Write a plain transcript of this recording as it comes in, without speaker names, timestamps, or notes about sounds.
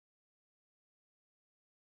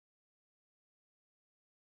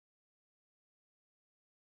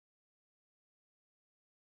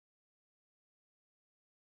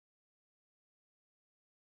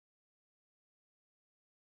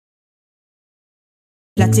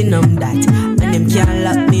Platinum that, and them can't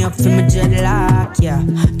lock me up for my dreadlock, yeah.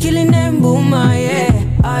 Killing them boomer,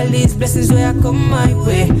 yeah. All these blessings where I come my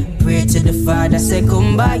way. Pray to the Father, say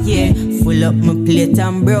come back, yeah. Full up my plate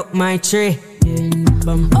and broke my tray. Yeah.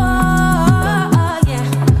 Bum. Oh, yeah.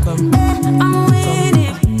 Bum. I'm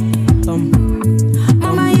winning. Bum.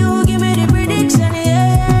 Mama, you give me the prediction,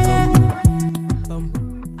 yeah. Bum.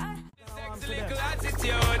 Sexy little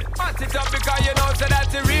attitude. Hot it up because you know so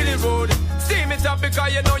that's really rude. Steam it up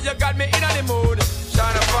because you know you got me in the mood.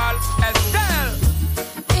 Shana Fall, Estelle.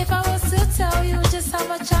 If I was to tell you just how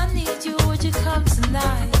much I need you, would you come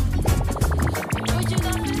tonight? Would you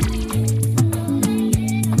not believe?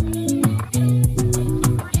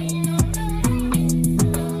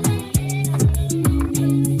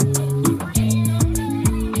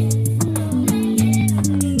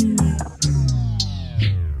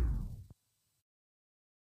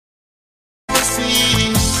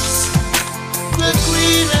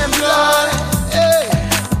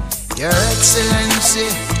 Your Excellency,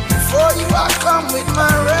 before you I come with my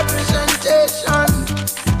representation.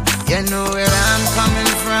 You know where I'm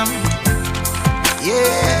coming from.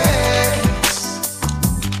 Yes.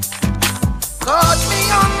 Caught me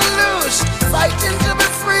on the loose, fighting to be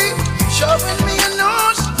free, showing me a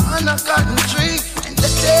nose on a cotton tree.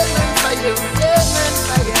 Entertainment fire, entertainment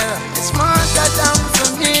fire. It's more down for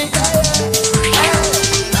me.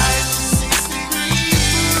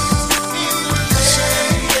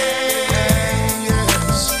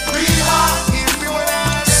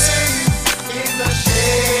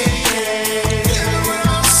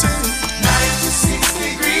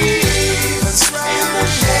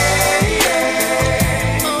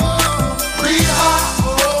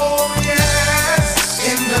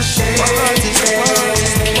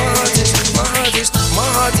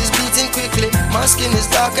 My skin is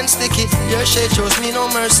dark and sticky. Your shade shows me no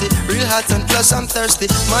mercy. Real hot and plus I'm thirsty.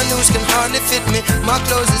 My news can hardly fit me. My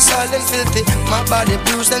clothes is all and filthy. My body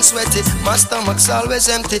bruised and sweaty. My stomach's always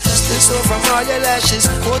empty. Still sore from all your lashes.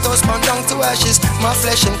 Photos bound down to ashes. My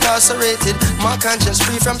flesh incarcerated. My conscience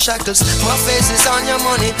free from shackles. My face is on your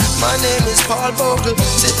money. My name is Paul Bogle.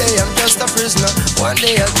 Today I'm just a prisoner. One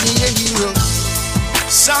day I'll be a hero.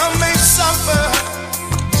 Some may suffer,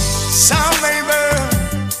 some may burn,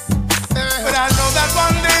 but I know that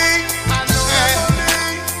one day,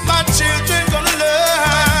 my children gonna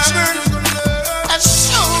learn. As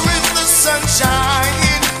sure as the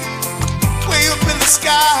sunshine way up in the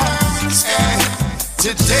sky.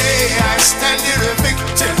 Today I stand here a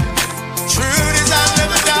victim. Truth is I'll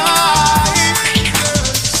never die.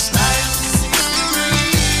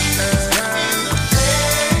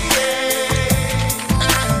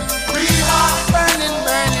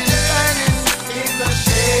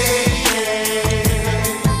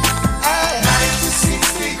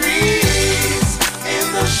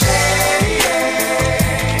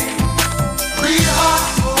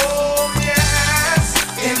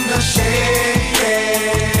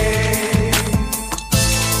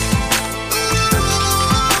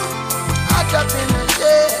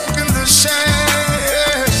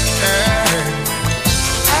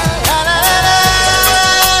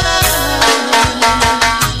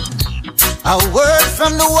 A word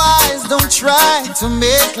from the wise, don't try to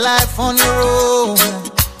make life on your own.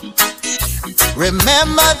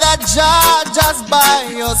 Remember that Jah just by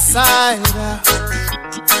your side.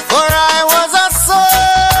 For I was a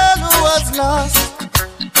soul who was lost,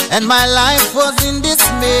 and my life was in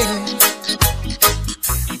dismay.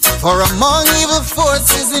 For among evil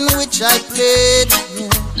forces in which I played,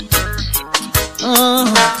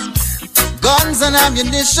 guns and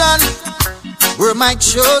ammunition were my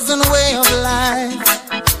chosen way of life.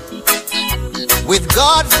 With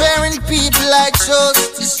God-fearing people I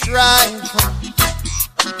chose to strive.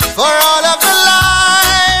 For all of the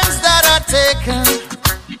lives that are taken,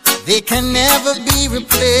 they can never be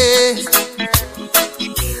replaced.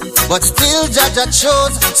 But still Jah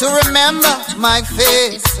chose to remember my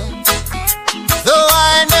face. Though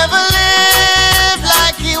I never lived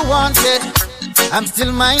like He wanted, I'm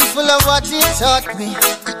still mindful of what He taught me.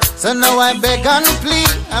 So now I beg and plead,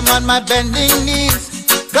 I'm on my bending knees.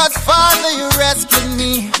 'Cause Father, you rescued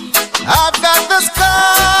me. I've got the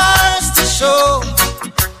scars to show.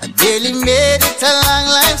 I barely made it along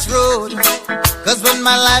life's road. 'Cause when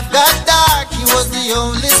my life got dark, He was the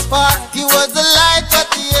only spark. He was the light at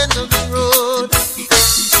the end of the road.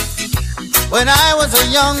 When I was a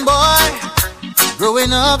young boy,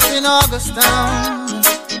 growing up in Augustown,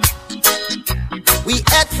 we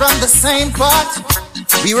ate from the same pot.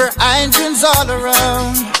 We were Indians all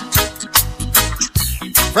around.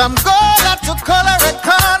 From Gola to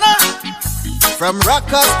Colorado, From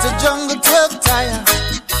Rockers to Jungle 12 Tire,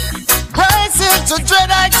 Bryson to Dread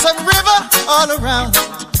Heights and River, all around.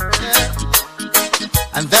 Yeah.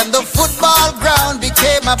 And then the football ground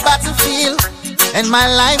became a battlefield, and my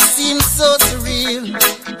life seemed so surreal.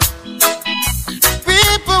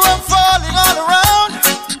 People were falling all around,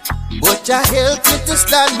 but Jah helped me to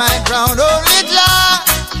stand my ground.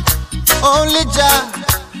 Only Jah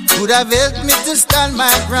could have helped me to stand my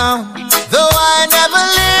ground. Though I never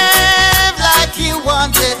lived like He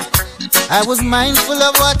wanted, I was mindful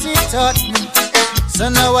of what He taught me. So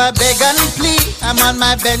now I beg and plead, I'm on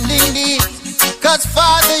my bending knees, 'cause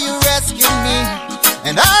Father, you rescued me,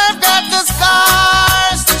 and I've got the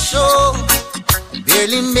scars to show. I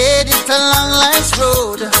barely made it along life's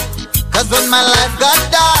road, 'cause when my life got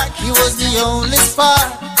dark, He was the only spark,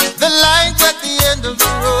 the light at the end of the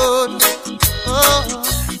road. Oh,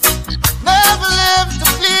 never lived to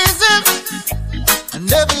please Him, I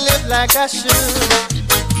never lived like I should.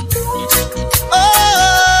 Oh,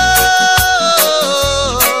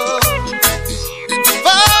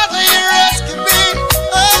 Father, you rescued me.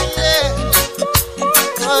 Oh yeah,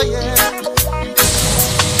 oh yeah.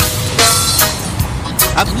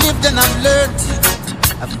 I've lived and I've learned,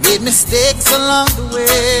 I've made mistakes along the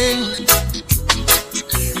way.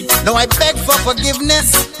 Now I beg for forgiveness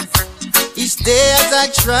each day as I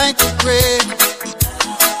try to pray.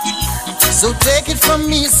 So take it from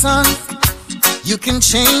me, son, you can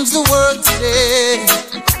change the world today.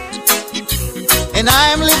 And I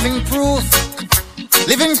am living proof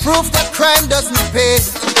that crime doesn't pay.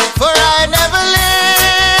 For I never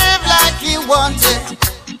lived like He wanted,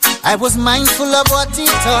 I was mindful of what He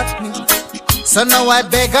taught me. So now I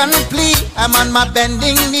beg and plead, I'm on my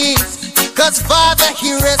bending knees, 'cause Father,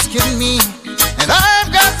 He rescued me, and I've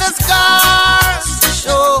got the scars to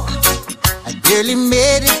show. I barely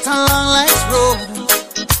made it along life's road,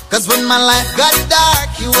 'cause when my life got dark,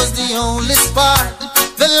 He was the only spark,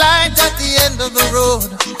 the light at the end of the road.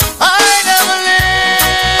 I never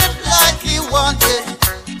lived like He wanted,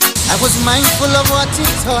 I was mindful of what He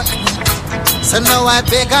taught me. So now I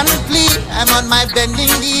beg and plead, I'm on my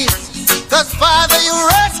bending knees, 'cause Father, you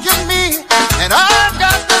rescued me, and I've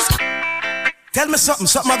got this. Tell me something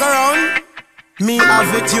I go around. Me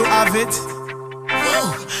have it, you have it.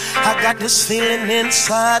 I got this feeling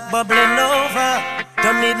inside bubbling over.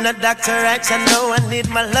 Don't need no doctor, right? I know I need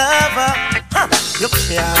my lover. You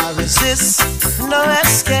can't resist, no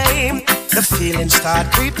escape. The feelings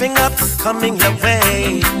start creeping up, coming your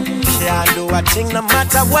way. Can't do a thing no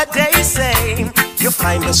matter what they say. You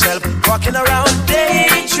find yourself walking around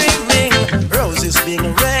daydreaming. Roses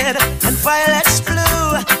being red and violets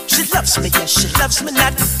blue. She loves me, yes, she loves me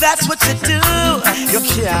not. That's what you do. You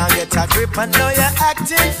can't get a grip, I know you're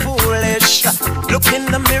acting foolish. Look in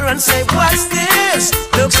the mirror and say, what's this?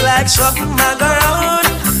 Looks like something I go on.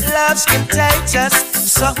 Love's contagious,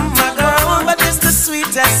 something I go on, but it's the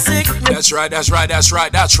sweetest sickness. That's right, that's right, that's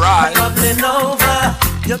right, that's right. Bubbling over,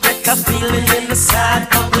 you get a feeling in the side,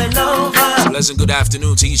 bubbling over. Pleasant good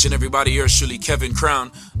afternoon to each and everybody. Yours truly, Kevin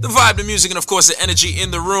Crown. The vibe, the music, and of course the energy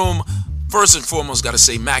in the room. First and foremost, gotta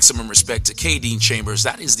say maximum respect to K. Dean Chambers.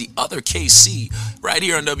 That is the other KC right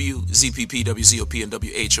here on WZPP, WZOP, and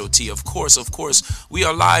WHOT. Of course, we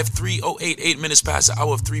are live 3:08, 8 minutes past the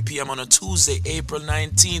hour of 3 p.m. on a Tuesday, April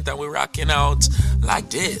 19th, and we're rocking out like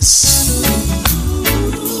this.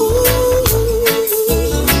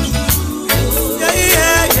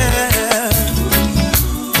 Yeah.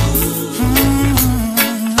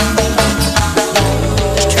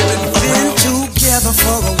 Been together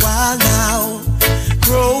for a while now,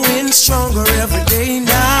 growing stronger every day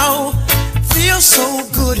now. Feels so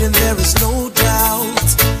good and there is no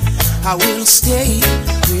doubt I will stay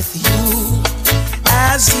with you,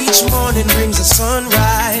 as each morning brings a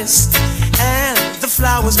sunrise and the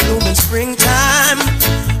flowers bloom in springtime.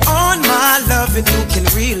 On my loving you can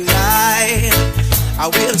rely, I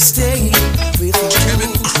will stay with you.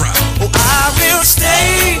 Kevin Crown. Oh, I will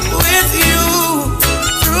stay with you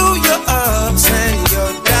through your ups and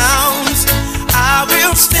your downs. I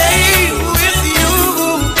will stay with you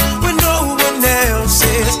when no one else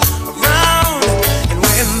is around. And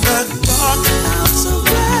when the dark clouds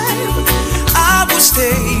arrive, I will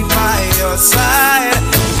stay by your side.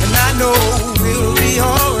 And I know we'll be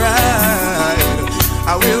alright.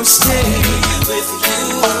 I will stay with you.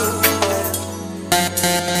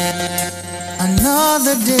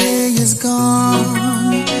 Another day is gone,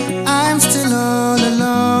 I'm still all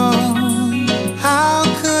alone. How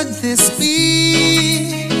could this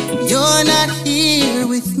be? You're not here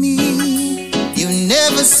with me. You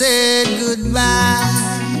never said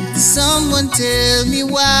goodbye. Someone tell me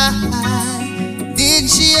why did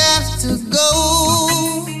she have to go?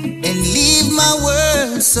 go and leave my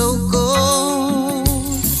world so cold.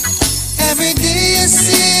 Every day I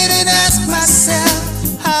sit and ask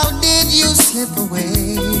myself, how did you slip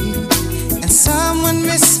away? And someone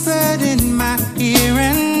whispered in my ear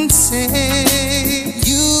and said,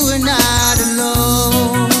 you are not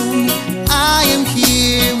alone, I am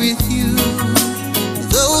here with you.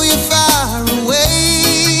 Though you're far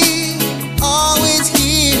away, always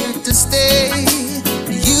here to stay.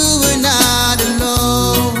 You are not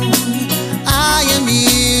alone, I am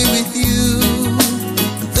here with you.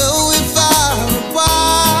 Though we're far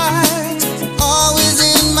apart, always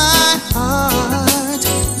in my heart.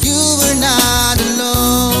 You are not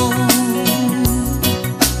alone.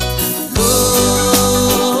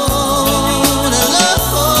 Lord,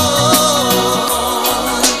 alone.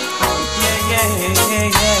 Yeah.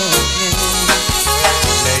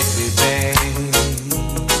 Lately, babe,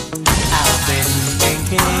 I've been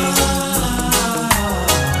thinking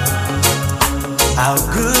how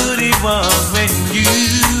good it was when you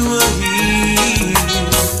were here.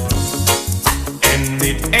 And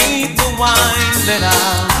it ain't the wine that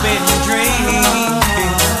I've been drinking.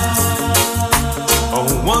 Oh,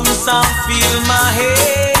 once I feel my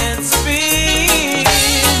head spin.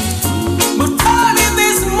 But early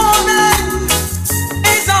this morning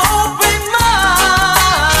is an open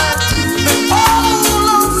mind. The old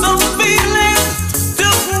lonesome feeling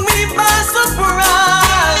took me by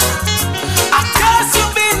surprise. I guess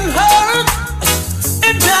you've been hurt,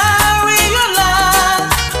 and I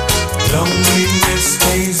realize loneliness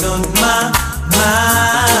stays on my mind.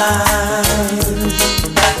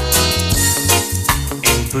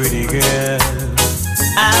 And pretty girl,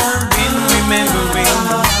 I've been remembering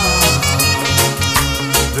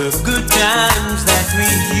the good times that we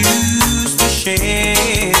used to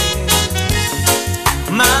share.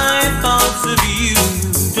 My thoughts of you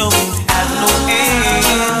don't have no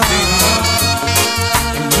ending,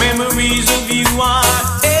 and memories of you are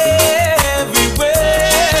everywhere.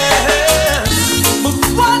 But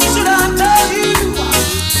what should I tell you?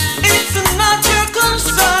 It's not your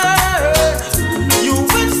concern. You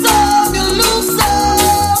win some, you lose some.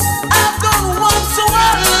 I've done once, so I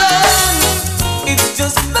learn. It's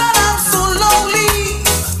just that I'm so lonely,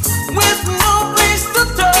 with no place to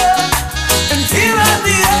turn. And here at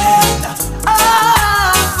the end,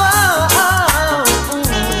 I've found.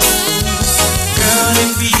 Girl,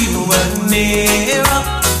 if you were near,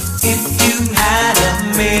 if you had a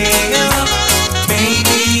mirror,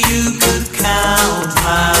 maybe you could count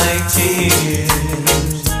my tears.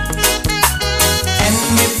 And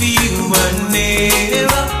if you were near,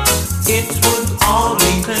 it would all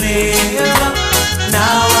be clear.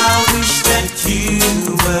 Now I wish that you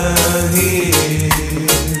were here.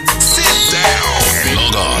 Sit down.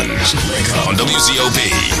 Log on WZOP,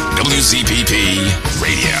 WZPP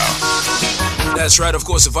Radio. That's right, of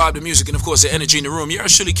course, the vibe, the music, and of course, the energy in the room. You're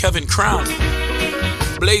surely Kevin Crown.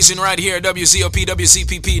 Blazing right here at WZOP,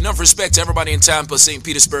 WZPP. Enough respect to everybody in Tampa, St.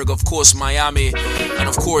 Petersburg, of course, Miami, and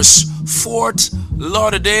of course, Fort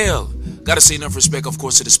Lauderdale. Gotta say enough respect, of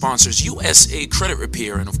course, to the sponsors, USA Credit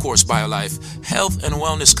Repair, and of course, BioLife Health and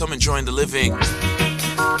Wellness. Come and join the living.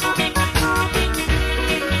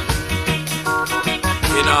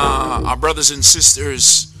 In our brothers and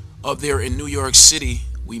sisters up there in New York City,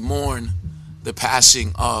 we mourn the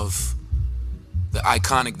passing of the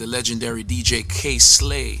iconic, the legendary DJ Kay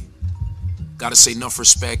Slay. Gotta say enough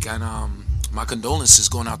respect, and my condolences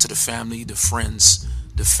going out to the family, the friends,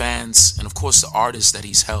 the fans, and of course the artists that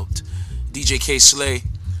he's helped. DJ Kay Slay,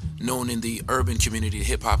 known in the urban community, the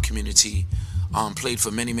hip-hop community, played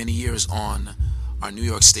for many, many years on our New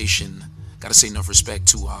York station. Gotta say enough respect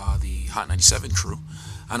to the Hot 97 crew.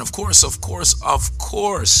 And of course,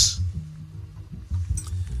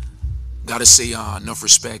 gotta say enough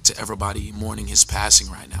respect to everybody mourning his passing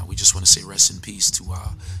right now. We just want to say rest in peace to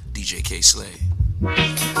DJ Kay Slay.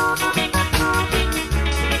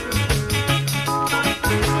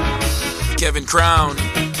 Kevin Crown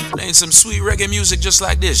playing some sweet reggae music just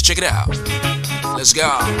like this. Check it out. Let's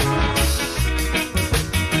go.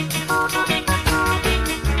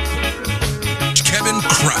 Kevin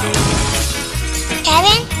Crown.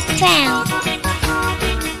 Kevin Crown.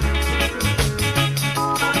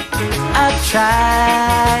 I've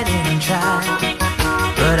tried and tried,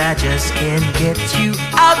 but I just can't get you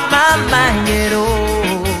out my mind at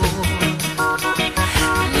all.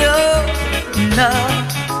 No,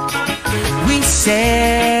 we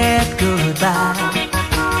said goodbye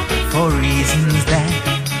for reasons that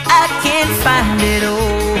I can't find at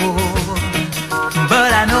all.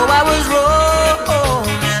 But I know I was wrong.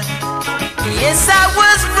 Yes, I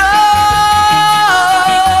was wrong.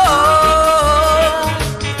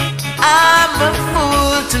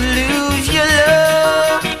 fool to lose your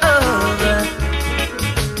love.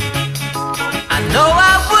 I know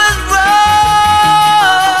I was wrong.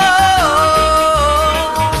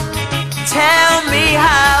 Tell me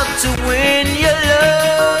how to win your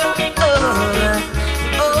love.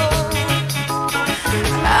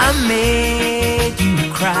 I made you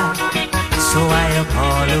cry, so I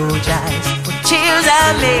apologize for tears I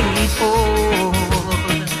made for.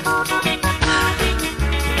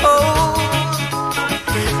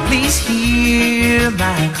 Please hear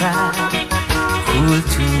my cry. Cruel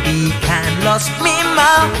to be kind, lost me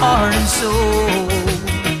my heart and soul.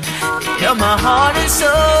 Yeah, my heart and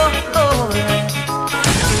soul.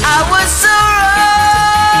 I was so wrong.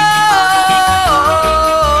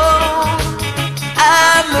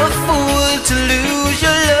 I'm a fool to lose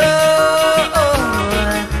your love.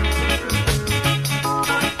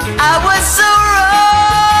 I was so wrong.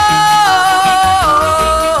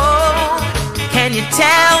 Can you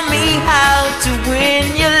tell me how to win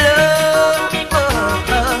your love?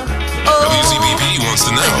 WZPP wants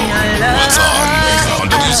to know what's on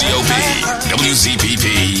WZOP, WZPP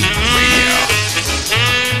Radio.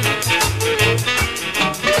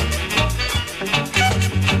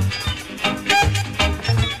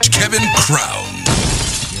 Kevin Crown.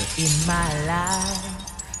 You're in my life,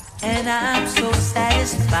 and I'm so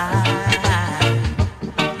satisfied.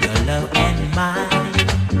 Your love and mine,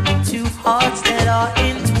 two hearts that are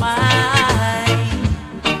entwined.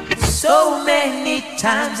 So many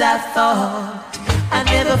times I thought I'd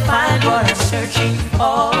never find what I'm searching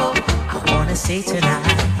for. I wanna say tonight,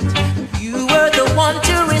 you were the one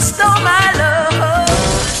to restore my love.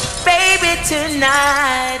 Baby,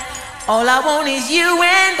 tonight, all I want is you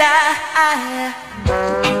and I.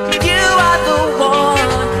 You are the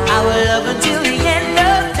one I will love until the end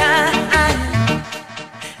of time.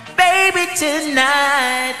 Baby,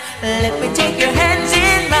 tonight, let me take your hands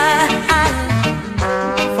in mine.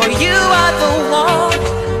 For you are the one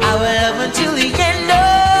I will love until the end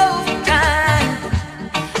of time.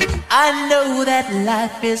 I know that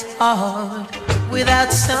life is hard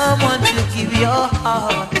without someone to give your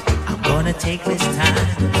heart. I'm gonna take this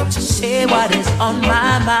time to say what is on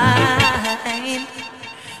my mind.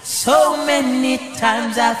 So many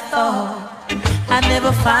times I thought I'd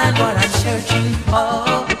never find what I'm searching for.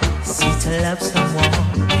 See, to love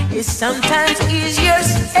someone is sometimes easier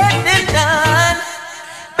said than done.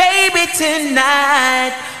 Baby,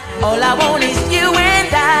 tonight, all I want is you and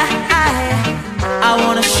I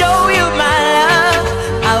wanna show you my love.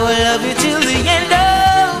 I will love you till the end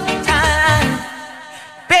of time.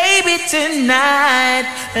 Baby, tonight,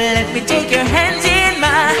 let me take your hands in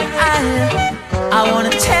mine. I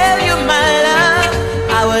wanna tell you my love.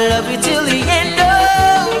 I will love you till the end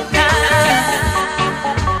of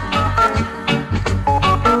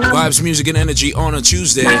time. Vibes, music, and energy on a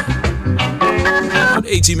Tuesday. About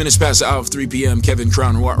 18 minutes past the hour of 3 p.m. Kevin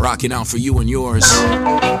Crown rocking out for you and yours.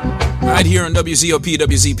 Right here on WZOP,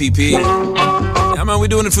 WZPP. Yeah, man, we're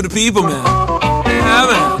doing it for the people, man. Yeah,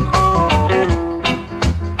 man.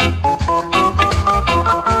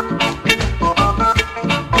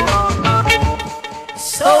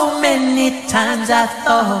 So many times I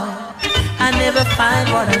thought I never find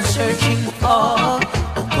what I'm searching for.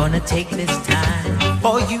 I'm gonna take this time,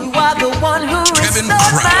 for you are the one who restores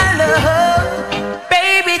my love.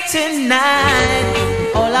 Baby, tonight,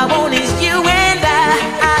 all I want is you and I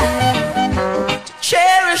to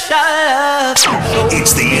cherish our love. So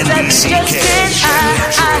it's the NBCK.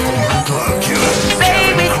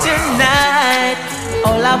 Baby, tonight,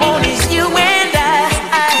 all I want is you and I.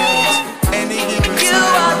 You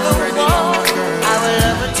are the one I will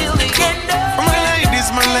love until the end of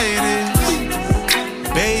my ladies,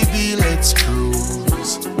 baby, let's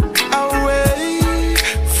cruise away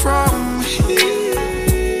from here.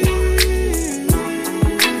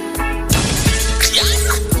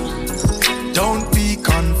 Don't be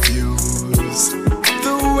confused,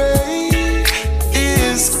 the way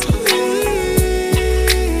is clear.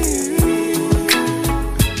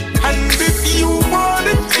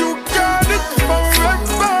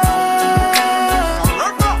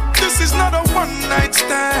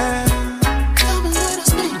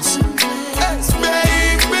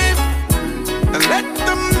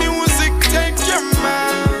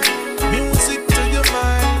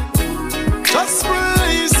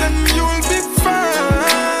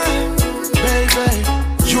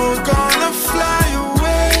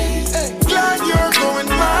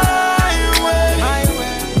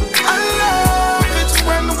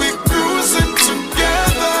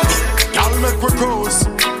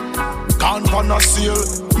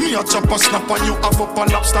 Me a chop a snap and you have up a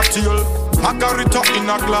lobster tail. Margarita in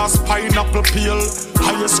a glass, pineapple peel.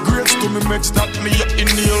 Highest grades to me meds that me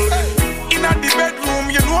inhale. In a the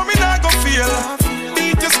bedroom, you know me not go feel.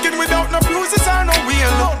 Beat your skin without no bruises or no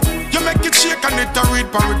wheel. You make it shake and it a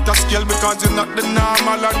read Pareto scale, because you're not the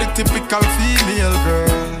normal or the typical female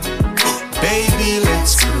girl. Baby,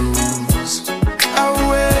 let's cruise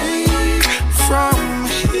away from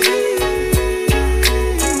here.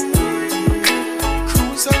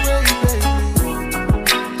 Cruise away, baby.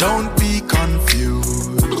 Don't be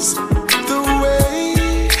confused. The way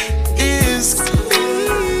is clear.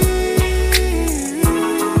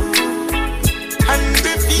 And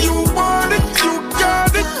if you want it, you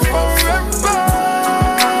got it forever.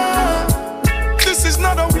 This is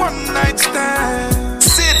not a one-night stand.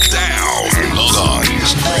 Sit down. Log on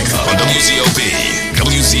WZOP,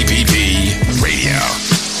 WZPP Radio.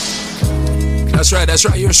 That's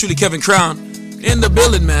right. Yours truly, Kevin Crown, in the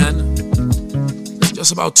building, man.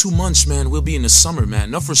 Just about 2 months, man. We'll be in the summer, man.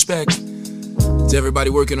 Enough respect to everybody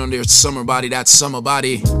working on their summer body, that summer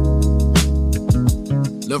body.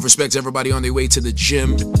 Love, respect to everybody on their way to the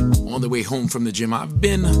gym, on their way home from the gym. I've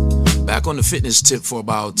been back on the fitness tip for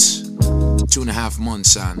about 2.5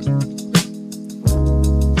 months, and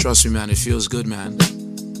trust me, man, it feels good, man.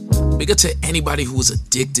 Big up to anybody who was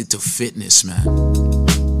addicted to fitness, man.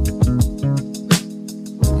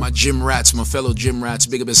 My gym rats, my fellow gym rats,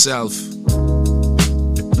 big up yourself.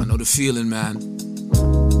 I know the feeling, man.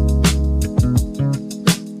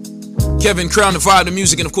 Kevin Crown, the vibe, the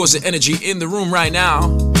music, and of course the energy in the room right now.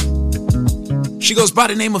 She goes by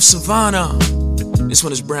the name of Savannah. This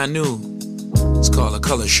one is brand new. It's called A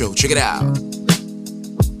Color Show. Check it out.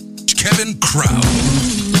 Kevin Crown.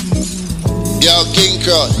 Yo, King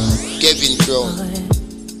Crown, Kevin Crown.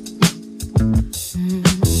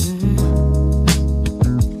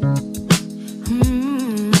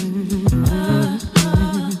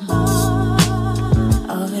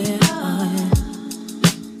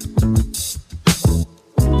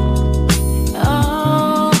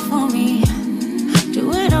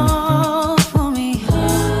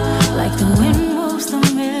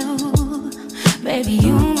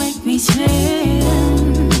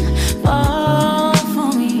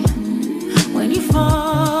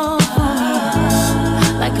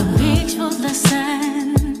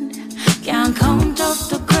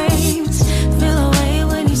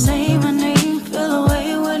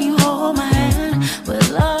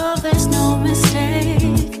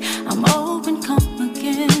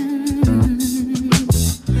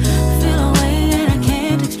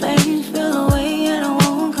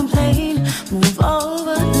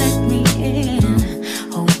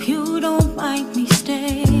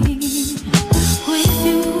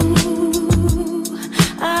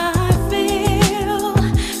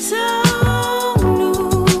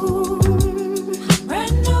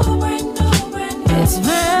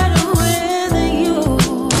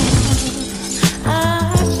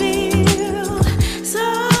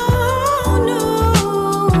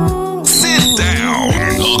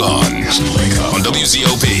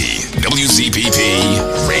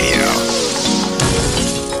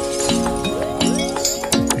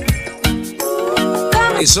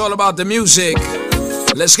 It's all about the music.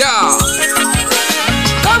 Let's go.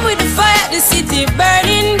 Come with the fire, the city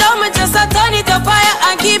burning. Don't just turn it up higher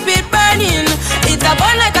and keep it burning. It a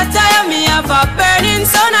burn like a tire, me have a burning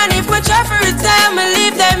sun. And if we try for retire, me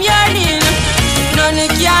leave them yearning. None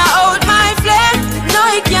can out my flame. No,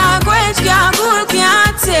 it can't quench, can't cool,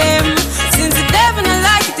 can't tame. Since the devil don't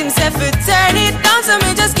like it himself, it turn it down. So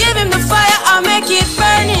me just give him the fire and make it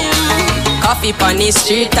burning. Coffee on the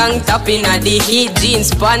street, tongue tapping at the heat.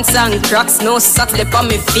 Jeans, pants and cracks, no socks left on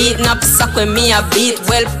me feet. Nap sock when me a beat,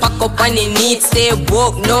 well pack up on the need. Stay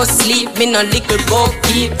woke, no sleep, me no little boat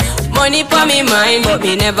keep. Money for me mind, but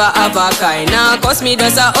me never have a kind. Now cause me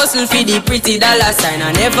just a hustle for the pretty dollar sign.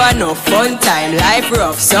 I never no fun time, life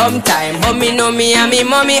rough sometime. But me know me and me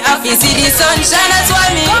mommy happy see the sunshine. That's why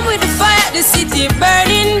me come with the fire, the city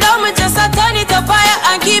burning. Don't me just a turn it up higher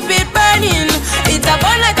and keep it burning. It a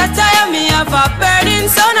burn like a tire, me have a burning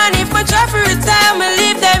sun. And if I try for retire, me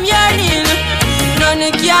leave them yearning. None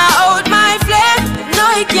can out my flame. No,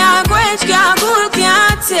 it can't quench, can't cool,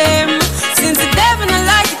 can't tame. Since the devil don't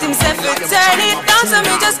like it himself, it turn it down. So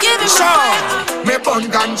me just give him a fire. Me bun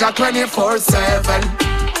ganja 24/7.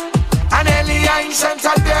 And any ancient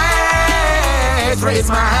of days, raise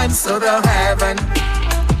my hands to the heaven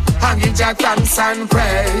and give Jah thanks and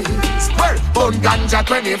praise. Well, bun ganja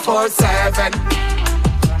 24/7.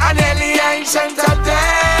 And any ancient of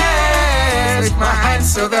days, raise my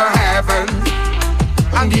hands to the heaven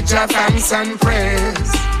and give Jah thanks and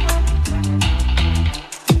praise.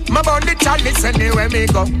 My burn the chalice anywhere me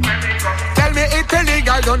go. Tell me it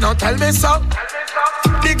illegal, don't not tell me so.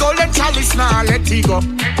 The golden chalice now let it go.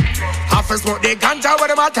 Half a smoke the ganja,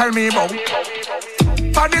 what am I tell me about?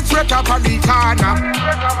 For the sweat up on the corner.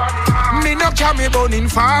 Me no carry bone in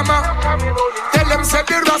farmer. Tell them say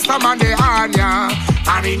the Rasta man the anya.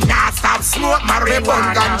 And he not stop smoke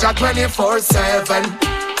marijuana ganja 24/7.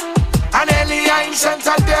 And any ancient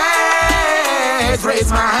of days,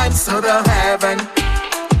 raise my hands to the heaven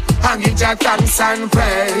and give Jah thanks and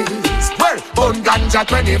praise. Well, bone ganja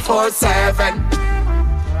 24/7.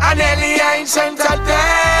 And any ancient of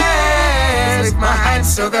days, raise my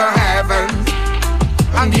hands to the heaven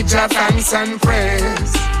and give Jah thanks and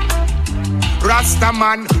praise. Rasta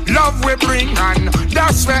man, love we bring and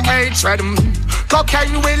that's for hatred.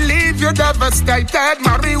 Cocaine will leave you devastated.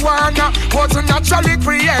 Marijuana was naturally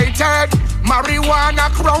created. Marijuana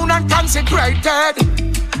crowned and consecrated,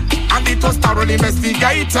 and it was thoroughly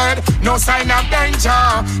investigated. No sign of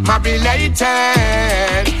danger,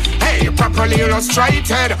 belated. Hey, properly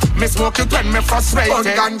illustrated. Me smoke it when me frustrated. On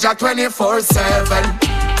ganja 24/7.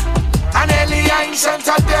 And any ancient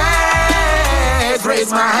of days,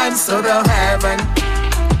 raise my hands to the heaven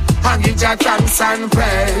and give Jah thanks and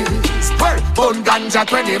praise. Well, bone ganja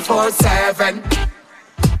 24/7.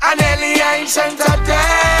 And any ancient of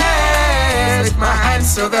days, raise my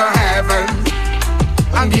hands to the heaven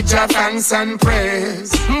and give Jah thanks and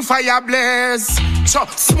praise. Fire blaze, so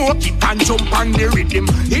smoke it and jump on the rhythm.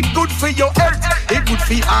 It good for your health, it good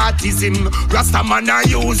for autism. Rasta man I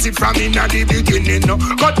use it from in the beginning.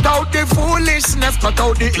 Cut out the foolishness, cut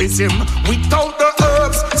out the ism. Without the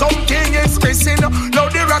herbs, something is missing. Now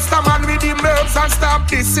the Rasta man with the herbs and stop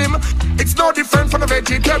this him. It's no different from the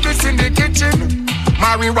vegetables in the kitchen.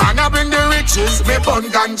 Marijuana bring the riches, me burn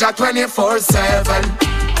ganja 24/7.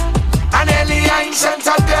 And any ancient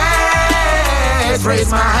of days,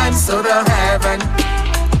 raise my hands to the heaven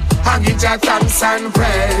and give Jah thanks and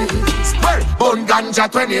praise. Well, burn ganja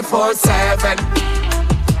 24/7.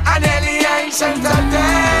 And any ancient of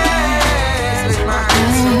days, raise my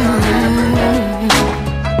hands to the heaven.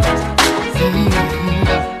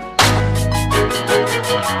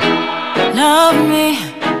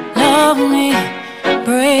 Love me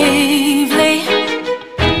bravely.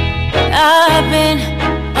 I've been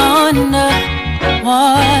under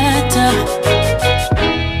water.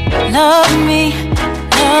 Love me,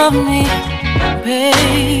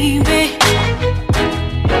 baby.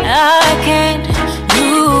 I can't do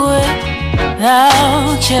it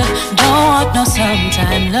without you. Don't want no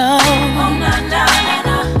sometime love. Oh, nah, nah, nah,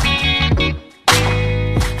 nah.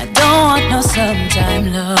 I don't want no sometime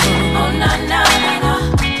love. Oh, nah, nah, nah, nah.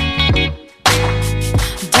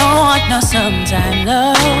 Don't want no sometime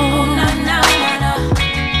love. Oh, nah, nah, nah, nah.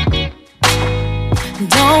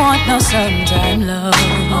 Don't want no sometime love.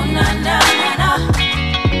 Oh, nah, nah, nah, nah.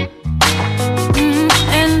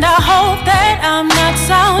 And I hope that I'm not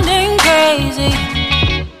sounding crazy.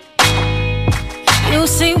 You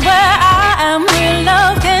see where I am, real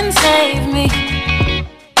love can save me.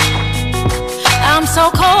 I'm so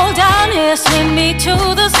cold down here, swim me to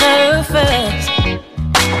the surface.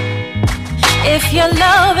 If your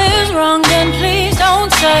love is wrong, then please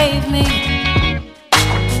don't save me.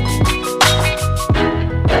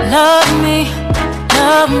 Love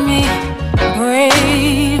me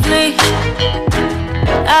bravely.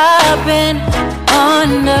 I've been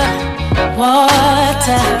under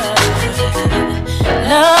water.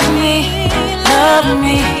 Love me,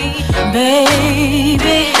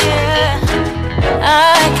 baby. I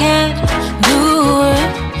can't do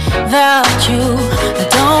it without you. I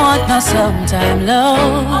don't want no sometime love.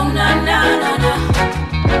 Oh, nah, nah, nah, nah.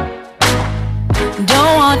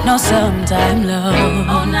 Don't want no sometime love.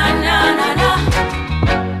 Oh, nah, nah, nah, nah.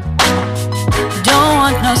 Don't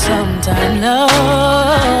want no sometime love. Oh,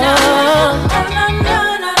 nah, nah,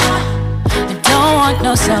 nah, nah. Don't want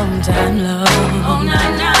no sometime love. Oh, nah,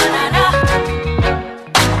 nah, nah, nah.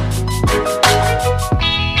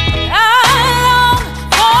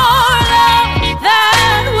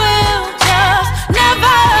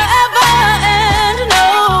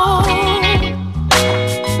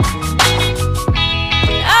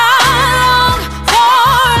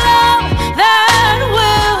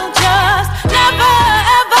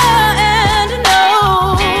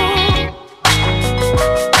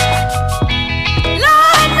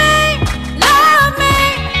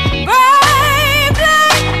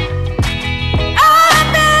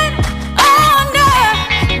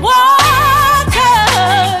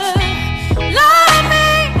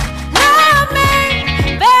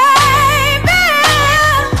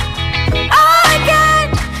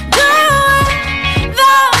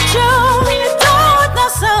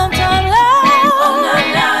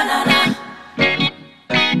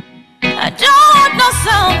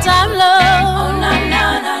 sometime love. Oh, na na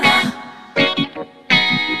na na.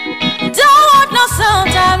 Don't want no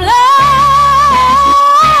sometime love.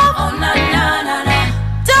 Oh, na na na na.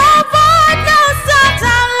 Don't want no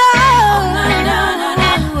sometime love. Oh, na na na na.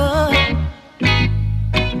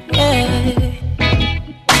 Yeah.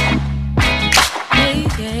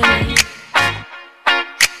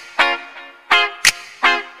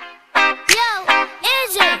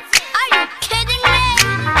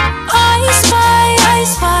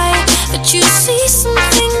 You see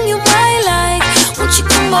something you might like. Won't you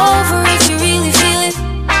come over if you really feel it?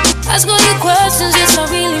 Ask all your questions, yes, I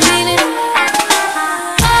really mean it.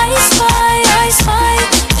 I spy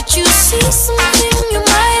that you see something you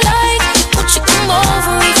might like. Won't you come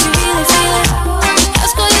over if you really feel it?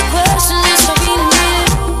 Ask all your questions, yes, I really mean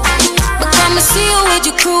it. But come and see you with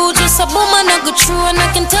your crew, just a woman I go true, and I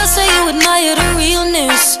can tell so you admire the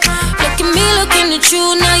realness. Look at me, looking at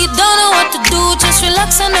you, now you don't know what to do. Just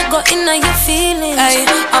relax and I got in your feelings. Ay,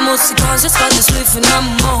 I'm mostly conscious for this life and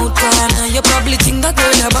I'm out corner. You probably think that girl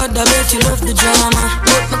about that, bet you love the drama.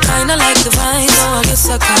 But me kinda like the vibe, so I guess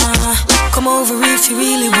I can't. Come over if you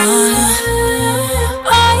really wanna.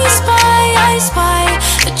 I spy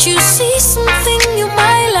that you see something you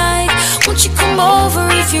might like. Won't you come over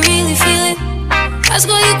if you really feel it? Ask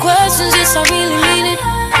all your questions, yes, I really mean it.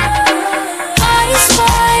 I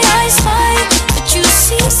spy that you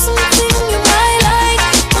see something you might like.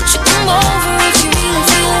 Won't you come over if you really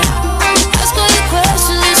feel it? Ask all your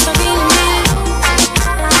questions, yes, I really mean it.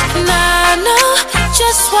 And I know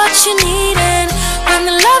just what you need, and when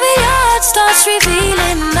the love in your heart starts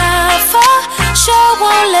revealing, I for sure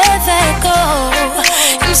won't let that go.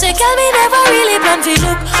 You say, girl, me never really plan to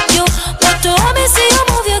look you, but to hold me, see you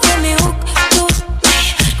move, you get me hooked too.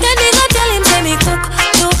 Then he go tell him, say me cook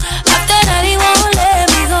too. After that he won't let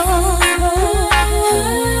me go.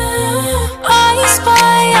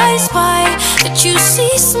 I spy that you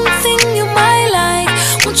see something you might like.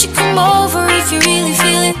 Won't you come over if you really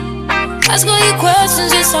feel it? Ask all your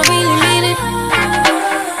questions, yes, I really mean it.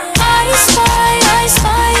 I spy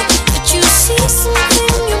that you see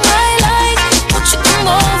something you might like. Won't you come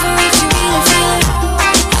over if you really feel it?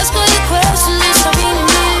 Ask all your questions, yes, I really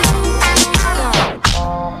mean it.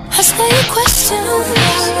 Ask all your questions,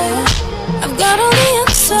 I've got all the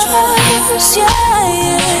answers, yeah.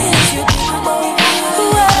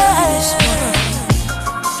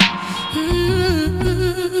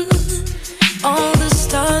 All the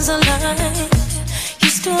stars align,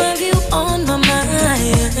 used to have you on my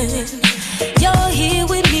mind. You're here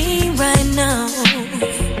with me right now.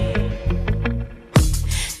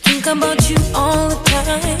 Think about you all the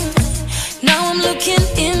time. Now I'm looking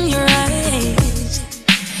in your eyes.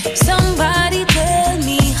 Somebody tell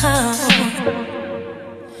me how.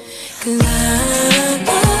 'Cause I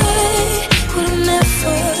would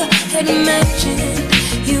never had imagined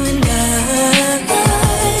you and I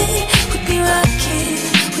would be rocking,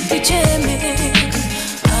 would be jamming.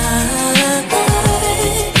 I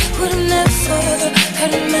would never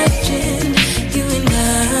had imagined you and I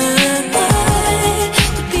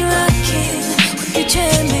would be rocking, would be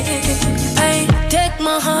jamming. I take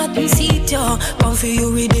my heart and seat ya. One for you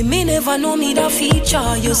reading me, never know me that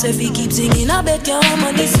feature. You say we keep singing, I bet your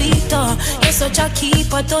money sweeter. You're such a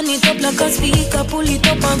keeper, turn it up like a speaker, pull it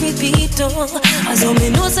up and repeat. As me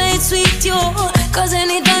know say it's sweet, yo. 'Cause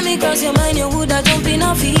anytime it cross your mind, you woulda jump in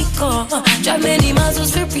a vehicle. Drive many miles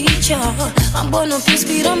just for preacher. I'm born up your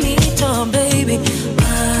speedometer, baby. I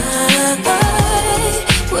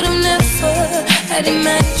would've never had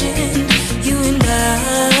imagined you and I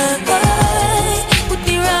would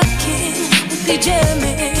be rocking, would be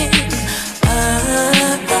jamming. I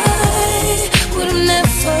would've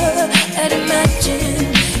never had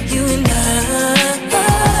imagined you and I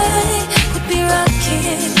would be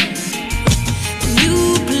rocking. You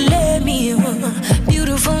play me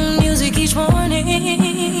beautiful music each morning.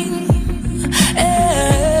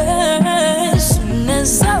 As soon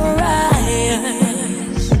as I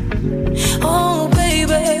rise, oh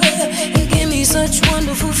baby, you give me such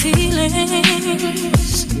wonderful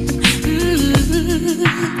feelings.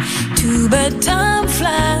 Too bad time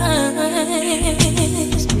flies.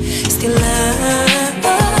 Still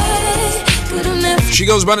She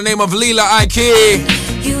goes by the name of Lila Ike.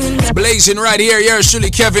 Blazing right here. Yours truly,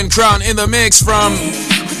 Kevin Crown, in the mix from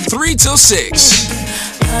 3 till 6.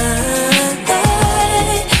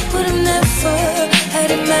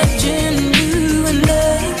 Imagine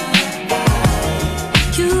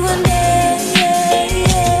you and I,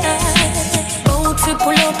 both we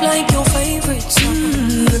pull up like your favorites.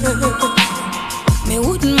 Me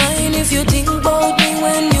wouldn't mind if you think about me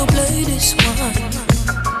when you play this one.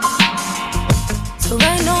 So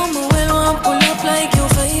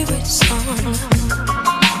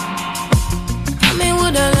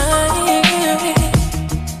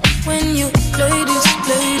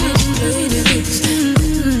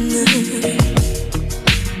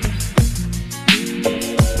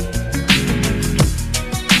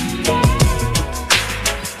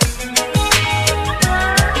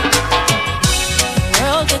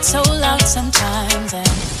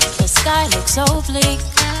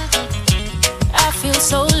feel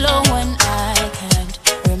so low when I can't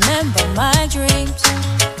remember my dreams.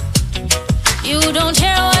 You don't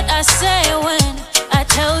hear what I say when I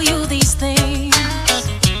tell you these things.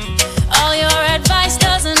 All your advice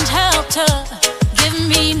doesn't help to give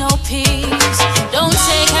me no peace. Don't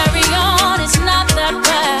say carry on, it's not that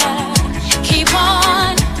bad. Keep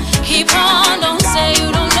on, don't say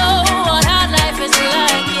you don't know what hard life is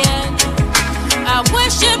like yet. I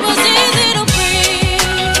wish it was easy to breathe.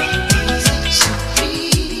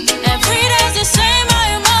 Every day's the same, I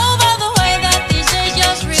am over the way that these days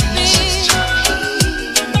just repeat.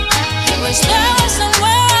 Wish there was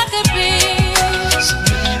somewhere I could be.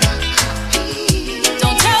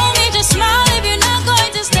 Don't tell me to smile if you're not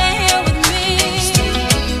going to stay here with me.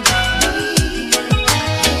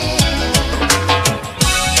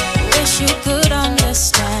 Wish you could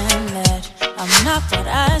understand that I'm not what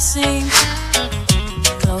I seem.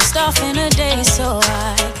 Closed off in a day so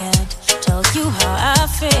I can't tell you how I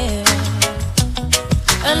feel.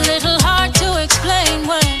 A little hard to explain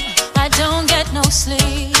when I don't get no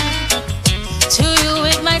sleep. To you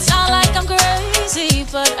it might sound like I'm crazy,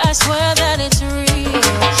 but I swear that it's real.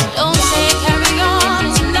 Don't say carry on,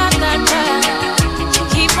 it's not that bad.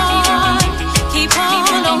 Keep on,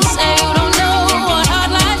 don't say you don't know what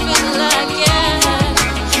hard life is like,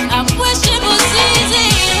 yeah. I wish it was easy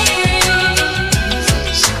to breathe.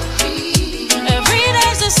 Every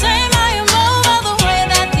day's the same, I am over the way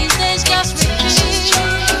that these days just repeat.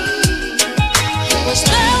 Wish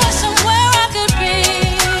there was somewhere I could be.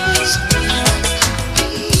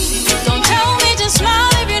 Don't tell me to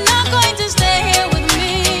smile if you're not going to stay here with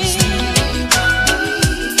me.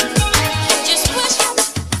 Just wish.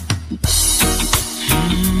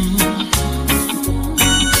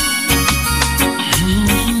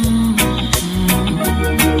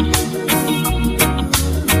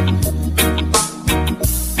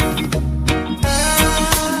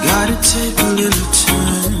 Gotta take a little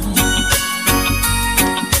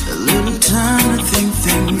time to think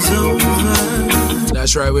things over.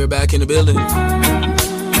 That's right, we're back in the building.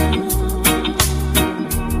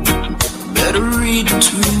 Better read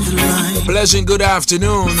between the lines. Pleasant good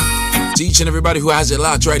afternoon to each and everybody who has it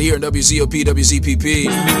locked right here in WZOP, WZPP.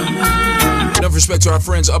 Enough respect to our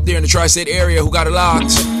friends up there in the tri-state area who got it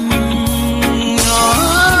locked.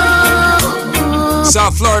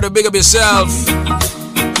 South Florida, big up yourself.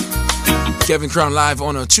 Kevin Crown live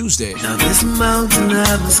on a Tuesday. Now this mountain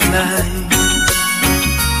I must climb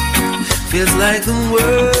feels like the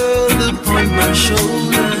world upon my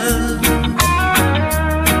shoulder.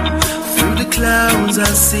 Through the clouds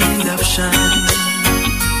I see love shine.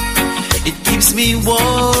 It keeps me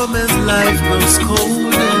warm as life grows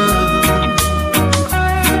colder.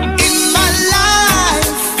 In my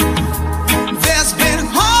life, there's been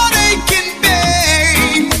heartache and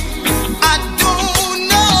pain. I don't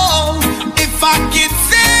know if I can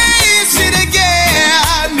face it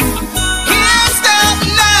again. Can't stop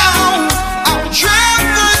now. I've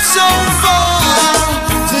traveled so far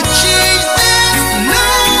to change this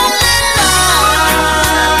lonely life.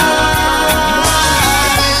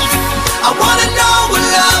 I wanna know what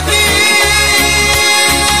love is.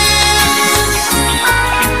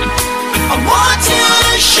 I want you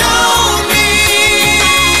to show me.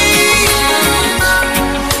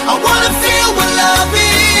 I wanna feel what love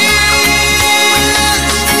is.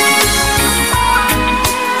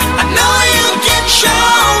 I know you can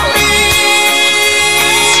show me.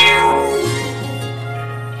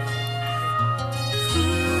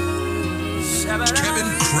 Kevin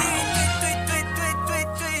Crown.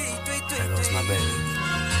 There goes my baby.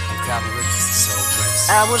 I'm Calvin Richards, the Soul Prince.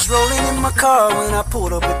 I was rolling in my car when I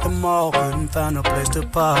pulled up at the mall. Couldn't find a place to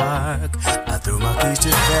park. I threw my keys to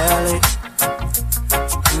the valley.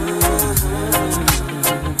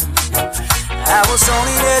 I was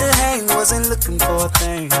only there to hang, wasn't looking for a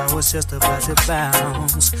thing. I was just about to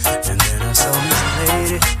bounce. And then I saw this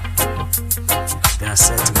lady. Then I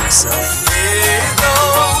said to myself, there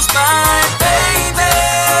goes my baby.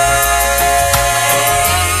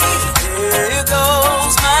 There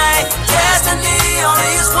goes my destiny.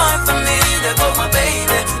 Only is one for me. There goes my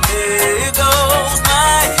baby. There goes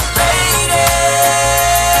my lady.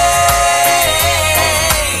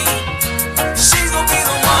 She's gonna be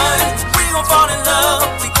the one. We gonna fall in love.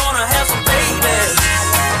 We gonna have some babies.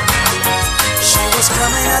 She was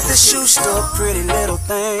coming at the shoe store, pretty little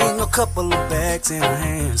thing. A couple of bags in her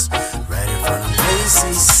hands, right in front of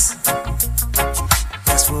Macy's.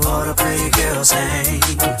 That's where all the pretty girls hang.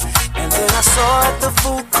 And then I saw her at the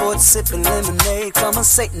food court sipping lemonade,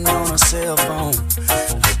 conversating on her cell phone,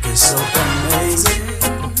 looking so amazing.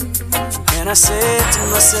 And I said to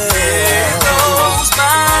myself, there goes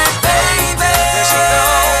my baby.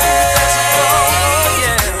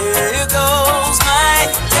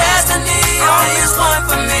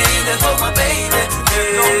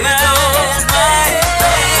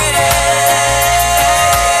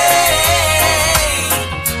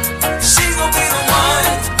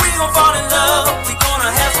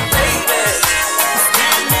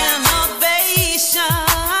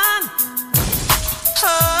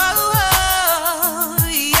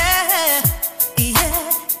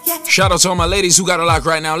 Shout out to all my ladies who got a lock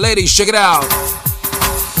right now. Ladies, check it out.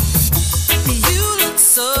 You look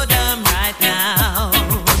so dumb right now.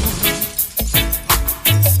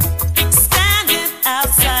 Standing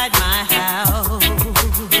outside my house,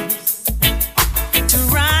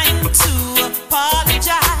 trying to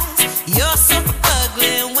apologize. You're so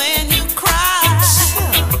ugly when you cry.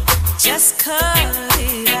 Just cut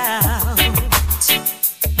it out.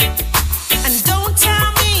 And don't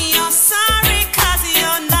tell me you're sorry, 'cause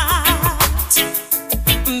you're not.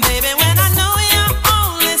 Baby, when I know you're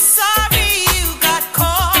only sorry you got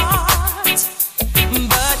caught.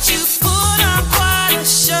 But you put on quite a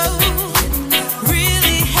show,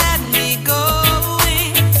 really had me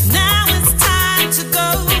going. Now it's time to go.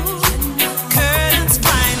 Curtains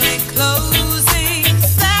finally closing.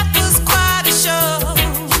 That was quite a show,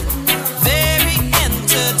 very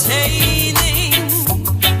entertaining.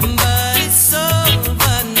 But it's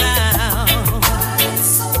over now.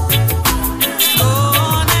 Go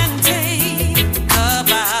on and take a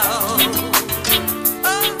bow.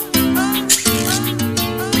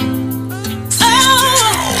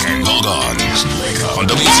 Log on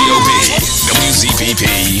WZOP, WZPP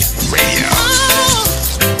Radio.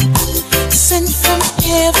 Sent from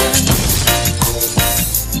heaven.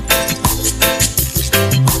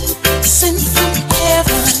 Sent from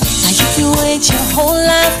heaven. Now you can wait your whole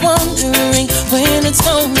life wondering when it's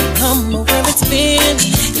gonna come or where it's been.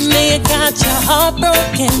 You may have got your heart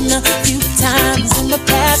broken a few times in the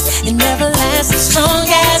past. It never lasts as strong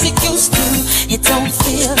as it used to. It don't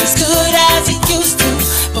feel as good as it used to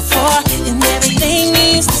before. And everything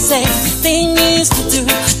needs to say, thing needs to do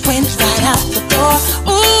went right out the door.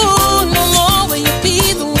 Ooh, no more will you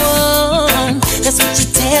be the one. That's what you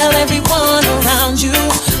tell everyone around you.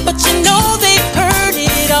 But you know they've heard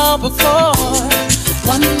it all before.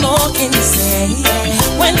 One more can you say,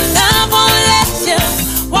 when love won't let you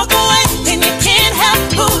walk away and you can't help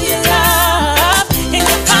who you love, and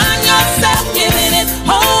you find yourself giving it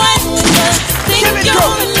away when you think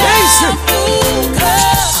you're in love. Ooh,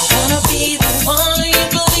 'cause I wanna be the one you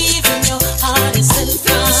believe in. Your heart is sent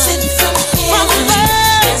from above.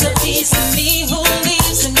 There's a piece of me who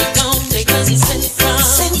leaves and you don't because he's sent from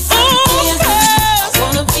above. I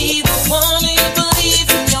wanna be the one you believe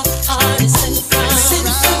in. Your heart is sent from above.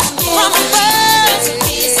 There's a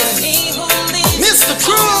piece of me who leaves. Mr.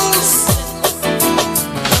 Cruz,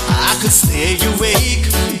 I could stay awake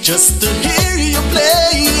just to hear you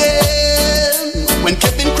playing. When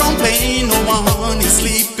Kevin Crown playing, no one is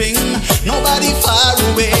sleeping. Nobody far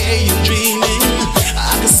away and dreaming.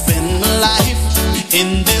 I could spend my life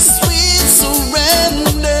in this sweet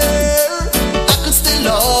surrender. I could stay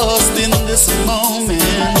lost in this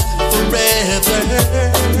moment forever.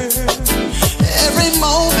 Every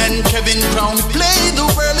moment Kevin Crown play, the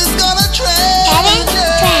world is gonna change.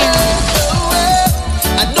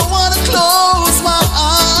 I don't wanna close my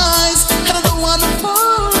eyes, and I don't wanna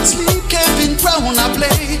fall asleep. Kevin Crown I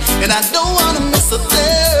play, and I don't wanna miss a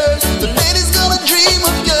third. The lady's gonna dream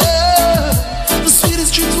of you. The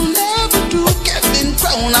sweetest dreams will never do. Kevin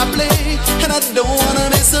Crown I play, and I don't wanna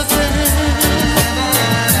miss a third.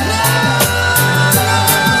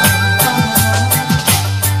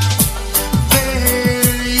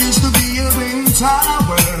 There used to be a green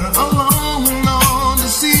tower alone on the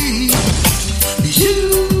sea. You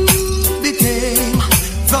became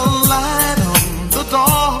the light on the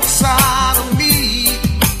dark side of me.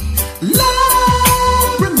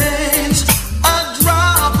 Love remains a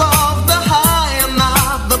drop of the high and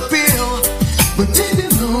not the pill. But did you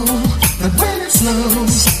know that when it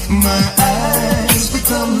snows, my eyes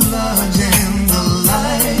become large and the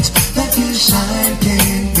light that you shine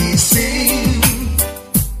can't be seen?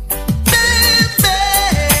 Baby,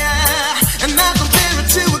 and I compare it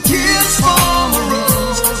to a kiss from a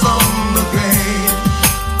rose on the grave.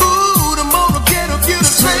 Ooh, the more I get of you, the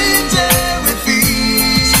stranger it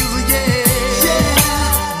feels, yeah.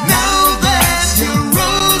 Now that your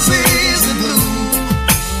rose is in bloom,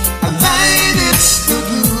 I light its the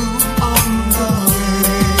glue on the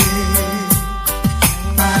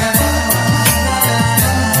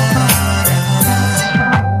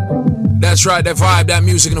That's right, that vibe, that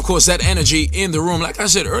music, and of course that energy in the room. Like I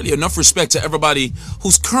said earlier, enough respect to everybody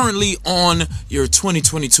who's currently on your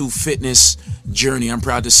 2022 fitness journey. I'm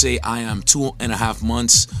proud to say I am 2.5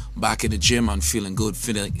 months back in the gym. I'm feeling good,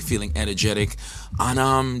 feeling energetic,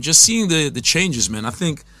 and just seeing the changes, man. I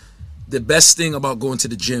think the best thing about going to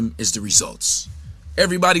the gym is the results.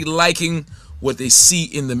 Everybody liking what they see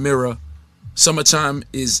in the mirror. Summertime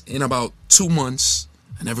is in about 2 months,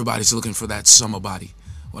 and everybody's looking for that summer body.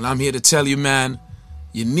 Well, I'm here to tell you, man,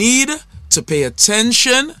 you need to pay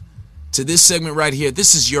attention to this segment right here.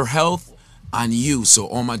 This is your health on you. So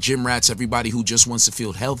all my gym rats, everybody who just wants to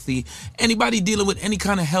feel healthy, anybody dealing with any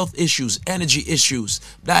kind of health issues, energy issues,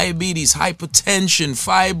 diabetes, hypertension,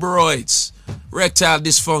 fibroids, erectile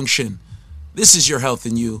dysfunction, this is your health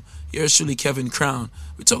in you. Yours truly, Kevin Crown.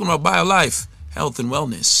 We're talking about BioLife, health and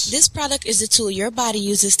wellness. This product is a tool your body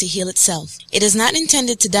uses to heal itself. It is not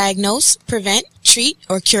intended to diagnose, prevent, treat,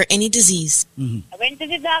 or cure any disease. I went to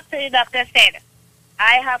the doctor said,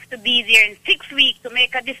 I have to be there in 6 weeks to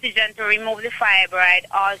make a decision to remove the fibroid,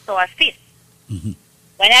 also a cyst.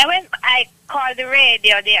 When I went, I called the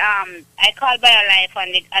radio, I called BioLife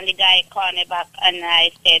and the guy called me back and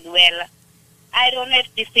I said, well, I don't know if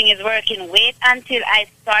this thing is working. Wait until I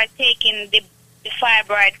start taking the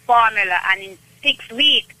fibroid formula, and in 6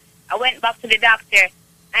 weeks, I went back to the doctor.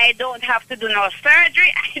 I don't have to do no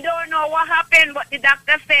surgery. I don't know what happened, but the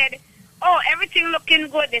doctor said, oh, everything looking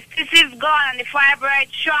good. The cyst is gone and the fibroid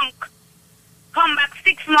shrunk. Come back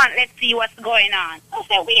 6 months. Let's see what's going on. I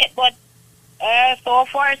said, wait, but so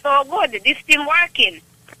far so good. This still working.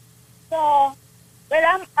 So,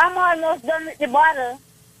 well, I'm almost done with the bottle,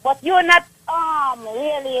 but you're not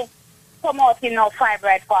really promoting no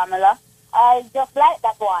fibroid formula. I just like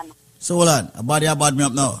that one. So hold on, a body bad me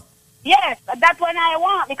up now. Yes, that one I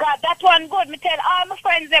want because that one good. Me tell all my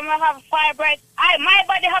friends them will have fibroid. My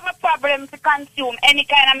body have a problem to consume any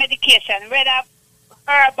kind of medication, whether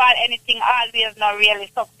herbal, anything, always not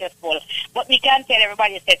really successful. But we can tell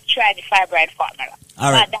everybody that try the fibroid formula.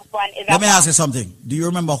 All right. That one is Let me ask you something. Do you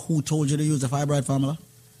remember who told you to use the fibroid formula?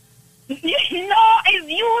 No, it's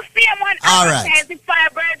you, same one. All right. The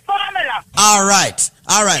fibroid formula. All right.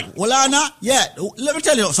 Well, Anna, yeah, let me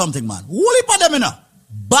tell you something, man. Woolly for them, you know.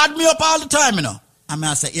 Bad me up all the time, you know. I mean,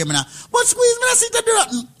 I say, hear me now. But squeeze me, I see the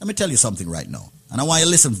rotten. Let me tell you something right now. And I want you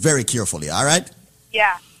to listen very carefully, all right?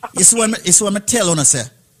 Yeah. It's when I tell you, say,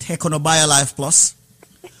 take on a BioLife Plus.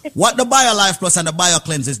 What the BioLife Plus and the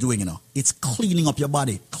BioCleanse is doing, you know, it's cleaning up your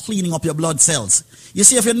body, cleaning up your blood cells. You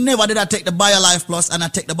see, if you never did I take the BioLife Plus and I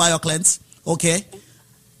take the BioCleanse, okay,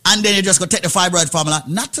 and then you just go take the fibroid formula,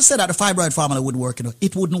 not to say that the fibroid formula would work, you know,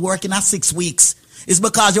 it wouldn't work in 6 weeks. It's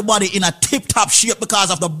because your body in a tip-top shape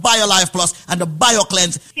because of the BioLife Plus and the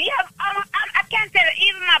BioCleanse. Yeah, I can't tell you,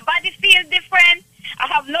 even my body feels different. I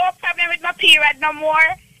have no problem with my period no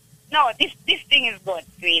more. No, this thing is good,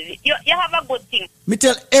 really. You have a good thing. Me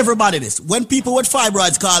tell everybody this. When people with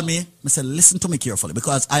fibroids call me, I say, listen to me carefully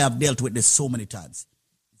because I have dealt with this so many times.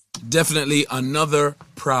 Definitely another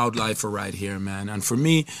proud lifer right here, man. And for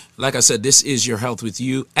me, like I said, this is your health with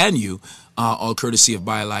you and you, all courtesy of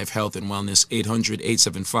BioLife Health and Wellness.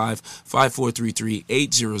 800-875-5433,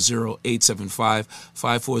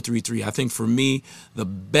 800-875-5433. I think for me, the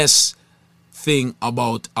best thing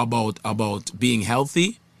about being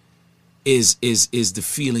healthy is the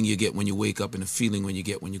feeling you get when you wake up and the feeling when you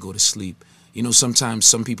get when you go to sleep. You know, sometimes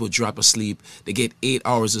some people drop asleep, they get 8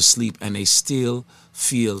 hours of sleep and they still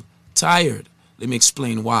feel tired. Let me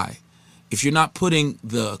explain why. If you're not putting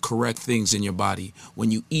the correct things in your body,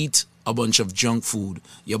 when you eat a bunch of junk food,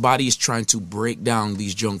 your body is trying to break down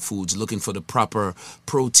these junk foods, looking for the proper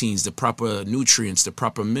proteins, the proper nutrients, the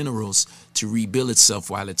proper minerals to rebuild itself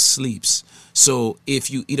while it sleeps. So if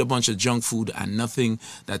you eat a bunch of junk food and nothing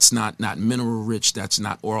that's not mineral rich, that's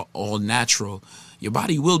not all natural, your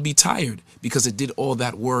body will be tired because it did all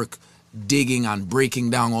that work digging and breaking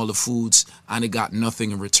down all the foods and it got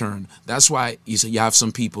nothing in return. That's why you have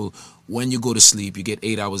some people, when you go to sleep, you get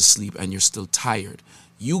 8 hours of sleep and you're still tired.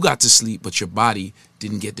 You got to sleep, but your body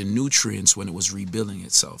didn't get the nutrients when it was rebuilding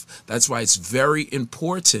itself. That's why it's very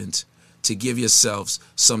important to give yourselves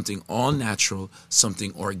something all natural,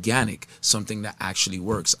 something organic, something that actually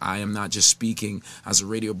works. I am not just speaking as a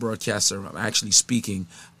radio broadcaster. I'm actually speaking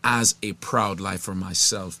as a proud lifer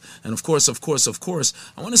myself. And of course, I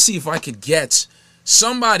want to see if I could get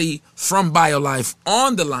somebody from BioLife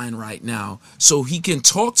on the line right now so he can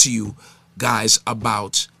talk to you guys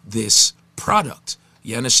about this product.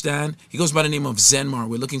 You understand? He goes by the name of Zenmar.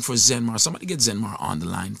 We're looking for Zenmar. Somebody get Zenmar on the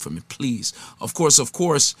line for me, please. Of course.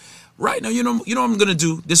 Right now, you know what I'm going to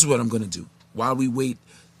do? This is what I'm going to do while we wait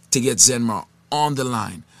to get Zenmar on the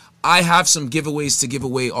line. I have some giveaways to give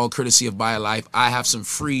away, all courtesy of BioLife. I have some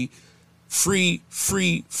free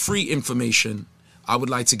information I would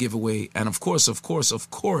like to give away. And of course,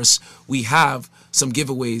 we have some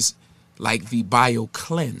giveaways like the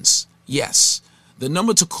BioCleanse. Yes, the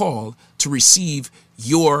number to call to receive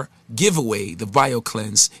your giveaway, the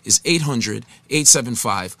BioCleanse, is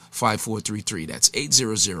 800-875-5433. That's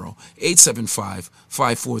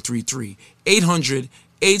 800-875-5433.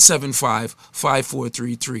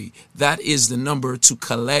 800-875-5433. That is the number to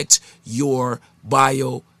collect your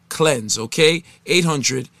BioCleanse. Cleanse, okay?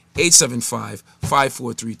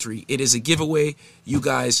 800-875-5433. It is a giveaway. You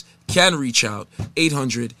guys can reach out.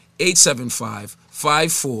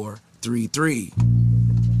 800-875-5433.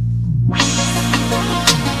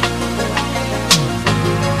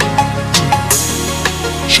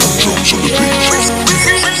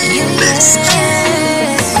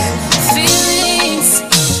 Feelings,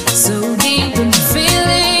 so deep in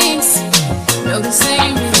feelings.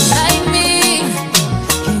 Noticing you like me,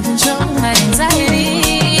 can't control my anxiety.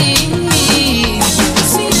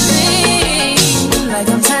 Feeling like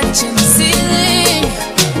I'm touching the ceiling.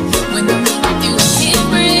 When I'm with you, I can't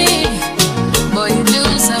breathe. Boy, you do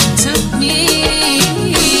something to me.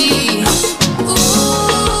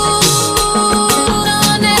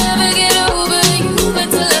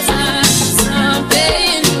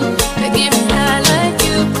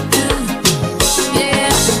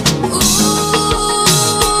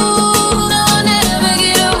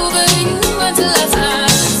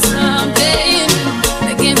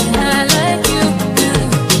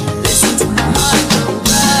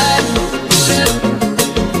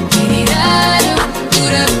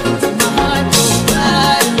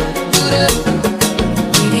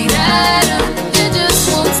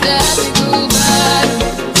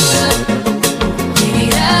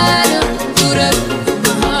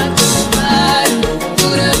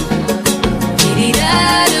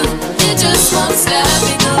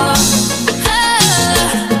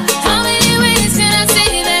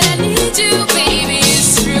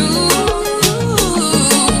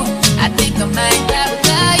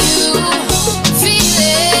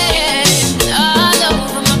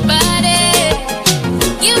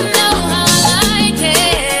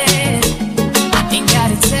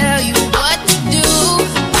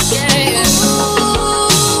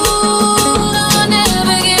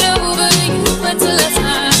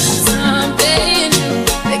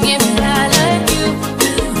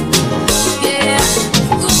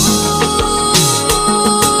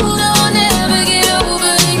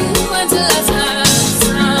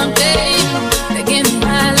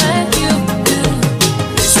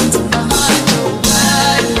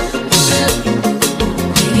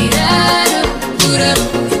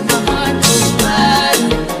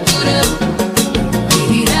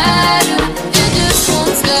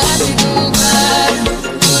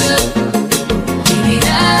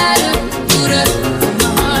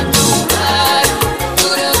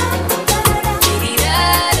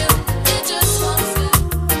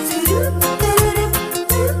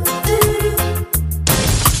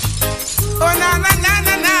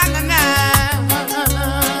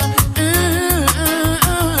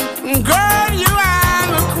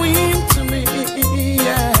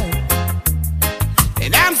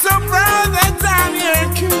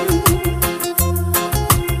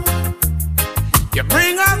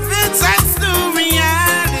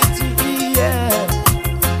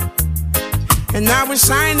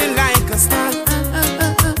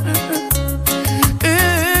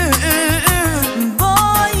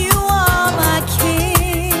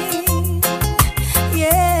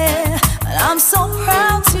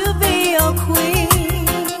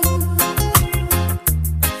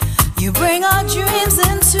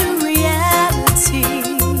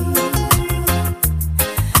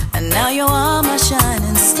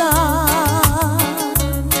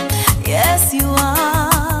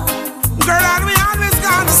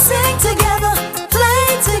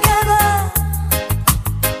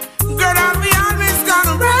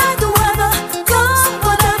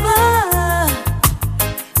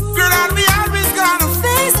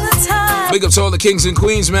 Big up to all the kings and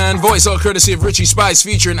queens, man. Voice all courtesy of Richie Spice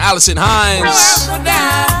featuring Allison Hines.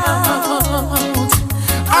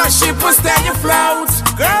 Our ship will stand afloat.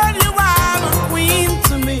 Girl, you are a queen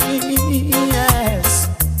to me, yes.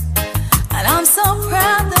 And I'm so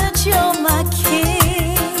proud that you're my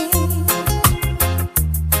king.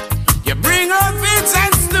 You bring our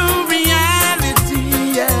visions to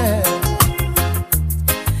reality, yeah.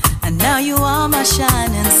 And now you are my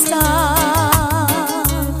shining star.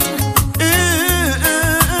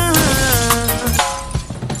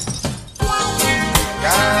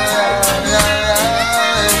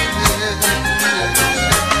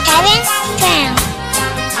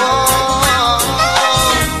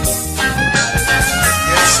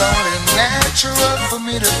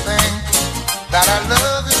 That our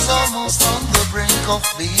love is almost on the brink of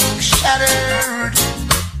being shattered.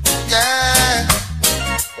 Yeah.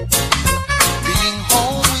 Being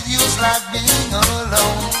home with you is like being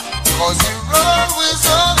alone, 'cause you're always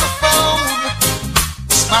on the phone.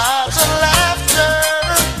 Smiles and laughter,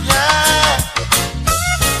 yeah.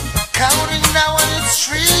 Counting now and it's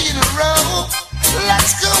 3 in a row.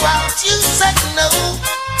 Let's go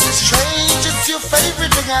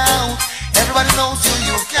count. Everybody knows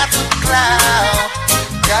you got the clout.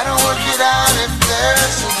 Gotta work it out if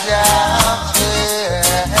there's a doubt,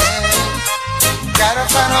 yeah. Gotta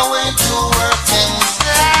find a way to work things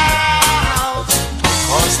out.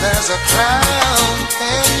 Cause there's a crown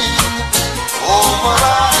hanging over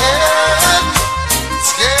our head.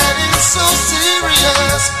 It's getting so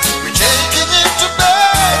serious, we're taking it to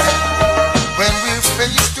bed. When we're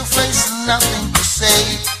face to face, nothing to say.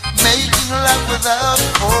 Making love without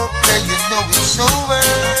foreplay, you know it's over,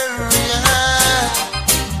 yeah.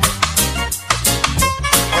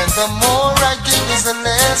 When the more I give is the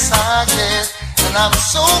less I get. And I'm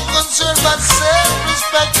so concerned about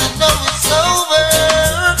self-respect, you know it's over,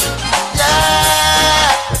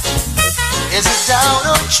 yeah. Is it down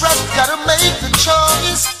or trust? Gotta make the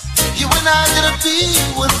choice. You and I gotta be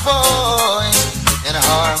one voice in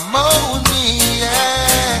harmony,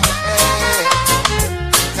 yeah.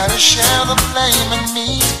 Gotta share the blame and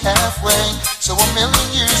meet halfway, so a million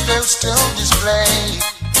years they'll still display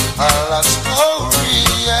our love story,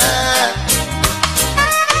 yeah.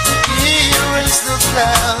 Erase the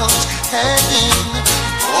clouds hanging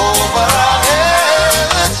over our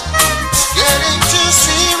heads. It's getting too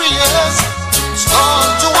serious, it's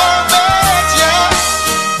gone to our bed, yeah.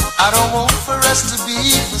 I don't want for us to be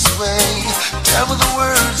this way. Tell me the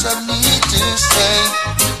words I need to say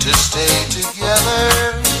to stay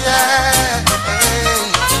together, yeah.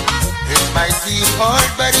 It might be hard,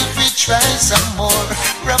 but if we try some more,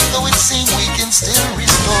 rough though it seems, we can still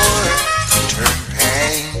restore. Turn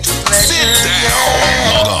pain to pleasure. Sit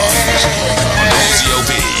down. Log on.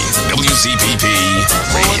 WZOP, WZPP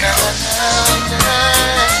Radio.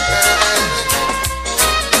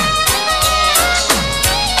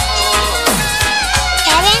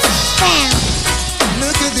 Kevin Brown.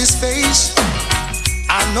 Look at this face.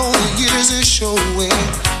 I know the years are showing.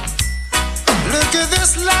 Look at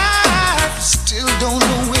this life. Still don't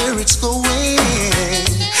know where it's going.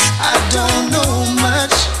 I don't know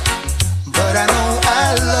much, but I know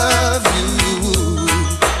I love you.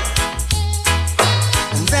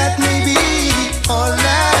 And that may be all I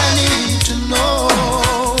need to know.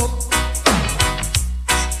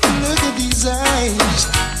 Look at these eyes.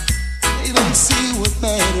 They don't see what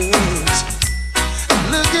matters.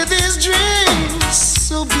 Look at these dreams,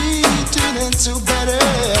 so beaten and so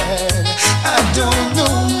battered. I don't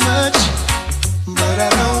know much, but I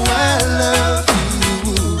know I love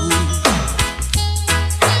you.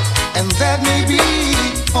 And that may be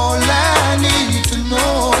all I need to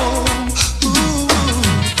know. Ooh,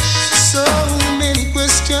 so many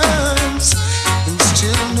questions and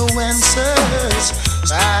still no answers.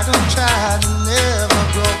 I don't try to never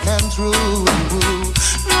broken through.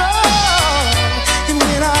 And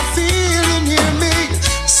when I feel you near me,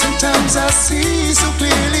 sometimes I see so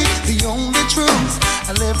clearly the only truth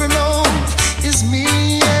I'll ever know is me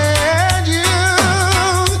and you.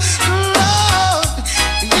 Lord,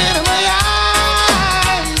 get in my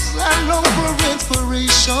eyes, I long for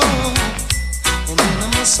inspiration, and in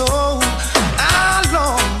my soul I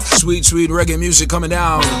long. Sweet, sweet reggae music coming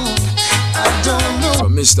down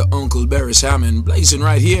from Mr. Uncle Barris Hammond, blazing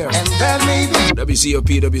right here. And that may be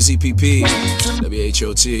WZOP, WZPP,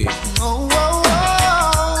 WHOT.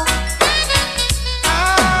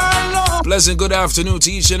 Pleasant good afternoon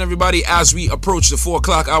to each and everybody as we approach the 4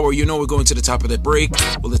 o'clock hour. You know we're going to the top of that break.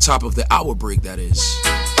 Well, the top of the hour break, that is.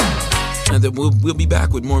 And then we'll be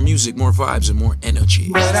back with more music, more vibes, and more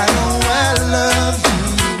energy. But I know I love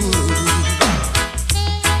you,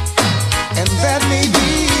 and that may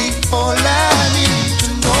be all I need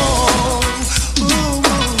to know. Ooh,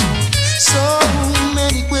 so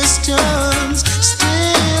many questions,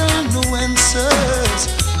 still no answers.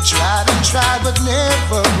 Tried and tried, but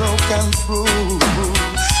never broken through.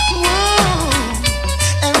 Ooh,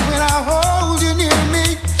 and when I hold you near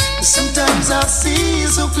me, sometimes I see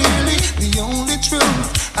so clearly the only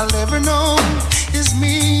truth I'll ever know is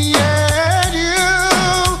me and you.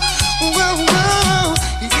 Whoa, whoa,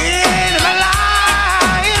 yeah, in my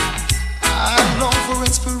life I long for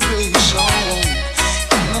inspiration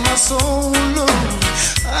in my soul.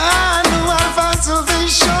 I know I'll find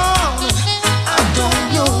salvation. I don't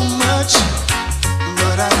know much,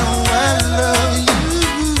 but I know I love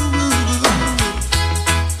you,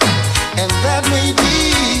 and that may be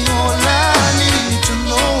all I need to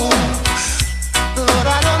know. Lord,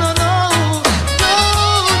 I don't know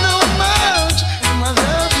much, and I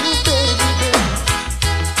love you, baby,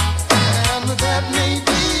 and that may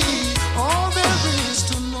be all there is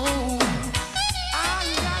to know.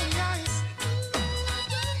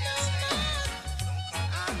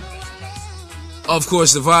 Of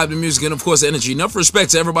course, the vibe, the music, and of course, the energy. Enough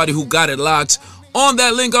respect to everybody who got it locked on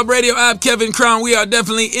that Link Up Radio app. Kevin Crown, we are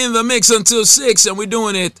definitely in the mix until 6, and we're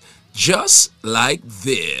doing it just like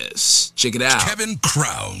this. Check it out. Kevin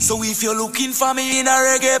Crown. So if you're looking for me in a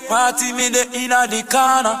reggae party, me the inna the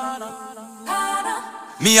corner.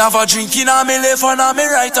 Me have a drink in a me left and a me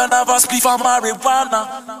right, and have a spliff of marijuana.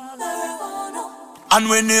 And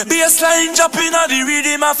when the bassline drop in a the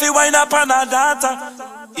rhythm, I feel wine up on a data.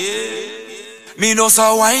 Yeah. Me know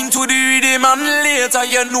so wine to the rhythm, and later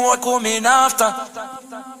you know what coming after.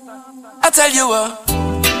 I tell you what,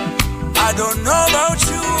 I don't know about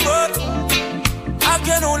you, but I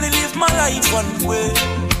can only live my life one way.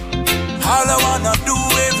 All I wanna do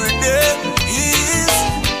every day is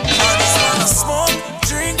I just wanna smoke,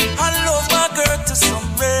 drink, and love my girl to some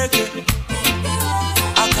reggae.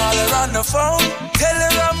 I call her on the phone, tell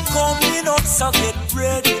her I'm coming up, so get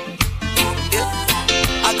ready. Yeah.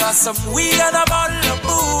 I got some weed and a bottle of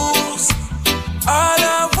booze. All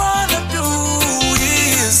I wanna do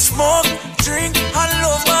is smoke, drink, and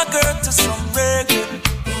love my girl to some reggae.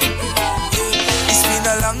 Yeah. It's been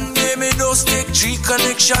a long day, me those take G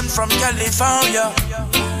connection from California.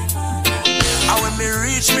 And when me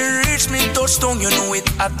reach me touchdown, you know it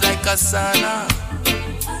hot like a sauna.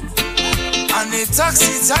 And the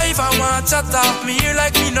taxi driver want to talk me here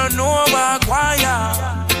like me no know about choir.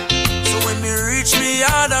 So when me reach me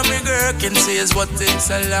yard and me girl can say is what takes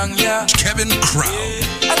a long, yeah. Kevin Crown.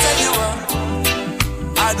 I tell you what,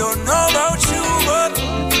 I don't know about you, but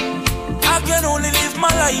I can only live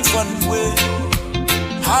my life one way.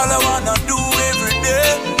 All I wanna do every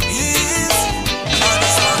day is I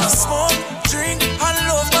just wanna smoke, drink, and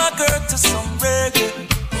love my girl to some reggae.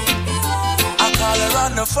 I call her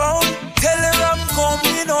on the phone, tell her I'm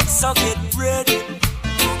coming up, so get ready.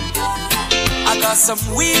 I got some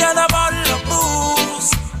weed and a bottle of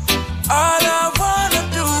booze. All I wanna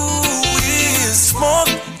do is smoke,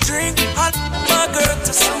 drink, and my girl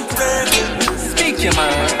to some reggae. Speak your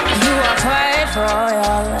mind. You are quite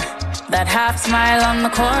royal. That half smile on the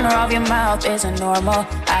corner of your mouth isn't normal.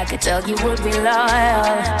 I could tell you would be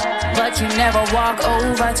loyal, but you never walk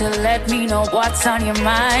over to let me know what's on your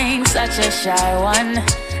mind. Such a shy one.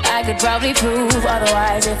 I could probably prove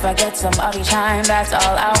otherwise if I get some of your time. That's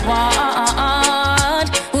all I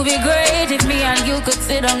want. Would be great if me and you could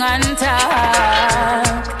sit on and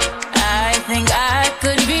talk. I think I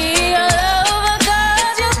could be your lover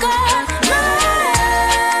 'cause you got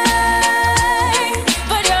mine,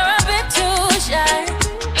 but you're a bit too shy.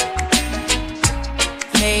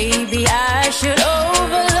 Maybe I should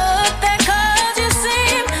overlook that 'cause you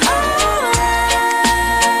seem alright.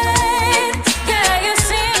 Yeah, you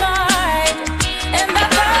seem alright, and I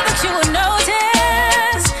thought that you would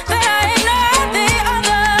notice that I ignored the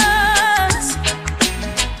others.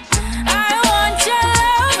 I want your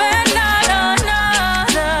love and not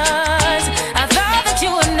another's. I thought that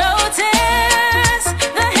you would notice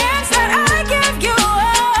the hints that I give you.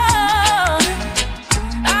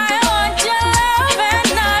 I want your love and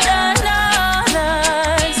not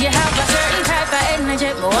another's. You have a certain type of energy,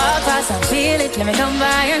 but walk past and feel it. Let me come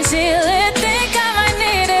by and seal it. Think I might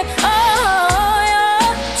need it. Oh,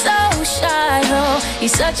 you're so shy, though.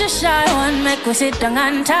 You're such a shy one. Make we sit down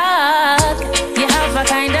and talk. You have a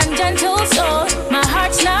kind and gentle soul. My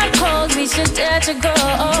heart's not cold. We should dare to go.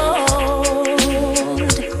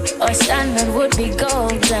 Our standard would be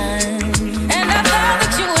golden. And I thought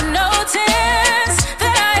that you would notice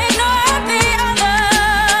that I ignored the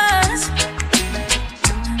others.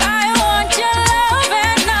 I want your love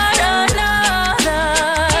and not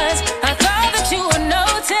another's. I thought that you would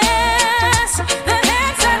notice the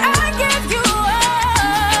hints that I give you.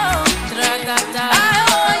 I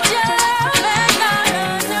want your love and not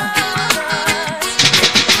another's.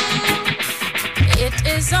 It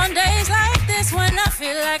is on days like this when I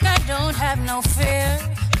feel like I don't have no fear.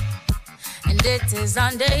 And it is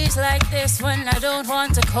on days like this when I don't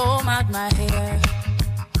want to comb out my hair.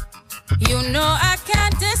 You know I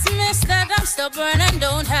can't dismiss that I'm stubborn and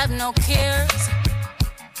don't have no cares.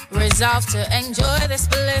 Resolved to enjoy this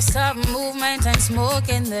bliss of movement and smoke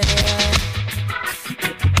in the air.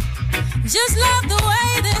 Just love the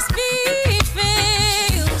way this beat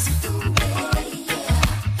feels.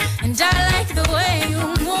 And I like the way you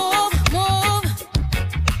move, move.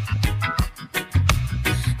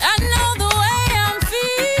 I know the way I'm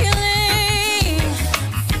feeling.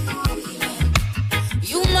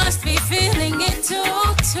 You must be feeling it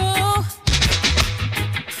too, too.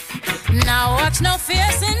 Now watch no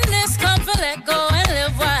fierce in discomfort. Let go and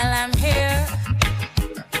live while I'm here.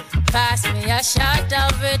 Pass me a shot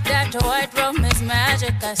of it. That white rum is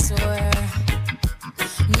magic, I swear.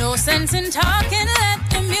 No sense in talking. Let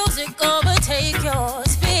the music overtake your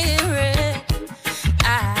spirit.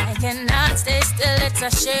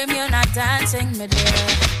 It's a shame you're not dancing, my dear.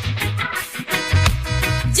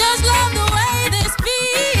 Just love the way this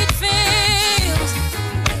beat feels,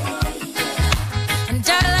 and I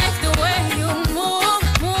like the way you move.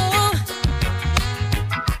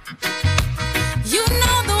 You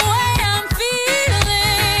know the way I'm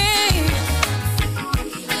feeling.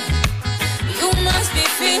 You must be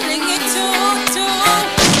feeling it too.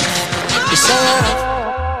 You say,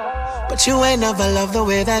 but you ain't never loved the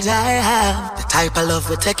way that I have. The type of love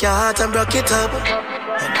will take your heart and break it up.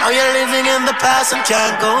 And now you're living in the past and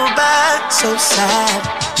can't go back. So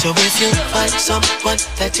sad. So if you find someone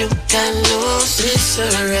that you can lose, please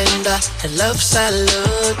surrender. And love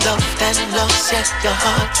salute, love and lost, yeah, your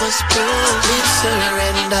heart was bruised. Please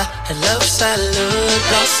surrender. And love salute,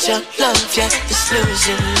 lost your love, yeah, it's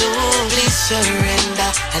losing you. Please surrender.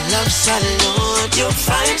 And love salute, you'll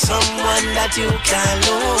find someone that you can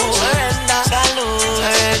lose. Surrender, salute,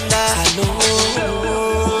 surrender, salute.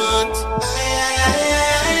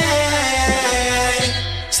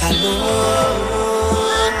 Salute.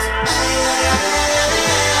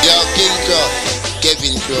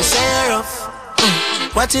 Kevin Crow.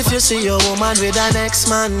 What if you see your woman with an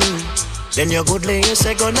ex-man? Then your good lady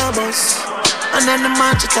say gonna bust. And then the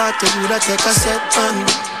man to talk to you that take a step on.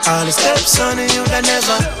 All the steps on you that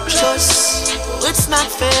never trust. It's not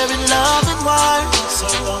fair in love and war.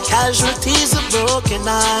 Casualties of broken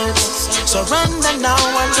hearts. Surrender now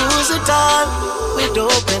and lose it all with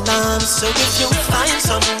open arms. So if you find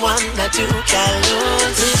someone that you can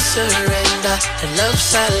lose, please surrender. And love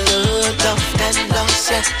salute, love and loss,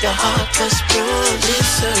 yeah, your heart was bruised.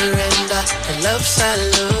 Please surrender. And love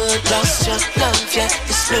salute, lost your love, yeah,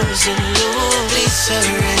 it's losing you. Please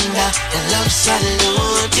surrender. And love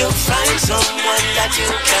salute, you'll find someone that you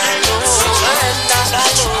can lose. Surrender,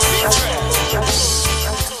 salute.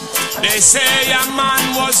 They say a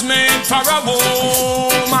man was made for a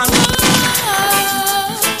woman.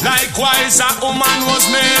 Likewise, a woman was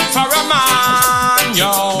made for a man,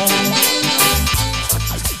 yo.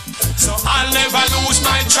 So I'll never lose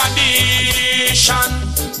my tradition.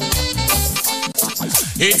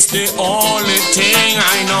 It's the only thing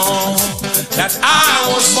I know, that I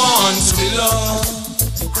was born to be loved.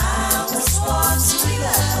 I was born to be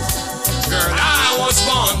loved. Girl, I was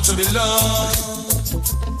born to be loved.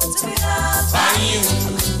 By you,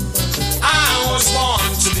 I was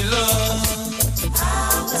born to be loved.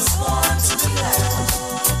 I was born to be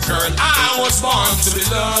loved. Girl, I was born to be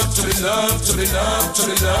loved, to be loved, to be loved, to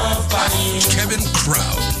be loved by you. Kevin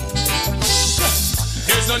Crown.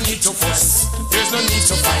 There's no need to fuss, there's no need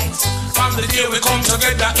to fight. From the day we come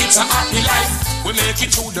together, it's a happy life. We make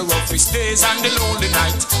it through the roughest days and the lonely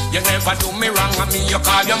night. You never do me wrong, and me you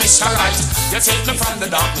call you Mr. Right. You take me from the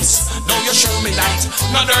darkness, now you show me light.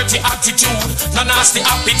 No dirty attitude, no nasty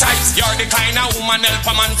appetite. You're the kind of woman help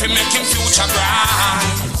a man to make him future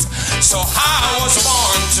bright. So I was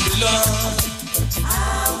born to be loved.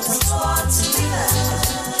 I was born to be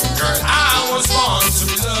loved. Girl, I was born to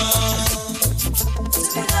be loved. To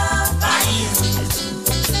be loved by you.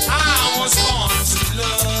 I was born to be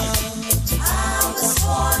loved. I was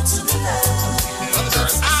born to be loved.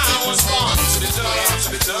 Girl, I was born to be loved, to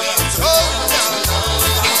be loved, to be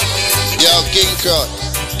loved. Yo, King Crown,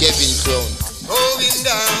 Kevin Crown. Going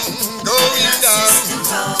down, going down.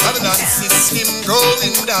 Babylon system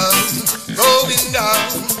going down, going down,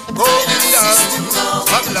 going down.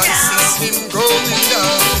 Babylon system going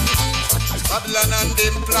down. Babylon and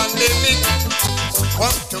them pandemic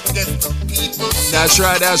want to get the people. That's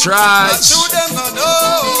right, that's right.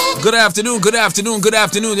 Good afternoon, good afternoon, good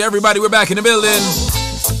afternoon to everybody. We're back in the building.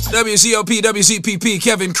 WCOP, WCPP,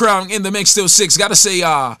 Kevin Crown in the mix till 6. Gotta say,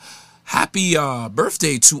 happy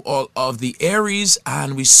birthday to all of the Aries,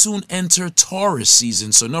 and we soon enter Taurus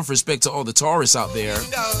season. So enough respect to all the Taurus out there.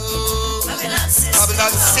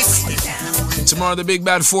 And tomorrow the big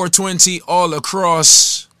bad 420 all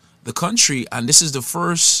across the country, and this is the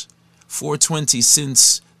first 420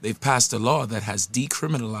 since they've passed a law that has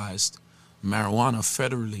decriminalized marijuana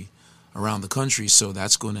federally around the country. So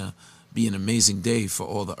that's going to be an amazing day for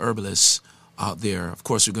all the herbalists out there. Of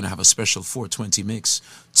course, we're going to have a special 420 mix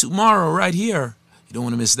tomorrow right here. You don't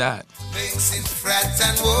want to miss that. Makes him fret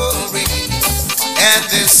and worry, and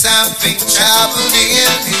there's something troubled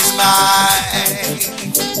in his mind.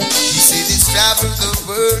 He said he's traveled the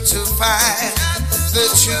world to find the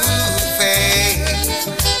true faith,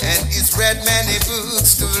 and he's read many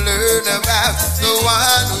books to learn about the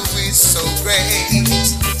one who is so great.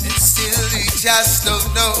 And still he just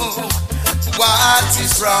don't know what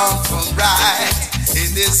is wrong from right.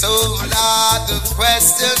 In this whole lot of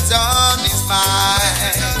questions on his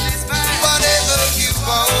mind. Whatever you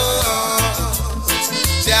want,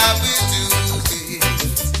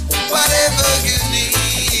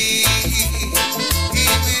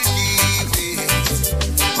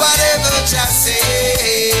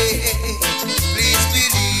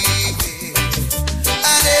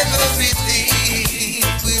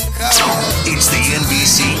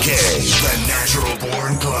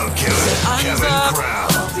 Born Club Killer, Kevin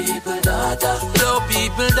Crown. People daughter, low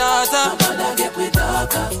people daughter. Mother get with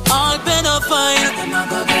darker. All pedophile.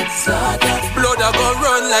 Blood a go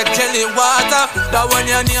run like jelly water. That when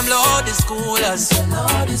your name Lord the schoolers.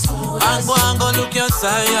 And go look your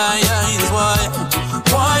eyes.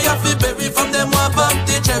 Why you feel baby from them who back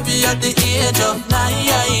the cherry at the age of 9?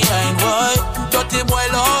 Why? Dirty boy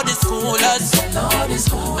Lord the schoolers.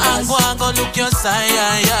 And go look your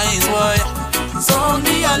eyes. Why? Sound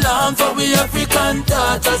the alarm for we African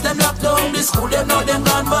daughters. Them lock down the school, them know them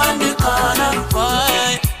gone by the corner.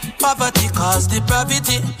 Why? Poverty cause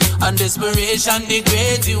depravity, and desperation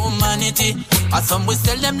degrade humanity. And some will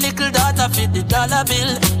sell them little data for the dollar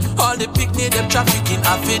bill. All the picnic them trafficking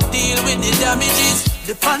have to deal with the damages.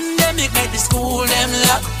 The pandemic made the school them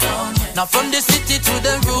lock down. Now from the city to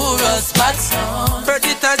the rural spots,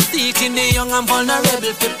 predators seeking the young and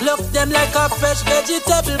vulnerable. To pluck them like a fresh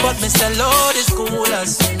vegetable. But me say Lord the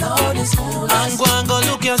schoolers, and go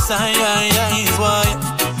look your eyes.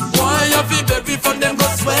 Why you feel baby from them go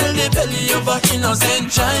swell the belly of a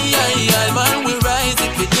innocent child? Man we rise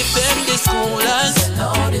if we defend the schoolers.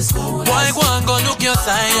 Why go look your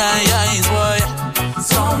eyes? Why?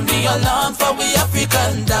 Sound the alarm for we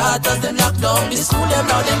African daughters. Them lock down the school, them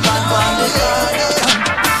now them back on the ground.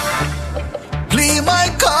 Please my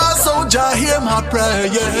cause, so Jah hear my prayer.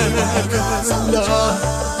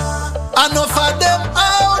 Enough of them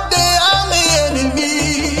out there are my enemy.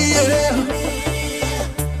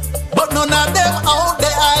 But none of them out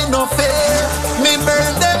there I no fear. Me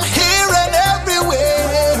burn them here and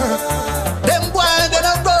everywhere. Them wild and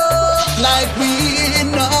a rough like we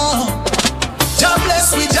know. Jah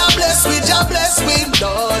bless we, Jah bless we, Jah bless we,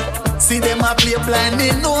 Lord. See them a play blind,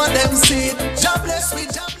 they know them see it. Jah bless we,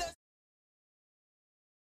 Jah bless.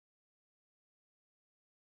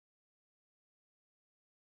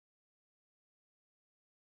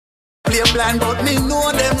 Play blind, but me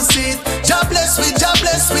know them see it. Jah bless we, Jah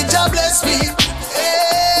bless we, Jah bless we.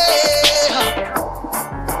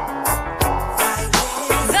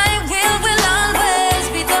 Thy will always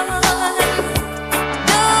be done.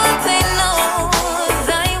 Don't they know?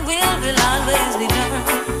 Thy will always be done.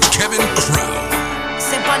 Kevin Crown.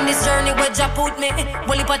 Step on this journey where Jah put me.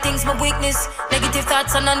 Well, if I think's my weakness. Negative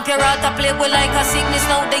thoughts and non-pure heart, I play with like a sickness.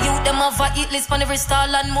 Now the youth them have a hit list on every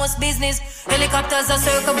stall and most business. Helicopters are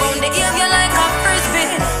circle round the area like a frisbee.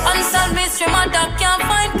 Unsolved mystery, my dog can't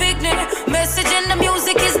find picnic. Message in the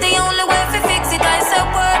music is the only way to fix it. I say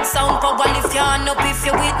word, sound power, lift your hand up if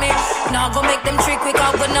you're with me. Now go make them trick quick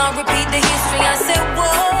out, but now repeat the history. I say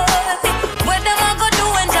word, where them I go do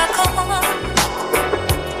when Jah come?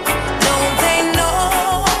 Don't they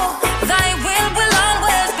know thy will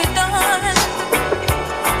always be done?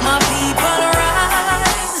 My people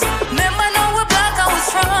rise, remember now we're black and we're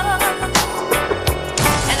strong.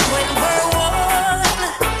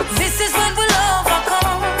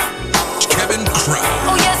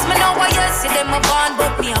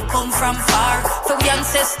 From far, for we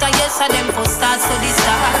ancestor, yes, and them for stars to the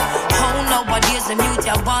star. How nowadays the mute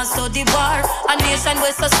ya wants to the bar. A nation where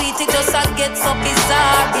so sweet it just a get so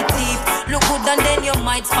bizarre. It deep, look good and then you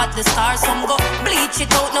might spot the stars. Some go bleach it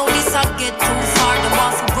out, now this a get too far. Them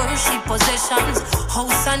off worship possessions,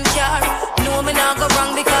 house and car. No me not go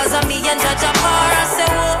wrong because of me and Jah Jah par. I say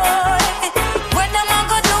boy, when them a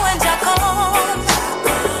go do when Jah come?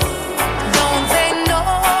 Don't they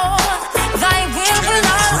know thy will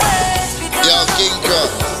always. Yo, King Crow,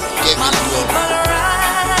 My people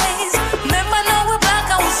rise. Remember now we're black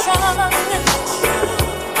and we're strong.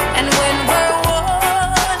 And when we're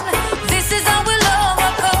one, this is how we'll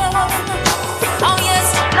overcome. Oh yes.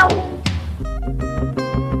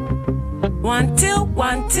 1 2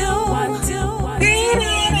 1 2 1 2.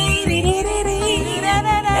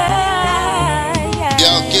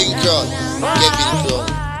 Yo, King Crow, Kevin Crow.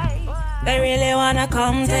 They really wanna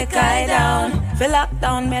come take I down. Fill lock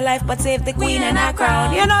down my life but save the queen and her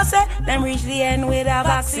crown. You know say, them reach the end with a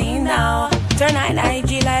vaccine now. Turn on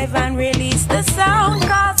IG live and release the sound.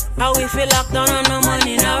 Cause how we feel locked down and no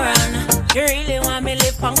money no run. You really want me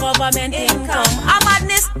live on government income. A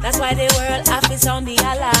madness, that's why the world have to sound the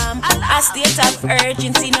alarm. A state of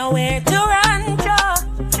urgency, nowhere to run.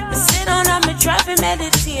 Me sit down and me try to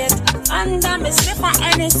meditate. And I me slip my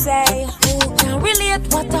any say, who can relate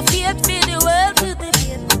what I feel for the world to debate?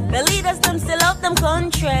 The leaders them still love them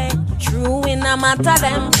country. True in a matter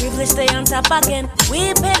them, privilege stay on top again.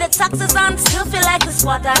 We pay the taxes and still feel like the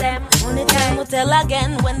squat of them. Only time will tell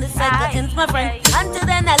again when the cycle ends, my friend. Until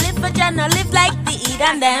then I live for Jan, I live like the Eid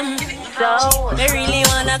and them. So they really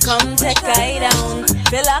wanna come take I down.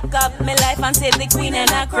 Fill lock up my life and save the queen and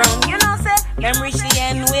her crown. You know, say, them reach the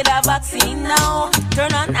end with a vaccine now.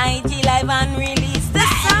 Turn on IG Live and release the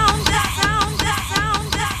sound, the sound, the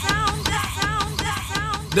sound, the sound, the sound, the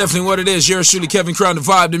sound. Definitely what it is. Yours truly, Kevin Crown, the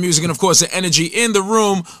vibe, the music, and of course the energy in the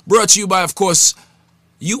room. Brought to you by, of course,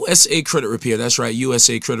 USA Credit Repair. That's right,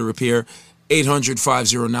 USA Credit Repair.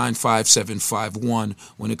 800-509-5751.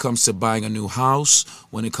 When it comes to buying a new house,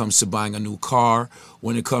 when it comes to buying a new car,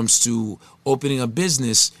 when it comes to opening a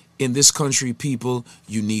business in this country, people,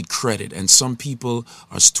 you need credit. And some people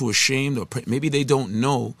are too ashamed, or maybe they don't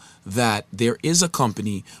know that there is a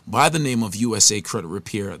company by the name of USA Credit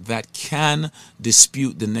Repair that can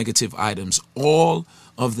dispute the negative items, all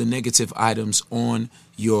of the negative items on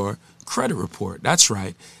your credit report. That's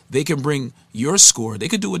right. They can bring your score. They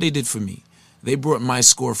could do what they did for me. They brought my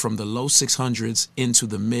score from the low 600s into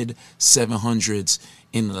the mid 700s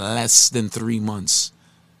in less than 3 months.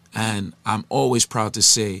 And I'm always proud to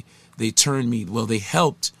say they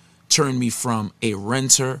helped turn me from a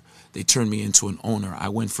renter. They turned me into an owner. I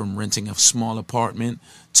went from renting a small apartment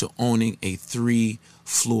to owning a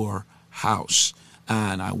 3-floor house.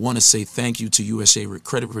 And I want to say thank you to USA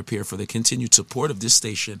Credit Repair for the continued support of this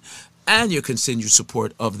station and your continued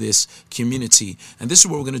support of this community. And this is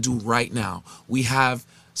what we're going to do right now. We have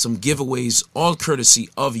some giveaways, all courtesy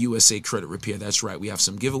of USA Credit Repair. That's right. We have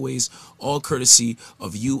some giveaways, all courtesy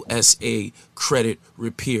of USA Credit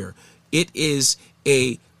Repair. It is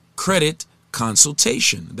a credit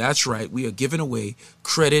consultation. That's right. We are giving away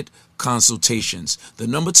credit consultations. The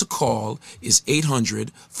number to call is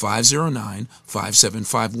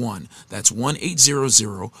 800-509-5751. That's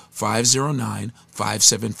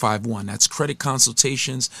 1-800-509-5751. That's credit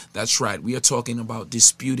consultations. That's right. We are talking about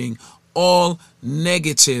disputing all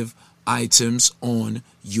negative items on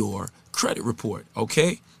your credit report.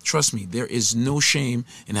 Okay? Trust me, there is no shame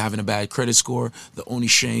in having a bad credit score. The only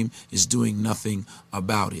shame is doing nothing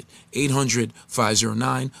about it.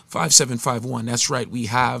 800-509-5751. That's right. We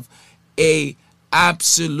have a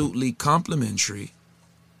absolutely complimentary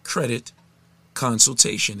credit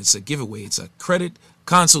consultation. It's a giveaway. It's a credit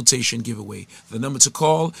consultation giveaway. The number to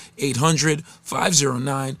call,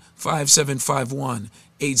 800-509-5751.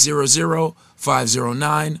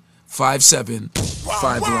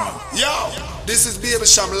 800-509-5751. Yo, this is Baby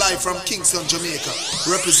Sham live from Kingston, Jamaica,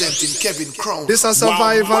 representing Kevin Crown. This a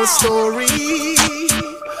survival story,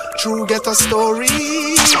 true ghetto story.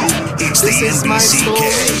 This is my story,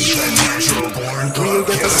 real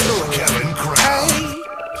ghetto story.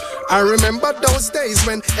 I remember those days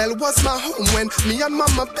when hell was my home, when me and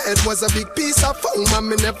mama bed was a big piece of foam, and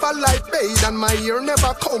me never light bathe and my ear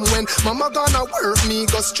never come. When mama gonna work, me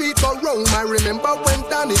go street go roam. I remember when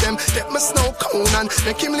Danny them get my snow cone and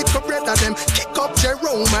make him lick a bread of them kick up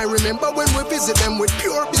Jerome. I remember when we visit them with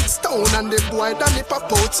pure big stone, and the boy Danny pop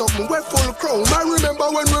out something with full chrome. I remember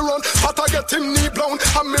when we run, but I get him knee blown,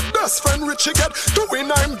 and my best friend Richie get doing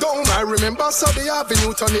I'm down. I remember Sunday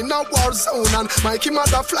Avenue turn in a war zone, and Mikey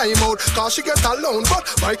mother fly him out, cause she get alone. But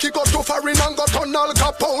Mikey got too far in and got on Al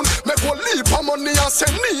Capone. Make one leap of money and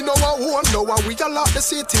send me no one. Now we all out the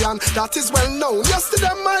city and that is well known.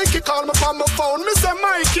 Yesterday Mikey called me from my phone. Me say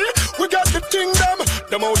Mikey, we got the thing them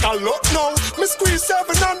out of luck now. Me squeeze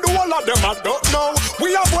 7 and the whole of them I don't know.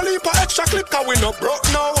 We have one leap of extra clip cause we no broke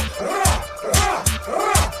now.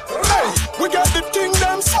 Hey, we got the thing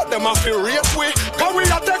them so them have to rate we, cause we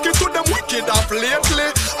are taking to them wicked off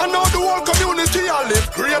lately. And now the whole community I live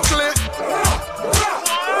greatly.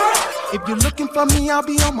 If you're looking for me, I'll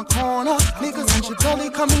be on my corner. Niggas and shit only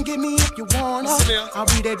come and get me if you wanna. I'll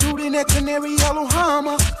be that dude in that canary yellow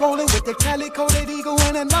Hummer, rolling with the calico-coated eagle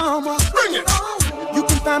and a llama. Bring it! You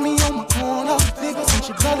can find me on my corner. Niggas and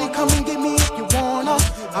shit only come and get me if you wanna.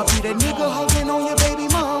 I'll be that nigga hugging on your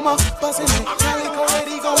baby mama, busting that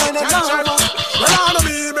calico-coated eagle and a llama. Well, I know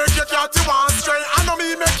me make you cat you want straight. I know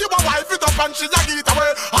me make you a wife it up and she a get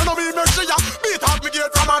away. I know me make she a beat out me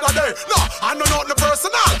gate from another day. No, I know not the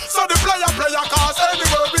personal. So the player cause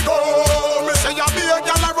anywhere we go. Me say ya be a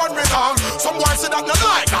girl I run me down. Some boys say that not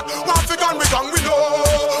like that. Want fi gun me down we know.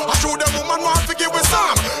 I show them woman want fi give we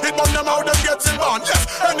some. It burn them out them getting born. Yes,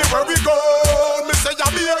 anywhere we go. Me say ya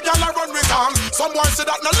be a girl I run me down. Some boys say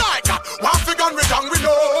that not like that. Want fi gun me down we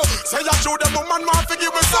know. Say ya show them woman want fi give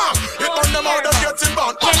we some. It burn them out them getting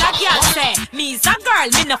born. Tell a girl say, me's a girl,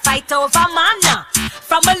 me no fight over man.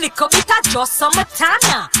 From a little bit of just some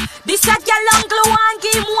tana. This a girl on glue and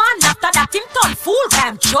game one. After that him turn fool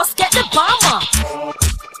time, just get the bomber.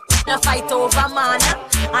 No fight over man.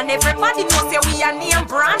 And everybody knows say we are name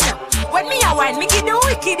brand. When me a wine, me give the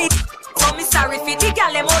wicked it. So me sorry for the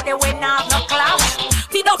girl them out there when I have no clout.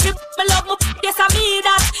 Feed up me love me, yes I mean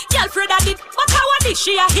that. Girl Fred I did, but how I did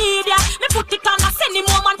she a heed ya. Me put it on a send him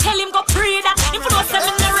home and tell him go pray that. If you don't say me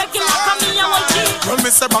no regular, come me a one G. Well, me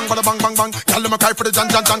say bang, bada bang, bang, bang. Tell them a cry for the Jan,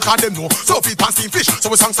 cause them know. So feet and steam fish, so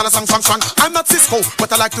we sang, song. I'm not Cisco, but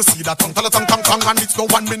I like to see that tongue, tell a tongue. And it's no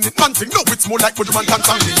 1 minute man thing. No, it's more like Buju man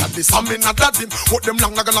tang. Me at this, I'm in a dad him. What them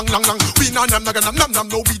long. We na nam.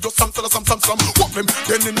 No, we just some. What them,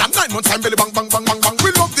 then in a 9 months time, belly bang. We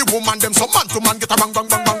love the woman, them so man to man get a bang.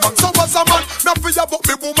 So as a man, me feel about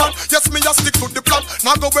me woman. Yes, me a stick to the plan.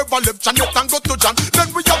 Now go ever left Janet and go to Jan. Then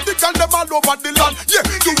we have the girl them all over the land. Yeah,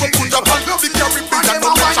 you will put your hand, the carry big and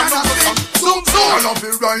no mention no sun. Zoom. I love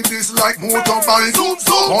you ride this like motorbike. Zoom.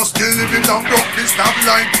 Must kill if it and broke this stop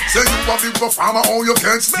line. Say you a big farmer, oh you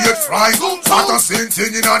can't see it fry. What a same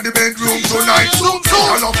thing in the bedroom tonight.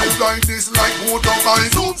 I love you ride this like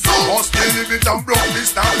motorbike. Must kill if it and broke this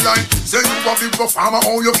stop line. Say you a big farmer,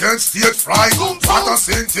 oh you can't see it fry. What a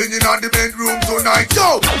same thing in the bedroom tonight.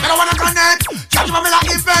 Yo, I don't wanna connect. Catch my like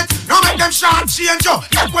event. Now make them sharp change yo.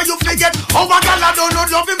 That's where you forget. Oh my girl, I don't know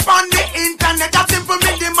love him on the internet. That simple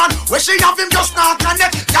me the man. Where she have him just not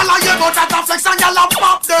connect. Girl, I hear about that flex and girl, I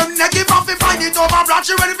pop them neck. If I find it over branch,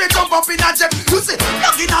 she ready to jump up in a jet. You see,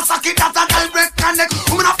 plug in a socket that a direct connect.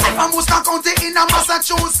 Woman a fight from Worcester County in a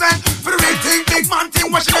Massachusetts. For the real thing, big man thing,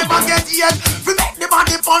 where she never get yet. For make the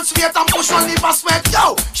body punch sweat and push one liver sweat.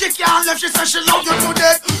 Yo, she can't left, she said she love you to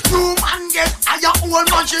death. You man get higher old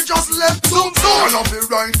man, she just left. Zoom. I love you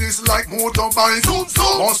ride this like motorbike. Zoom.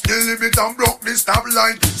 Must kill him it and broke this stop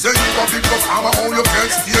line. Say you a big up hammer, how you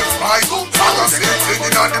can't stay fly. I got same thing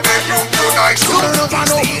in the bedroom tonight. You don't never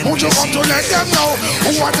know, won't you come to let them know? Who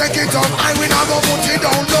want take it up, I will not go put it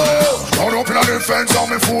down low. Down up in the fence, on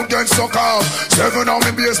me food then suck off. 7 on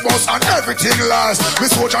me base bus and everything last. Me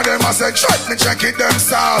switch on them, I said, check it them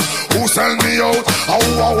staff. Who sell me out, how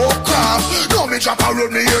I walk craft. Now me drop a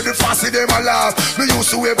road, me hear the fussy them a laugh. Me used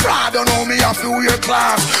to wear Prada, now me have to wear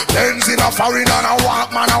class. Benz in a foreign and a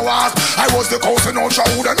walk, man a walk. I was the cousin out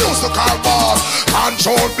who them used to call boss.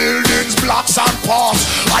 Control buildings, blocks and parks.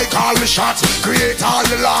 I call the shots, create all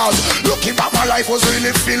the laws. Looking back, my life was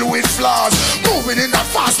really filled with flaws. Moving in that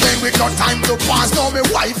fast lane with no time to pass. Now me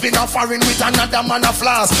wife in a foreign with another man a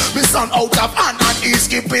flash. Me son out of hand and he's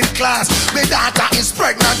skipping class. Me daughter is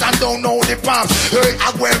pregnant and don't know the past. Hey,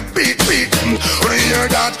 I went beat. When you hear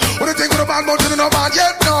that, what do you think of the band but you know bad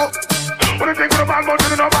yet no? What do you think of the band but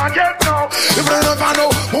you know bad yet no? If you never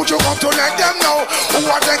know, won't you come to let them know? Who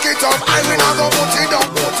want take it up, I will not go put it up.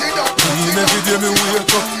 Every day me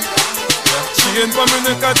wake up, chain for me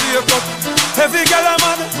neck a take up. Every girl a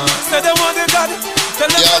man, say they want the God. Tell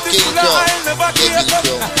them that this full of I'll never take up.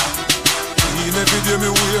 Every day me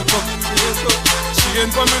wake up, chain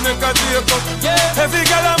for me neck a take up. Every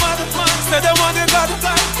girl a man, say they want the God.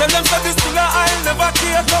 Tell them that this full of I'll never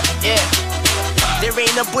take up. There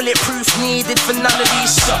ain't a bulletproof needed for none of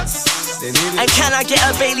these shots. And can I get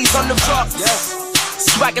a Bailey's on the rocks?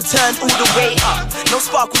 Swagger turned all the way up. No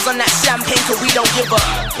sparkles on that champagne, cause we don't give up.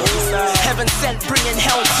 Heaven sent, bringing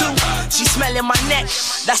hell too. She smelling my neck,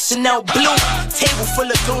 that's Chanel blue. Table full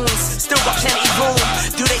of goons, still got plenty room.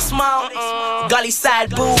 Do they smile? Gully side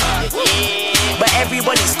boo. But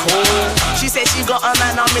everybody's cool. She said she got a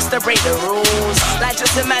man, I'm Mr. Break the rules. Like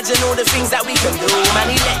just imagine all the things that we can do. Man,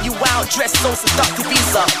 he let you out, dressed so seductive,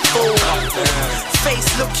 he's a fool. Face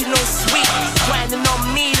looking all sweet, grinding on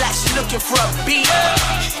me like she looking for a beat.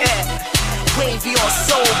 Wavy or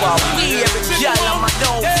sober, we every girl on my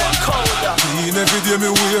door for colder. Every day me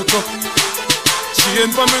wake up, chain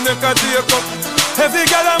for me neck a take up. Every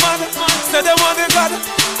girl a man, say they want the God.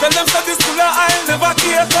 Tell them that this full of I'll never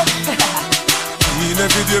take up.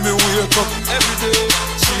 Every day me wake up, every day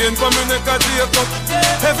chain for me neck a take up.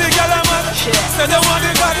 Every girl a man, say they want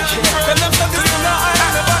the God. Tell them that this full of I'll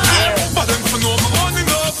never take up. But them for know me money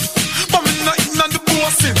enough, but me not in on the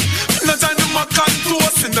bossing. Me not join them a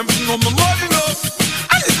cantossing. Them for know me money enough,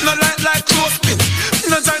 and it's not like close me.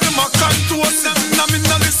 Me not join them a cantossing. Now me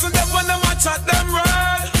not listen them when them a chat them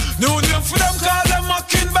right. New name for them call them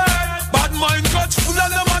Mockingbird. Bad mind cut full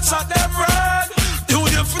of them a chat them right. New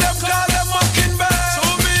name for them call them Mockingbird. So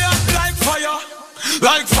me act like fire.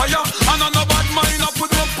 And on a bad mind I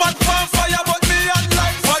put my pot on fire. But me act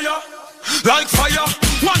like fire.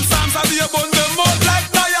 One times I be a bun them out like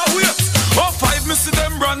tire. Wait, 5 me see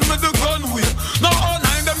them run with the gun way. Now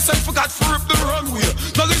 9 them say forgot to rip the runway.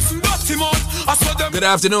 Now listen dirty man, I saw them. Good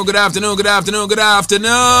afternoon.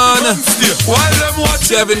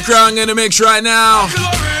 Kevin Crown in the mix right now.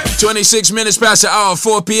 26 minutes past the hour,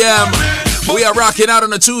 4 p.m. We are rocking out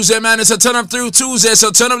on a Tuesday, man. It's a turn up through Tuesday, so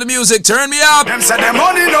turn up the music, turn me up. Them say them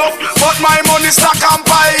money enough, but my money stack and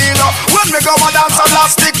pile. When me go a dance, I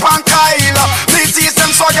last stick pan Kyle. Please teach them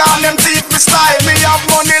swagger and them teeth me style. Me have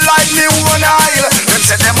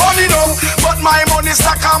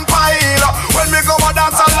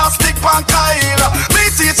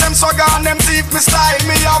gone, them thief me style.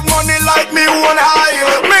 Me have money like me own high.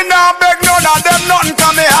 Me nah beg none of them nothing,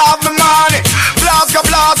 cause me have the money. Blast go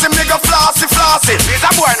blast him, nigga flossy flossy. Is a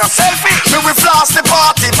boy no selfie? Me we floss the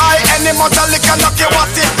party. Buy any motor liquor, knock you what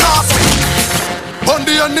it cost me. On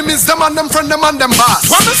the enemies, them and them friend, them and them boss.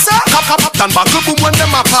 What me say? Cap and buckle boom when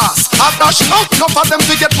them a pass. I dash out, enough of them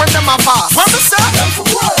to get when them a pass. What me say?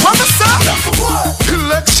 What me say?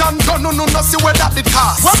 Election done, no see where that it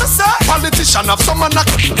cost. What me say? Politician have some man that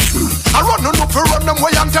I run no for run them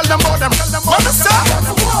way and tell them about them. What me say?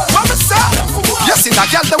 What me say? You see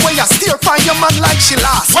that girl the way I steer, find your man like she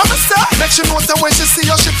lost. What me say? Make she know the when she see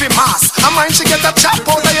your ship in mass. I mind she get a chap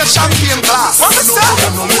out of your champagne glass. What me say?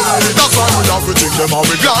 That's why we have to think them how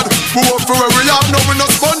we glad. We work for where we are, no we no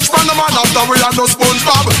sponge man, the man after we are no sponge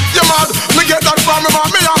bob. You mad? Me get that from me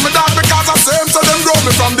mom, me and me dad because I same so them grow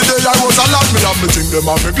me from the day I was a lad. Me have me think them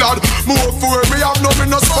how me glad. Me work for where we are, no we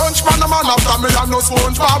no sponge man, the man after me are no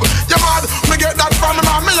sponge bob. You mad? Me get that from me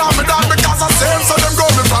mom, me and me dad because I same so them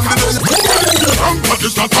grow me from the day. But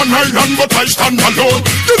it's not an island, but I stand alone.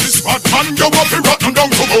 This is bad man, you up in rotten down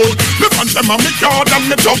to bone. Me fans them a me yard and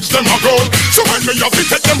me dogs them a grown. So when me have to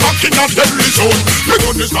take them back in a deadly zone. Me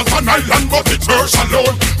gun is not an island, but it's hers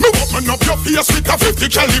alone. Me open up your face with a 50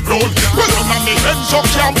 Kelly brown. Well, none of me ends up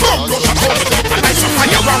can't burn rush a cold. And I some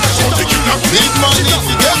fire around the soul to kill them. Big money,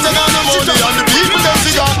 we get it on the money and the people them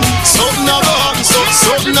forgotten. Something never happen,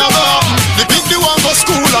 something never happen. The big the one go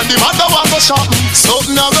school and the mother one go shopping.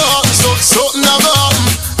 Something never happen, something never happen.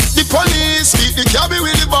 The police beat the cabby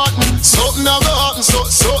with the button. Something never happen,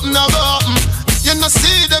 something never happen. You no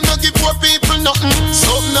see them no give poor people nothing.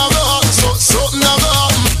 Something never happen, something never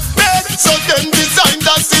happen. So them design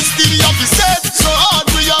that system of the set. So hard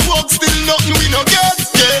we a work still nothing we no get.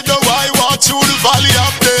 Yeah, the why walk through the valley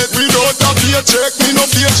of death. We don't have to check, we no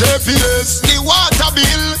pay GPS. The water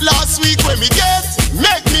bill last week when me get.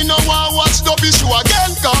 Make me no want watch the issue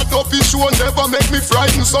again. Cause the issue never make me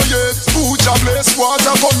frightened so yes. Food a place,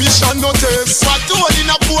 water commission no test. But toll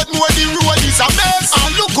in a boat more the road is a mess.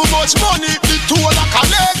 And look how much money the toll a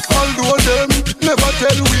collect. Although them never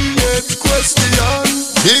tell we yet question.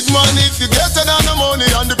 Big money if you get it on the money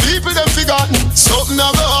and the people them forgotten. Something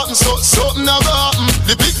never happen, something never happen.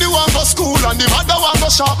 The big the one go school and the mother one go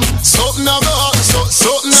shopping. Something never happen,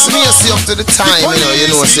 something never happen. Smear up to the time,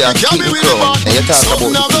 you know, say I keep the crown. And you talk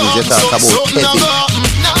about the things, you talk about heavy.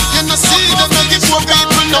 You know see them make it for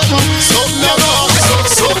people nothing. Something never happen,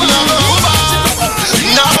 something never happen.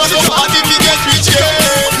 Now nobody fi get rich,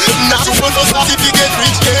 yeah. Now nobody fi get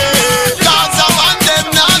rich, yeah. Cause I want them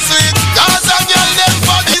now sweet. Cause I girl them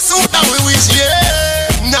for this suit and we wish,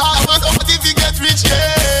 yeah. Now nobody fi get rich,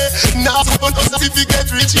 yeah. Now nobody fi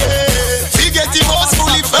get rich, yeah. Fi get the most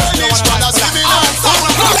fully furnished, but I see me now.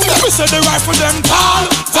 We say the rifle them tall,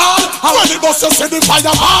 tall. And when the bus you say the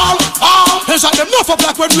fire fall, fall. They shot them enough up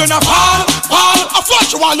like when rain a fall, fall. I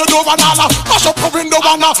flash you all the door and all, mash up the window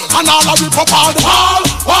and all a rip up all the wall,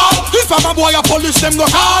 wall. If I'm a boy a police them go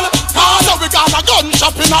call, call. So we got a gun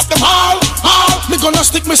shopping at the mall, hall. Me gonna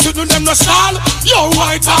stick me suit with them no stall. Yo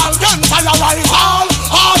white all, gun fire right all.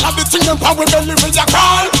 All of the thing them power we belly with your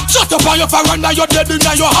crawl. Shut up on your veranda, you're dead in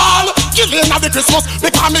your hall. Killing at the Christmas,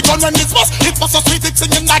 because me gun when it's must. It was so sweet, it's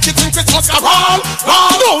singing like it's in Christmas carol.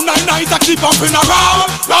 No night I keep up in a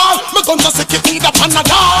roll. Me gun just keep it up on a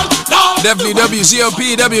doll. Definitely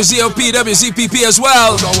WZOP, WZPP as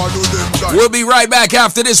well. We'll be right back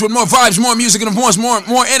after this with more vibes, more music, and of course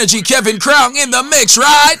more energy. Kevin Crown in the mix,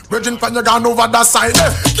 right? Virgin pan you gone over that side,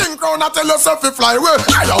 eh? King Crown I tell yourself if fly away.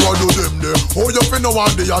 I want to do them there. Oh you finna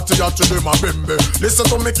want the yachty them a bimbe. Listen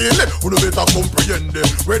to me kill it, you better comprehend it.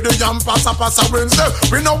 Where the yam passa Wednesday.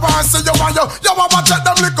 We no want see you want you want to check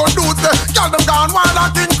them little dudes there. Girl them gone wild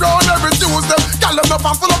like King Crown every Tuesday. Girl them up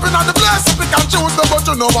and full up in the place if we can choose them. But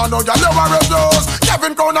you know I know girl you want refuse.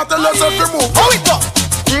 Kevin Crown I tell yourself to move. How it go?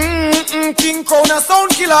 King Crown a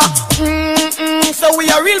sound killer. So we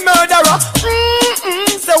a real murderer.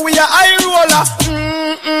 So we a high roller.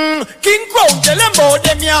 King Crown tell them about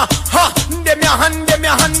them ya. Ha, them ya hand, them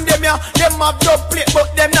ya hand, them ya. Them have dub plate but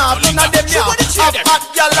them not none of them ya. Have hot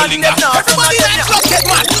gal and them not. Everybody in Clockhead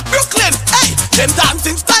man, Brooklyn, hey. Them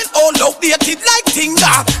dancing style all outdated like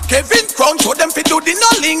Tinga. Kevin Crown show them fi do the no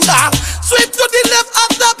linger. Sweep to the left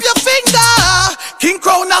and tap your finger. King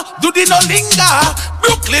Crown do the no linger.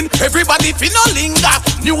 Brooklyn, everybody fi no linger.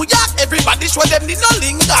 New York, everybody show them the no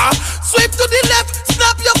linger. Sweep to the left,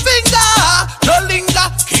 snap your finger. No linger,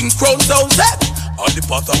 King Crown sound set. All the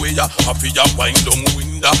pathway ya happy ya wind down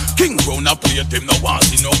window. King Crown a play them no want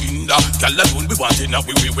see no hinder. Girl alone we want in a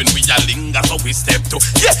we when we a linger, so we step to.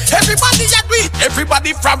 Yeah, everybody agree.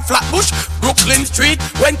 Everybody from Flatbush, Brooklyn Street.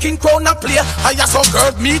 When King Crown a play, I saw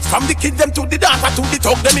girls meet. From the kid them to the dancer to the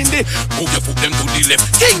talk them in the. Move your foot them to the left.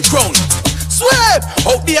 King Crown. Sweep,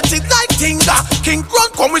 out there it like Tinga. King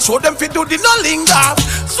Crown come we show them fi do the no linger.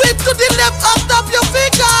 Sweep to the left, up top your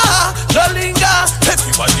finger. No linger,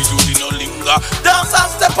 everybody do the no linger. Dance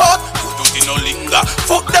and step out, you do the no linger.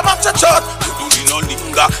 Fuck them up your church, you do the no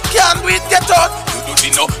linger. Can't wait get out, you do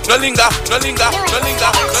the no linger, no linger, no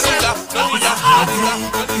linger, no linger, no linger.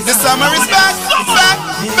 The summer is back, back,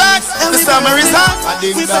 back. The summer is hot. I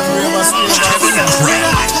think that forever stay.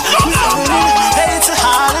 Hey, it's a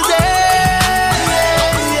holiday.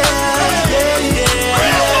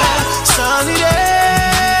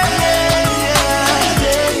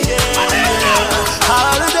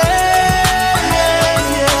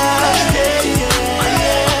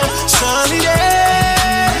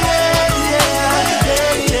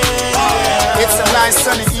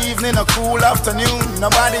 Sunny evening, a cool afternoon.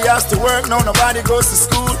 Nobody has to work, no, nobody goes to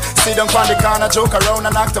school. Sit down on the corner, joke around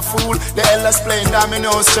and act a fool. The elders playing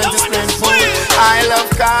dominoes, strength is playing pool. I love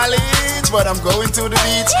college, but I'm going to the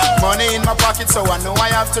beach. Money in my pocket, so I know I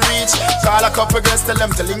have to reach. Call a couple girls, tell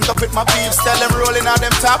them to link up with my peeps. Tell them rolling out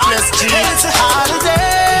them topless jeans. It's a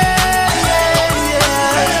holiday.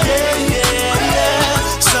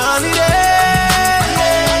 Sunny day.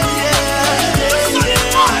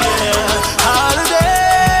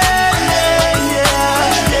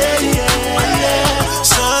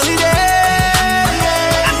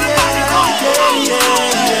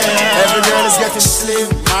 Slim,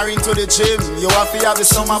 married to the gym. You have to have the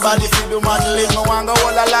summer body for the modeling. No one go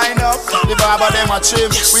all a line up. The barber them a trim.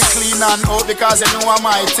 We clean and out because they know I'm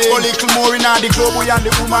my team. A little more in the club, we and the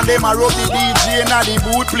woman them a rub the DJ in the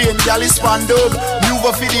boot playing galley span dub. Move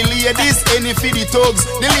for the ladies, any for the thugs.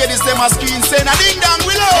 The ladies them a screen saying a ding dong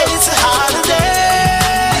we love. It's a holiday.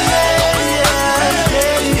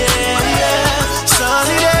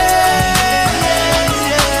 Sunny day.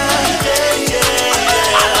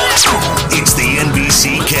 It's the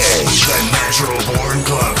NBCK, the natural born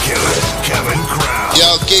club killer, Kevin Crown.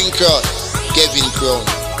 Yo, King Crown, Kevin Crown.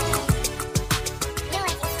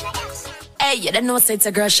 Hey, you don't know it's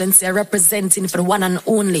a girl Shenseea representing for the one and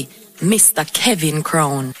only Mr. Kevin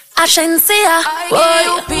Crown. Shenseea, I give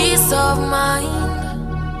you peace of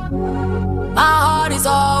mind. My heart is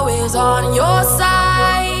always on your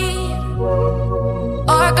side.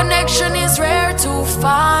 Our connection is rare to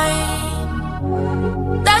find.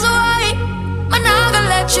 That's why I'm not gonna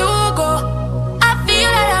let you go. I feel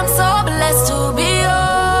that I'm so blessed to be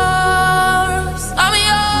yours. I'm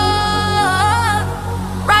yours.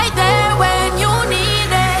 Right there when you need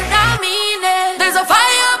it, I mean it. There's a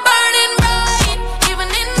fire burning bright, even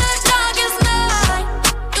in the darkest night.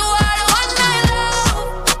 You are the one I love.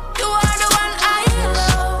 You are the one I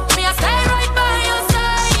love. Me, I stay right by your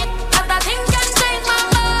side. And nothing can change my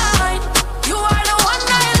mind. You are the one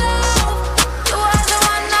I love. You are the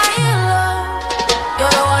one I love. You're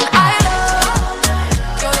the one I love.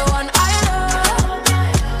 You're the one I love.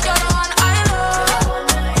 You're the one I love.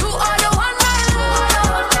 You are the one I love.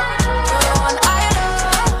 You're the one I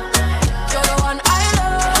love. You're the one I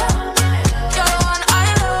love. You're the one I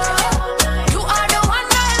love. You are the one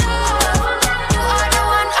I love. You are the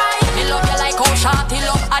one I love. Me love you like how shorty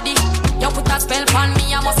love Addy. You put a spell on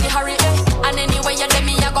me, I must be hurry. And anyway you let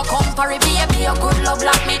me, I go come for it. Baby, your good love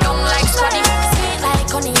lock me down like Scotty. Sweet like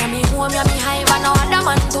honey, and me home, you me high. But no other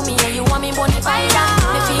man to me, you want me bonny fighter.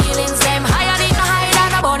 Me feelings them higher than the high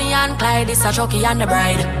than the Bonnie and Clyde. This a Chucky and the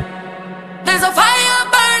bride. There's a fire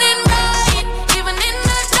burning bright, even in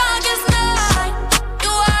the darkest night.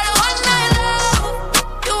 You are the one I love.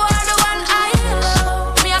 You are the one I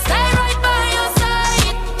love. Me, I stay right by your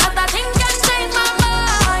side. And nothing can change my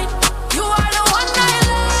mind. You are the one I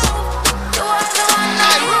love. You are the one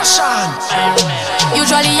I love.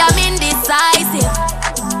 Usually I'm indecisive,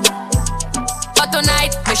 but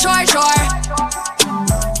tonight me sure.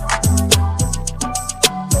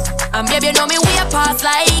 And baby, you know me way past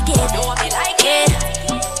like it. You want me like it?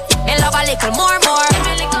 Me love a little more. Give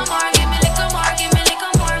me little more, give me little more, give me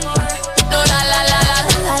little more. No la.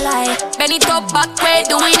 Bend it up back way,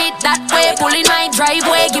 doing it that way. Pulling my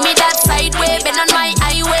driveway, give me that side way. Bend on my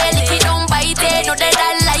highway, lick it don't bite it. Know that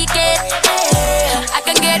I like it. I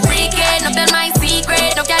can get freaky, nothing my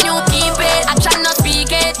secret. No can you keep it? Action not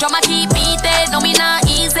speak it. Drama keep beating. No me not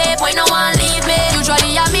easy, boy no one leave me.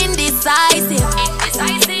 Usually I'm indecisive.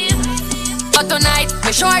 But tonight,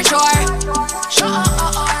 me sure.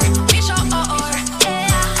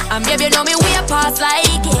 And baby, you know me way pass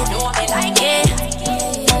like it. Know me like it.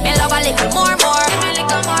 Me love a little more. Give me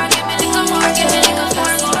little more, give me little more, give me little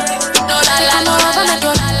more. No la la la la la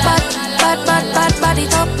la. Bad body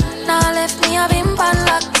top. Now left me a bimp and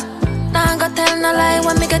lock. Now I go tell no lie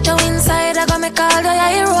when me get you inside. I go make all the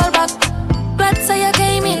you roll back. Glad say you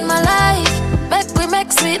came in my life.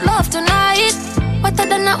 Make sweet love tonight. Wetter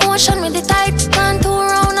than the ocean with the tide. Can't turn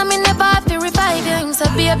round and me never have to revive you. So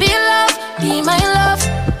baby love, be my love.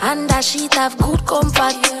 And that she'd have good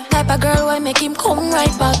comfort. Type of girl why make him come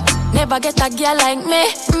right back. Never get a girl like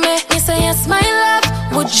me. Me say yes my love.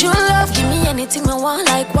 Would you love? Give me anything I want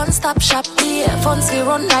like one stop shop. Yeah, funds we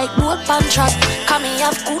run like boat pan track. Come me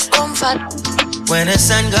have good comfort. When the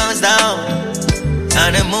sun goes down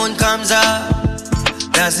and the moon comes up,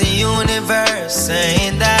 that's the universe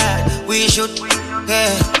saying that we should,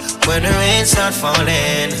 yeah. When the rain start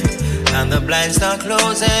falling and the blinds start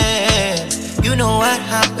closing, you know what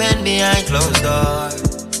happened behind closed doors.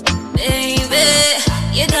 Baby,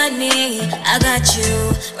 you got me, I got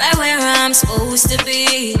you, right where I'm supposed to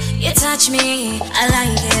be. You touch me, I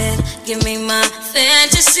like it, give me my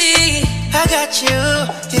fantasy. I got you,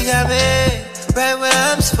 you got me, right where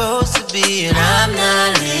I'm supposed to be. And I'm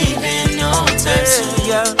not leaving no time soon.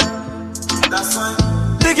 Yeah, that's fine.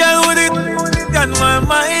 The girl with it on my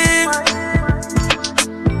mind.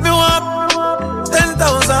 Me want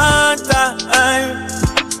 10,000 times.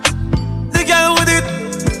 The girl with it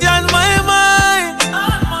on my mind.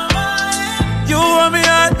 You want me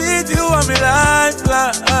heartbeat, you want me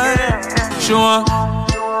lifeline. Sure.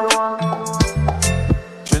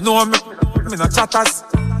 She know me no chatters.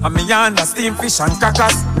 And me under steam fish and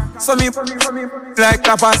crackers. So me like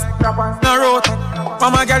tapas. No road.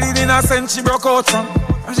 Mama girl it innocent, she broke out from.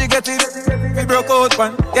 And she get it, we broke out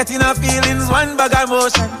one. Getting her feelings, one bag of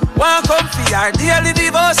emotion. One come for her daily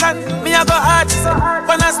devotion. Me a go hard,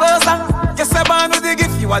 when I slow song. You say born with the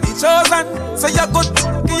gift, you are the chosen. So you're good,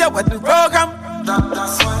 you with the program.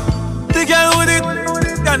 That's why. The girl with it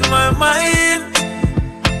on my mind.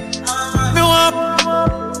 Me want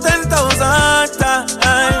 10,000 times.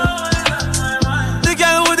 The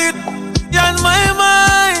girl with it on my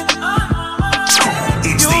mind.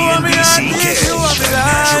 It's the NBCK, the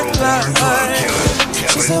Natural Born Club Killer.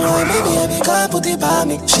 She said, why baby, I be can't put it by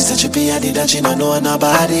me. She said she be a did that she don't know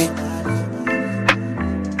nobody.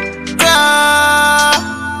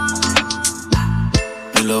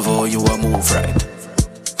 Me love how you a move right.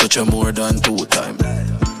 Touch her more than 2 times.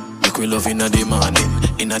 Make we love inna the morning.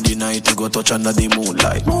 Inna the night you go touch under the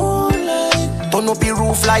moonlight. Turn up your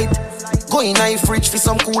roof light. Go in a fridge for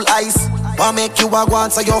some cool ice. Wanna make you a go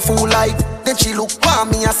answer your full light. Then she look for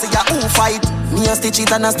me and say ya who fight. Me a stitch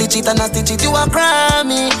it and a stitch it and a stitch it. You a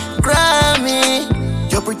Grammy.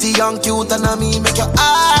 You're pretty young, cute and a me make you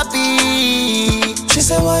happy. She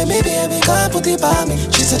said, why maybe I be can't put it by me.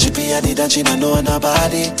 She said she be a did and she don't know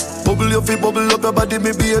nobody. Bubble your feet, bubble up your body,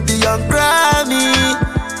 me baby and Grammy.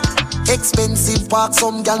 Expensive park,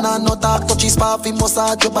 some gal nah no talk. Touchy spa fi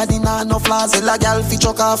massage your body nah no flaws. Tell a gal fi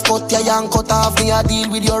chuck off, cut your yang cut off. Me a deal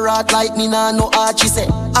with your rat like me nah no art. She say,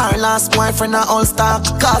 our last boyfriend a all stock.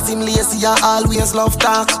 Cause him lazy and always love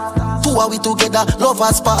talk. 2 are we together,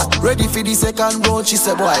 lovers part. Ready for the second round, she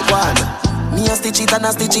say, boy, go on. Me a stitch it and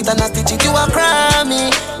a stitch it and a stitch it. You a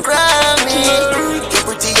Grammy. You're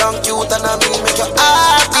pretty young, cute and a me make you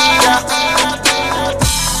happy.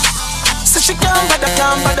 So she can't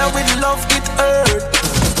bother with love, it hurt.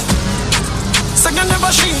 So you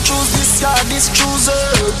never she choose this guy, this choose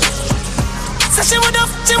her. So she would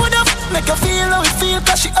have make you feel how it feel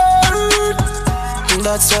cause she hurt.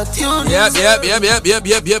 That's what you Yep.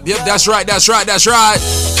 That's right.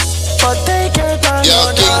 But take your time.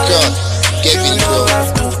 Yo, King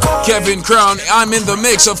Crown, Kevin Crown, I'm in the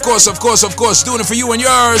mix, of course, doing it for you and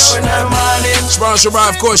yours. Sponsored by,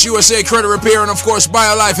 of course, USA Credit Repair and, of course,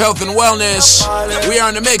 BioLife Health and Wellness. We are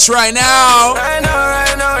in the mix right now. Right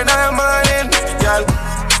now, morning. Girl,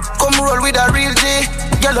 come roll with a real G.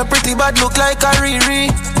 Girl, a pretty bad look like a Riri.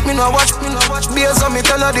 Me no watch beers on me,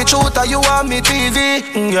 tell her the truth, or you want me TV.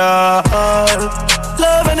 Girl,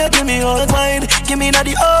 love and you give me all mine. Give me not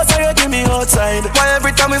the house or you give me outside. Why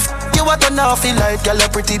every time we you what on now feel like girl, you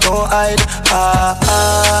pretty don't hide.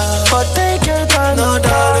 But take your time, no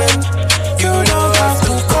darling. You don't have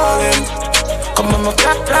to call him. Come on, my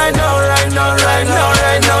cat right now,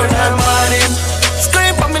 that morning.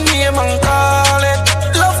 Scream for me name and call it.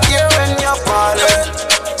 Love you when you call it.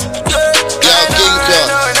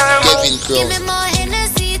 Kevin Crown. Give me more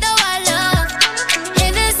Hennessy, though I love.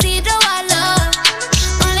 Hennessy, though I love.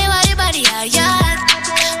 Only what the body I yard.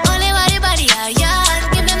 Only what the body I yard.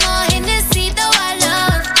 Give me more Hennessy, though I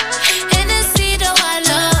love. Hennessy, though I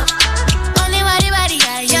love. Only what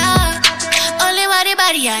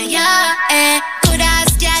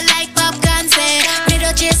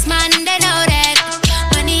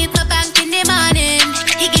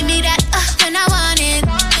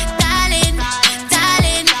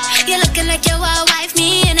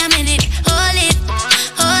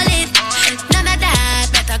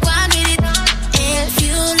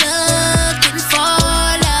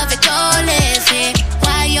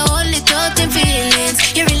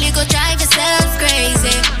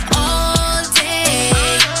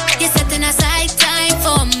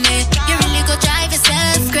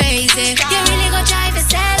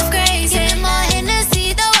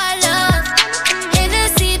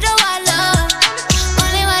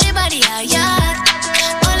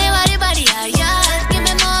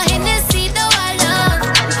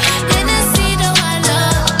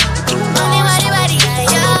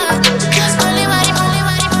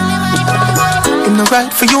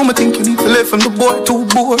right for you, me think you need to live from the boy too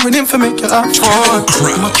boring him for make you have fun.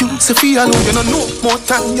 I'm a cute, say feel alone, you know no more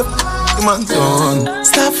time, you man done.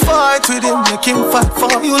 Stop fight with him, make him fight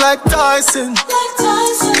for you like Tyson.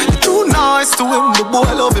 Too nice to him, the boy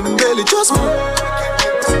love him belly, just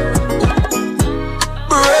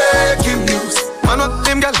breaking news. Man, what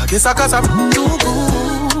them gal, I guess I cause I'm too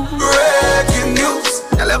good. Breaking news,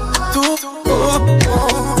 gal, I'm too good.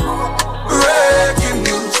 Breaking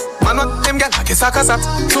news. Man, what them gal, I guess I cause I'm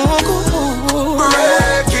too good.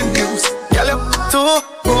 Breaking news, gal, I'm too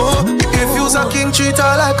good. If you's a king, treat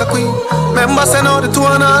her like a queen. Remember, say no, the two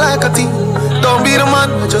are not like a team. Don't be the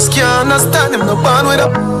man, I just can't understand him. No band with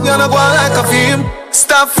up, you're not going like a film.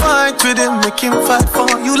 Stop fight with him, make him fight for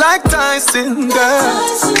you like Tyson, girl.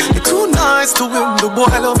 You're too nice to him, the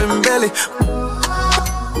boy love him belly.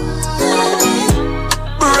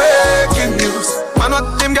 Breaking news, man,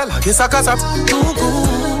 what them gal, I guess I cause I'm too good.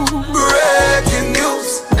 Breaking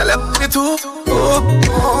news, gal, I'm too good.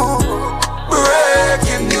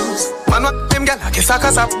 Breaking news, man, what them gal, I guess I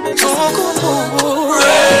cause I'm too good.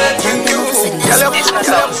 Breaking news, gal,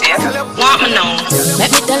 want me now?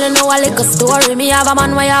 Let me tell you now a little story. Me have a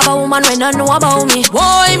man, why have a woman when don't know about me.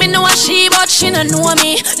 Boy, me know a she, but she don't know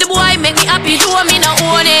me. The boy make me happy, do me no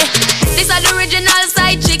own it. This is the original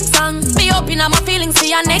side chick song. Me open up my feelings for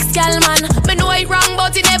your next gal man. Me know it wrong,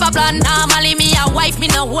 but it never plan. Normally me a wife, me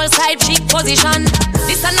no whole side chick position.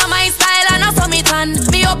 This is not my style and I saw me tan.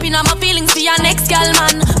 Me open up my feelings for your next gal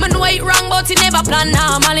man. Me know it wrong, but it never plan.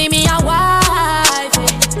 Normally me a wife.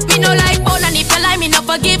 Me no like bone and if you lie, me no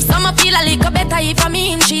forgive. Some I feel a little better if I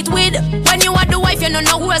mean cheat with. When you are the wife, you know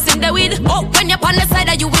no who's in the weed. Oh, when you're on the side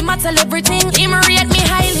of you, we matter everything. Him rate me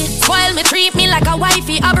highly, spoil me, treat me like a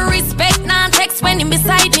wifey. Have a respect, nah text when him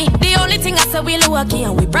beside me. The only thing I say we low key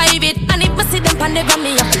and we private. And if I see them pan the gram,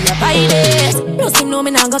 me have to abide it. No see no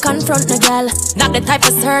me nah go confront no girl. Not the type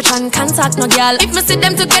of search and contact no girl. If me see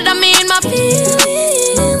them together, me in my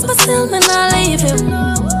feelings, but still me nah leave him.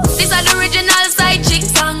 This is the original side chick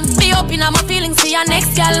song. Me open up my feelings for your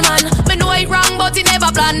next gal man. Me know it wrong, but it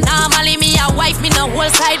never plan. Normally me a wife, me no whole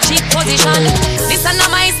side chick position. This is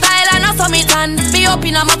not my style and I saw me tan. Me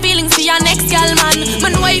open up my feelings for your next gal man. Me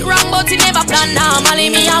know it wrong, but it never plan. Normally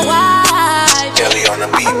me a wife. Kelly on the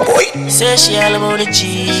beat, boy. Say she all about the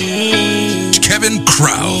G. Kevin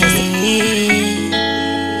Crown.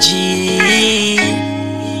 G.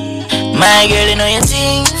 My girl, you know you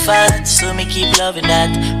think fat, so me keep loving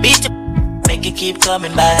that. Beat the make you keep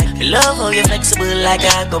coming back. Love how you flexible like a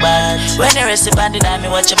acrobat. When you rest upon the dime, me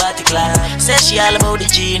watch your body clap. Say she all about the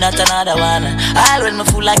G, not another one. All when me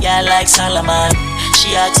fool like girl like Solomon.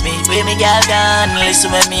 She asks me, where me girl gone?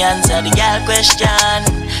 Listen when me answer the girl question.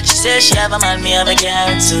 She says she have a man, me have a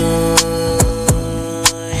girl too.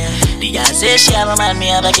 The girl says she have a man, me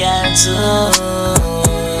have a girl too.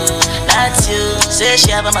 That's you. Say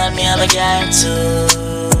she have a man, me have a girl too.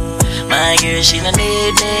 My girl, she don't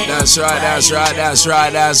need me. That's right, that's right, that's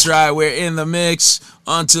right, that's right. We're in the mix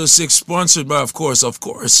until 6, sponsored by, of course,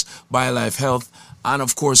 BioLife Health. And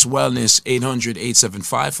of course, Wellness,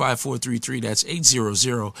 800-875-5433. That's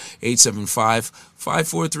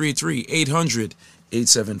 800-875-5433.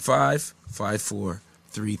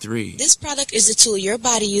 800-875-5433. This product is a tool your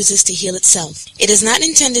body uses to heal itself. It is not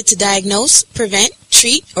intended to diagnose, prevent,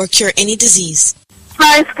 treat, or cure any disease.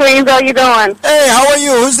 Hi, Screens. How you doing? Hey, how are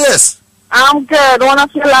you? Who's this? I'm good. One of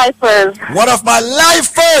your lifers. One of my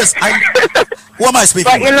lifers. Who am I speaking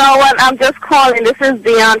But with? you know what? I'm just calling. This is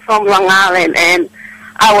Dion from Long Island, and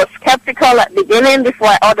I was skeptical at the beginning before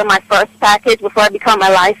I ordered my first package, before I become a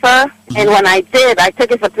lifer. And when I did, I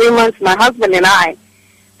took it for 3 months, my husband and I.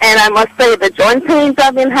 And I must say, the joint pains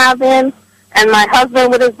I've been having, and my husband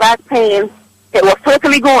with his back pain, it was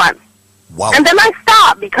totally gone. Wow. And then I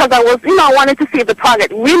stopped because I was, I wanted to see if the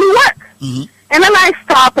product really worked. Mm-hmm. And then I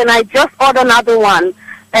stopped and I just ordered another one.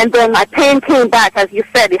 And then my pain came back. As you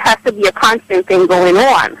said, it has to be a constant thing going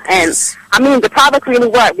on. And I mean, the product really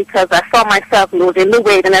worked because I saw myself losing the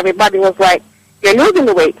weight and everybody was like, you're losing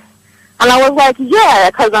the weight. And I was like, yeah,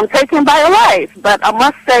 because I'm taking BioLife. But I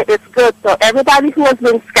must say it's good. So everybody who has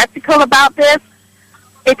been skeptical about this,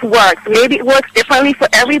 it works. Maybe it works differently for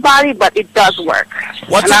everybody, but it does work.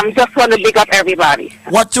 And I'm just want to big up everybody.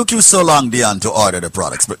 What took you so long, Dion, to order the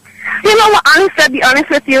products? But you know what, honestly, to be honest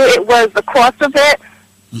with you, it was the cost of it.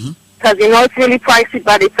 Because, it's really pricey,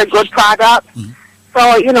 but it's a good product. So,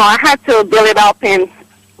 I had to build it up and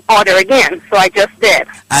order again. So I just did.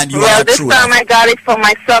 And you well, are this true time love. I got it for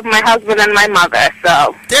myself, my husband, and my mother.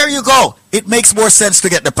 So there you go. It makes more sense to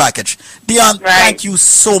get the package. Dion, thank you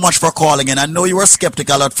so much for calling in. I know you were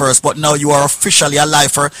skeptical at first, but now you are officially a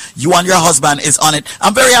lifer. You and your husband is on it.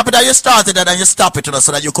 I'm very happy that you started it and you stopped it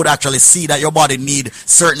so that you could actually see that your body need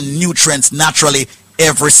certain nutrients naturally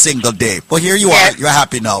every single day. But here you are. You're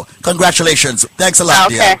happy now. Congratulations. Thanks a lot,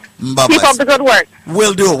 Dion. Bye-bye. Keep up the good work.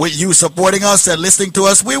 Will do. With you supporting us and listening to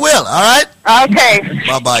us, we will. All right? Okay.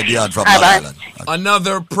 Bye-bye, Dion from Long Island.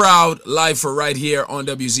 Another proud lifer right here on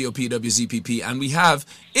WZOP, WZPP. And we have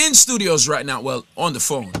in studios right now, well, on the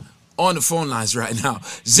phone lines right now,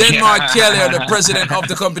 Zenmar Kelly, the president of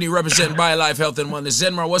the company representing BioLife Health and Wellness.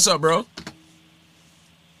 Zenmar, what's up, bro?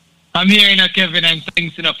 I'm here, Kevin, and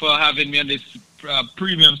thanks for having me on this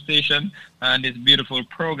premium station and this beautiful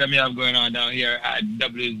program you have going on down here at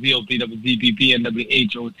WZOP, WZPP, and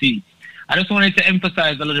WHOT. I just wanted to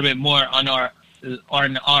emphasize a little bit more on our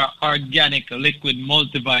organic liquid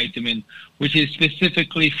multivitamin, which is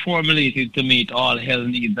specifically formulated to meet all health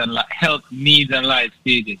needs and life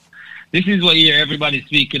stages. This is what you hear everybody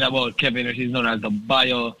speaking about, Kevin, which is known as the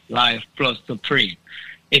BioLife Plus Supreme.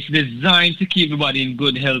 It's designed to keep your body in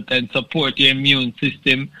good health and support your immune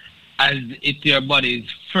system as it's your body's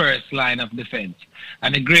first line of defense.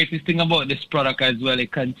 And the greatest thing about this product as well,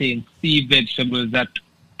 it contains sea vegetables that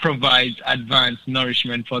provides advanced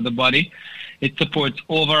nourishment for the body. It supports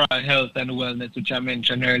overall health and wellness, which I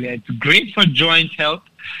mentioned earlier. It's great for joint health.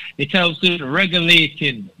 It helps with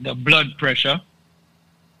regulating the blood pressure.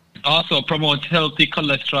 It also promotes healthy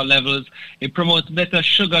cholesterol levels. It promotes better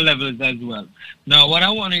sugar levels as well. Now, what I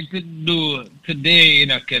wanted to do today,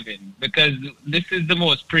 Kevin, because this is the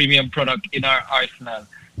most premium product in our arsenal,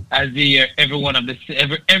 as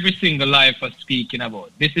every single lifer speaking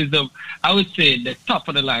about. This is I would say, the top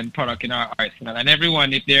of the line product in our arsenal. And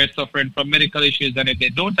everyone, if they're suffering from medical issues and if they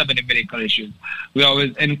don't have any medical issues, we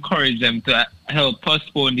always encourage them to help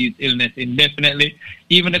postpone these illnesses indefinitely,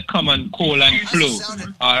 even the common cold and flu.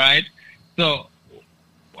 All right. So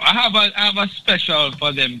I have a special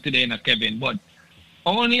for them today, Kevin, but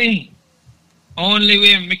only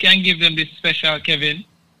way we can give them this special, Kevin.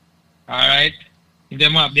 All right. If they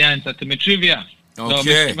have the answer to my trivia.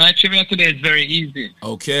 Okay. So my trivia today is very easy.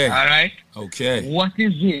 Okay. All right. Okay. What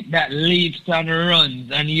is it that leaps and runs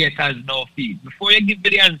and yet has no feet? Before you give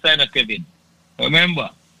me the answer, Kevin, remember,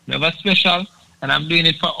 we have a special, and I'm doing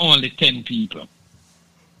it for only 10 people.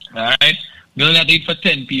 All right. We only do it for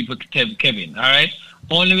 10 people, Kevin. All right.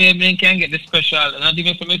 Only way they can get the special, not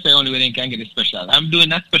even for me to say only way they can get the special. I'm doing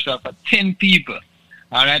that special for 10 people.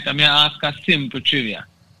 All right. I'm going to ask a simple trivia.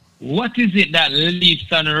 What is it that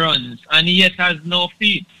leaps and runs and yet has no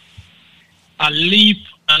feet? I leap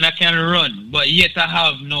and I can run, but yet I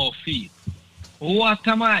have no feet. What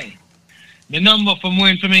am I? The number for more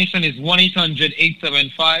information is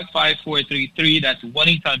 1-800-875-5433. That's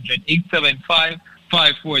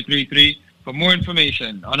 1-800-875-5433. For more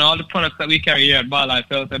information on all the products that we carry here at BioLife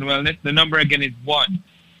Health and Wellness, the number again is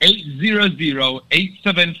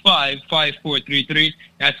 1-800-875-5433.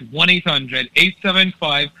 That's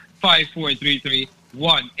 1-800-875-5433.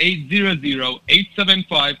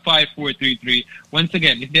 1-800-875-5433. Once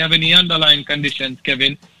again, if they have any underlying conditions,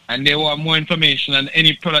 Kevin, and they want more information on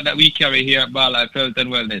any product that we carry here at BioLife Health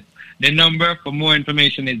and Wellness, the number for more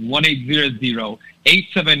information is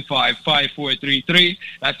 1-800-875-5433.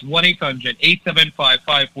 That's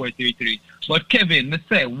 1-800-875-5433. But Kevin, let's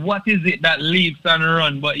say, what is it that leaps and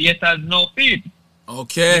runs but yet has no feet?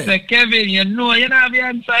 Okay. Say, Kevin, you know you don't have your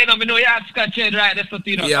inside of me, know you have scratch head right there,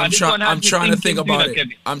 Yeah, I'm trying to think about it.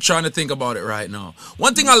 I'm trying to think about it right now.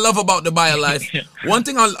 One thing I love about the BioLife,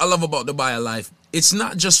 it's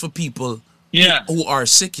not just for people who are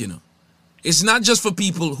sick, It's not just for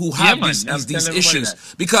people who have these issues.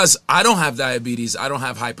 Because I don't have diabetes, I don't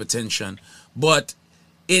have hypertension, but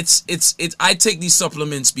I take these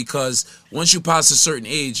supplements because once you pass a certain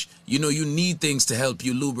age, you need things to help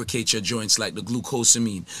you lubricate your joints, like the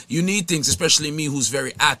glucosamine. You need things, especially me who's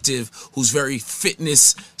very active, who's very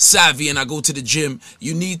fitness savvy, and I go to the gym.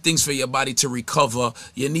 You need things for your body to recover.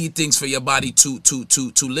 You need things for your body to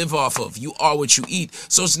live off of. You are what you eat.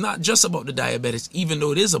 So it's not just about the diabetics, even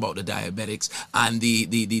though it is about the diabetics and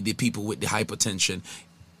the people with the hypertension.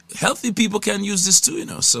 Healthy people can use this too,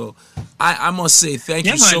 So I must say thank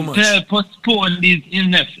you so much. To postpone these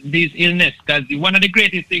illness, because one of the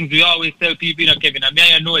greatest things we always tell people, Kevin, and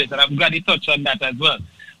I know this, and I'm glad you touched on that as well.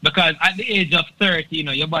 Because at the age of 30, you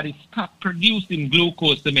know, your body stops producing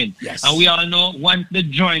glucose to men. Yes. And we all know once the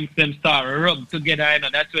joints them start rub together, you know,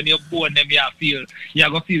 that's when your bone them you're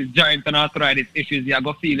going to feel joint and arthritis issues. You're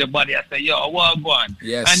going to feel your body and say, yo, what go on?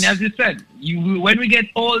 Yes. And as you said, when we get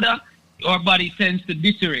older, our body tends to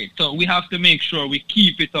deteriorate. So we have to make sure we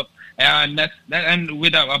keep it up. And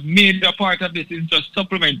with a major part of this is just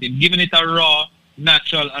supplementing, giving it a raw,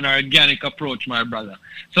 natural and organic approach, my brother.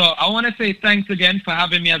 So I want to say thanks again for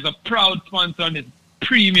having me as a proud sponsor on this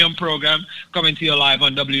premium program coming to you live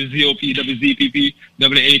on WZOP, WZPP,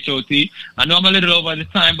 WHOT. I know I'm a little over the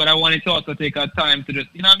time, but I wanted to also take our time to just,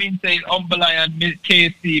 you know what I mean, say Humble Lion, Miss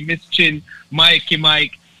KC, Miss Chin, Mikey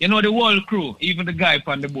Mike, you know, the whole crew, even the guy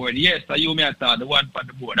on the board. Yes, you me I thought, the one on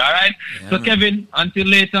the board, all right? Yeah. So Kevin, until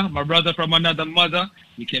later, my brother from another mother,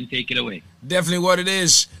 you can take it away. Definitely what it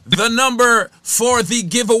is. The number for the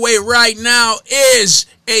giveaway right now is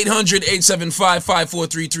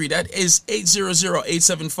 800-875-5433. That is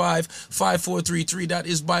 800-875-5433. That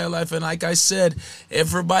is BioLife. And like I said,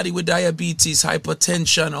 everybody with diabetes,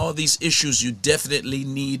 hypertension, all these issues, you definitely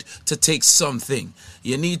need to take something.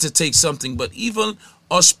 You need to take something. But even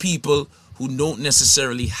us people who don't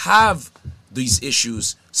necessarily have these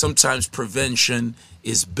issues, sometimes prevention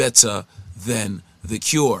is better than the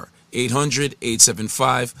cure.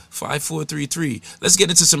 800-875-5433. Let's get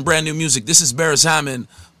into some brand new music. This is Beres Hammond,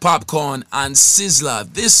 Popcorn, and Sizzla.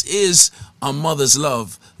 This is A Mother's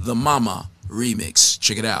Love, the Mama remix.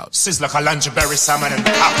 Check it out. Sizzla, Kalanja, Beres Hammond, and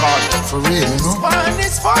Popcorn. For real, you know? One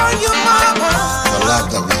is for your mama. The love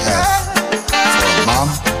that we have for mom.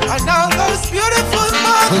 And all those beautiful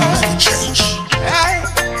mamas. Will never change. Hey.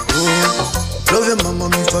 Love your mama,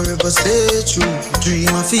 me forever stay true. Dream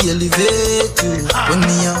I feel elevate you. When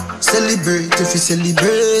me a celebrate, if you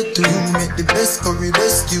celebrate too, make the best curry,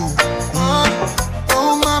 best you.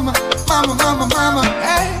 Oh mama, mama, mama, mama,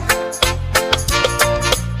 hey.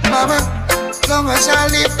 Mama, long as I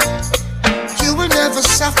live, you will never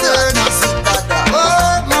suffer.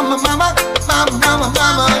 Oh mama, mama, mama, mama,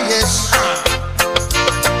 mama, yes.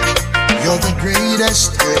 You're the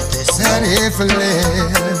greatest that ever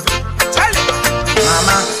lived.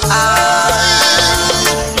 Mama,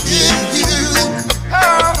 I'll give you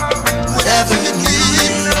whatever you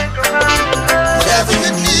need, whatever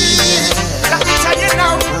you need. Let me tell you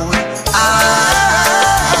now.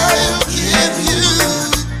 I'll give you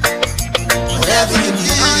whatever you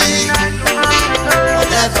need,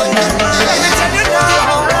 whatever you need. Let me tell you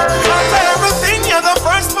now. After everything, you're the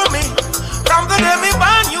first for me. From the day me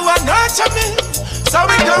born, you are nurture me. So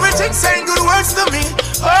encouraging, saying good words to me.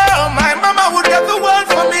 Oh, my mama would get the world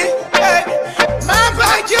for me. Hey,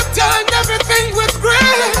 mama, you've done everything with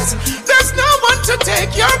grace. There's no one to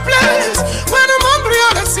take your place. When I'm hungry,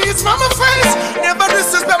 all I see is mama face. Never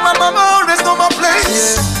disrespect my mama, always know my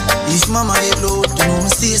place. Yeah, each mama hate load, you know me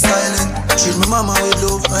stay silent. Treat my mama with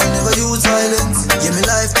love, I never use violence. Yeah, me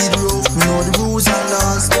life did rough, me know the rules and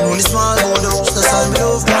laws. Know the small board ups, that's how me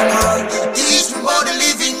love mama. Teach me about the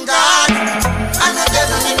living God, and the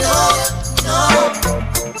devil me know.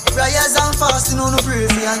 Prayers and fasting on the pray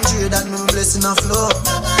for and trade that me blessing of love.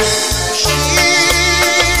 She's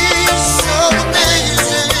so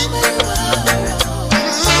amazing.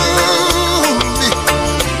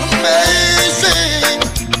 Amazing.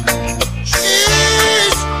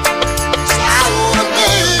 She's so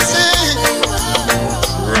amazing.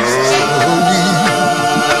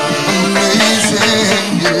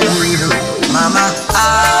 Amazing. Mama,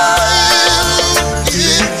 I'll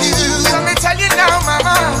give you. Let me tell you now,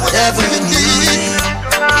 mama. Whatever you need,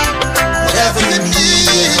 whatever you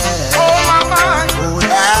need. Oh, mama.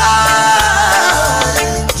 I'll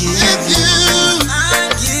give you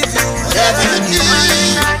whatever you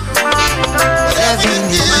need, whatever you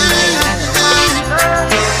need.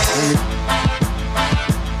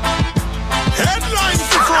 Headlines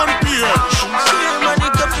to front page. Money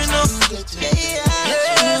coming up.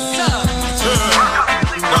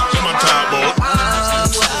 That's my talk about.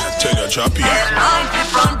 Take a choppy.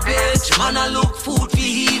 Front page, man, I look food for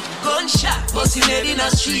heat. Gunshot, bust him head in the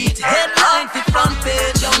street. Headline for front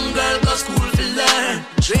page, young girl go school to learn.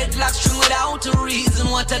 Dreadlocks string without a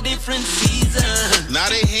reason, what a different season. Now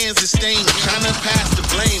their hands are stained, trying to pass the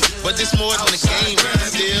blame. But it's more than a game,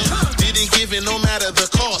 still. Didn't give it no matter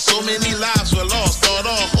the cost. So many lives were lost, thought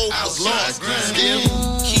all hope was lost. Still,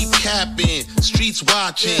 keep capping, streets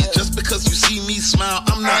watching. Just because you see me smile,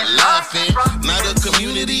 I'm not laughing. Now the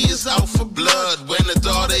community is out for blood. When the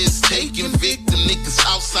daughter is taken, victim niggas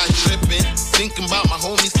outside tripping. Thinking about my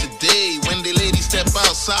homies today. When they ladies step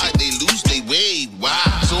outside, they lose their way.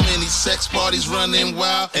 Wow, so many sex parties running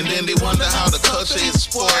wild, and then they wonder how the culture is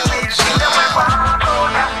spoiled.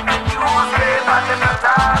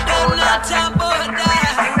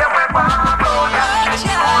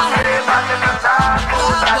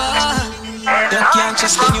 They can't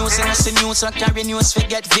just the news and us the news or carry news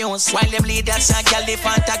forget views. While them leaders and gal they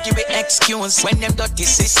want to give it excuse. When them dirty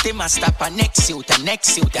system a stop a next youth, a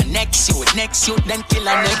next youth, a next youth, next youth, then kill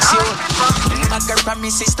a next youth. My girl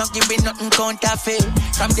promises don't give it nothing counterfeit.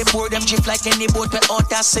 From the poor them drift like any boat we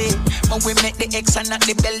out of sea. But we make the X and not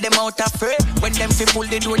the bell them out of free. When them fi pull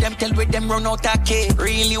the door them tell with them run out of key.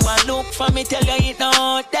 Really want look for me tell you it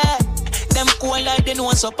not that. Them cool like the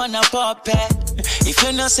nose up on a puppet. If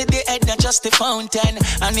you not see the head, not just the fountain.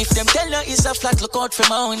 And if them tell you it's a flat, look out for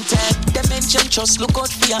mountain. Them mention just look out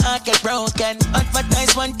for your heart get broken.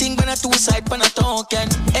 Advertise one thing when a two side pan a token.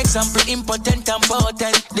 Example important and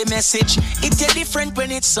potent. The message, it get different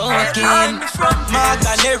when it's soaking. Mark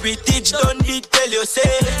and heritage don't need tell you say.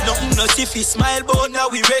 Nothing no see fi smile but now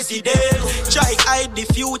we resident. Try hide the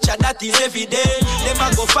future that is every day. Them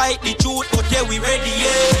a go fight the truth but yeah we ready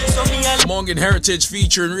yeah. So me and Mongan Heritage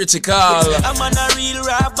featuring Rittikal. I'm on a real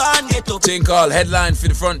rap band. Thing called Headline for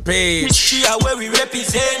the front page. Where we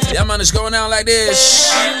represent. Yeah man, it's going out like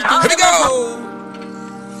this. Here we go.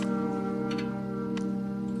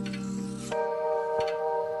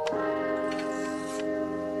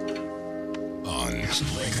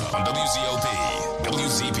 On WZOP,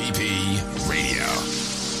 WZPP Radio.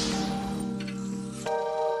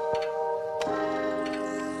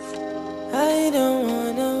 I don't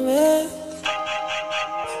wanna wait.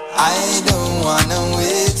 I don't wanna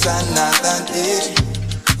wait another day.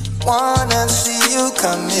 Wanna see you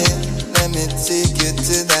come in. Let me take you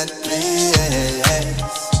to that place.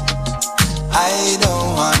 I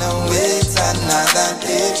don't wanna wait another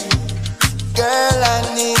day. Girl, I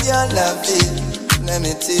need your loving. Let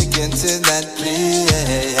me take you to that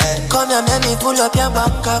place. Come here, let me pull up your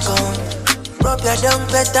bank account. Rub your down,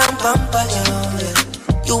 pet and pamper you.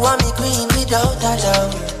 You want me green without a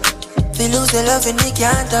doubt. If you lose the love and we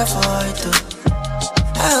can't afford to.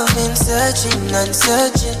 I've been searching and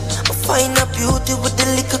searching. I find a beauty with the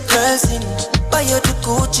little girls in. Buy you the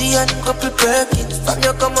Gucci and couple Birkins. From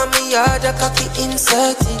you come on me yard, a cocky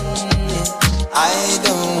inserting. I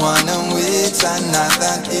don't wanna wait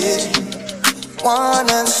another day.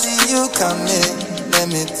 Wanna see you come in. Let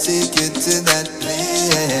me take you to that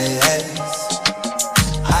place.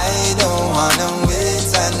 I don't wanna wait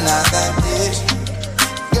another day.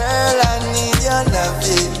 Girl, I need your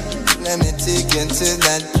loving. Let me take you to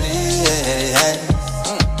that place.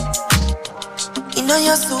 You know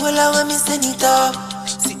your soul, when me send it up.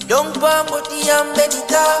 Sit down, palm, body and bend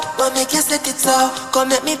it up. But make you set it up. Come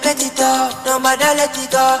make me pet it up. No matter let it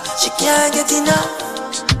go. She can't get enough.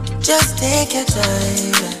 Just take your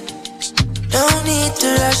time. Don't need to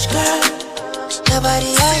rush, girl.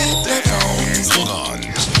 Nobody hypnotized. Hold on.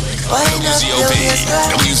 WZOP,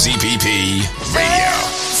 WZPP Radio.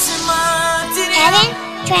 Kevin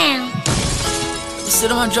Crown. You see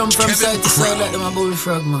them a jump from side to side like them a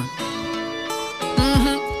bullfrog, man.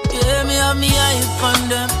 Yeah, me have me hype on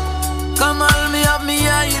them. Come on, me have me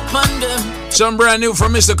hype on them. Something brand new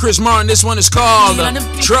from Mr. Chris Martin. This one is called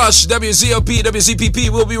Trust. WZOP, WZPP.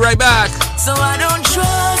 We'll be right back. So I don't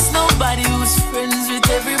trust nobody who's friends with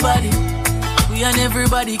everybody. We and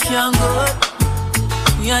everybody can go.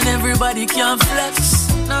 We and everybody can flex.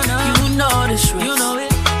 No, no. You know the truth. You know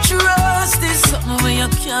it. Trust is something where you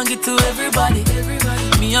can't get to everybody.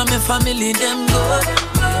 Me and my family, them good.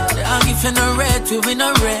 And if you're not red, we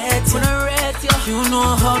no red. You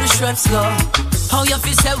know how the straps go. How you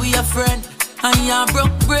feel say we a friend. And you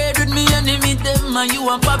broke bread with me enemy them. And you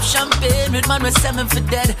want pop champagne with man with 7 for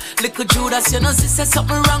dead. Little Judas, you know, say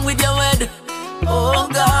something wrong with your head. Oh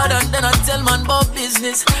God, and then I tell man about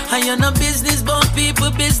business. And you're not business, but people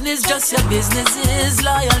business. Just your business is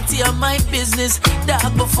loyalty of my business.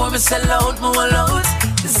 Dark before me sell out, more loud.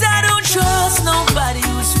 Cause I don't trust nobody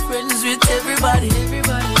who's friends with everybody.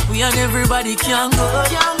 We and everybody can go.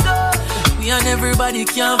 We and everybody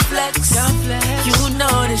can flex. You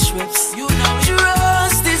know the strips.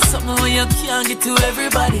 Trust is something where you can't get to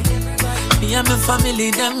everybody. Me and my family,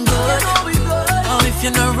 them good. Oh, if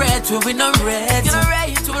you're not red, we not red. You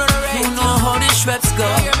know how the straps go.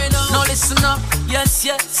 Now listen up, yes,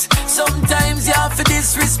 yes. Sometimes you have to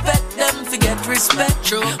disrespect them, forget respect.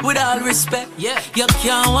 True. With all respect, yeah. You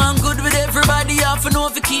can't want good with everybody. You have to know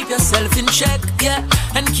if you keep yourself in check, yeah.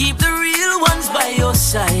 And keep the real ones by your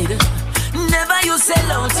side. Never you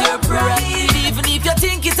sell out your pride. Even if you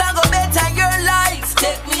think it's a go better your life,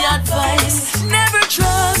 take me advice. Never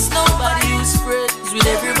trust nobody who's friends with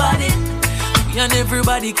everybody. We and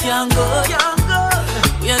everybody can go.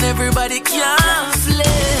 We and everybody can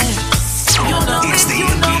flex. You know it's it, you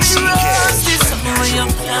know the rest. This something where you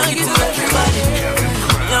can give to everybody.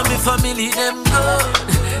 Yeah, me family them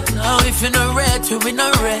good. Now if you no red, we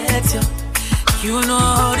no red. You know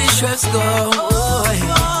how the stress go. Oh,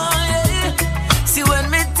 yeah. See when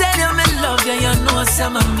me tell you me love you, you know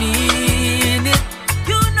some I mean it.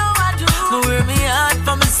 You know I do. Me wear me heart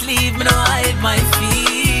for me sleeve, me no hide my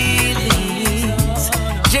feelings.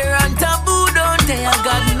 Gerard Taboo don't tell you,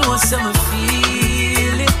 God knows some I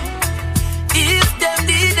feel it. If them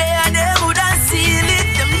did there, they would have seen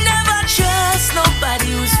it. Them never trust nobody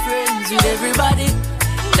who's friends with everybody.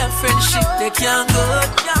 That friendship they can't go.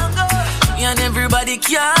 We and everybody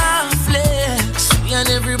can flex. We and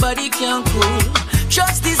everybody can cool.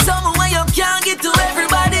 Trust is something where you can't get to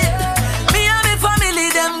everybody. Me and my family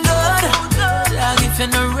them good. Like if you're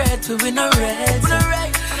not red, we no red.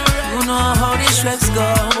 You know how the stress go.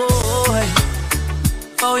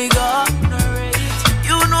 How we go?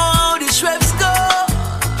 You know how the stress go.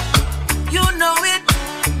 You know it.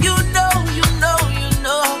 You know.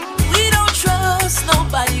 We don't trust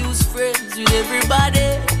nobody who's friends with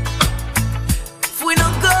everybody. We no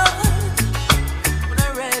good, we no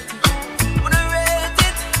rate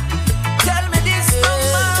it. Tell me this,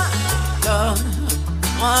 mama.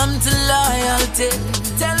 I'm to loyalty.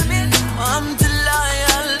 Tell me, I'm to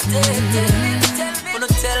loyalty.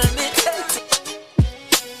 Tell me.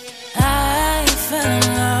 I fell in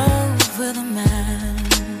love with a man.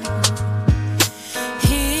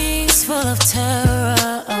 He's full of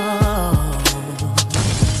terror.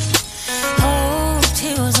 Hoped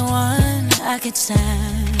he was the one I could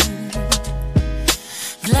stand.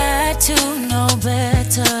 Glad to know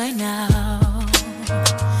better now.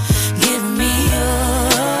 Give me your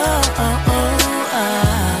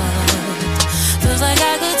feels like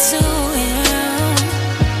I could sue him.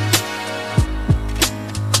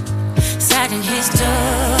 Sat in his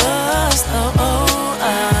dust.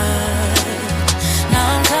 Now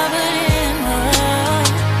I'm covered in mud.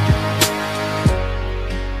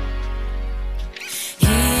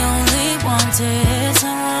 He only wanted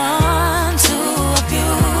someone to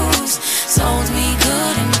abuse. Sold me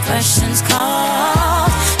good impressions,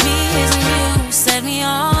 called me his muse, set me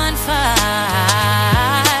on fire.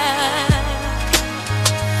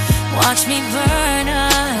 Watch me burn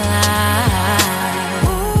alive.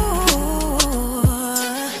 Ooh,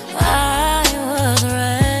 I was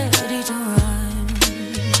ready to run,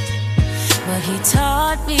 but he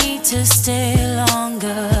taught me to stay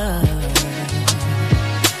longer.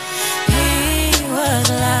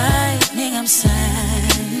 Lightning, I'm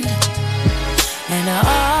sand, and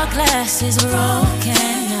our glass is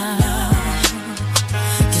broken now.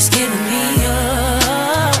 Just giving me up.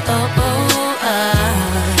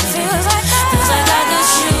 Feels like I could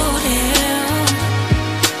shoot him.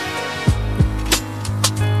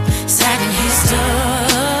 Sat in his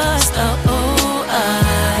dust.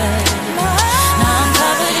 Now I'm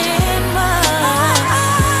covered in mud.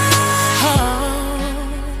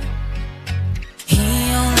 He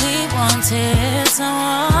only wanted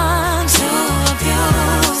someone to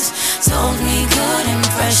abuse. Sold me good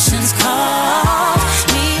impressions, called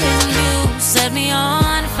me his muse, set me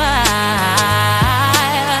on fire.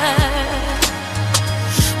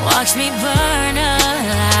 Watch me burn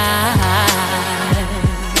alive.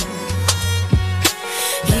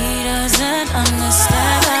 He doesn't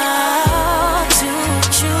understand how to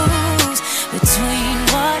choose between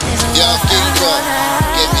what is love and what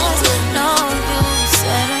else. No use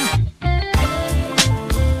setting.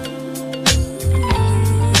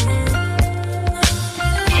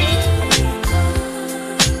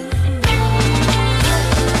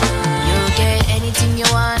 You get anything you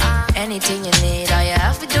want, anything you need. All you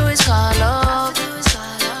have to do is call up.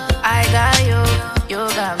 I got you, you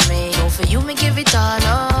got me. No, for you, me give it all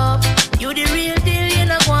up. You the real deal, you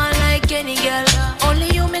not one like any girl. Only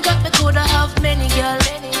you me got me coulda have many girl.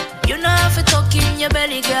 You know have to tuck in your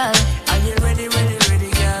belly, girl. Are you ready,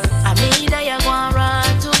 girl? I mean that you want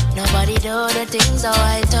run to. Nobody do the things how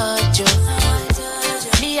I touch you.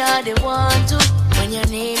 Me are the one to. When you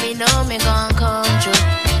need me, know me gon' come true.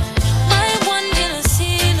 My one gonna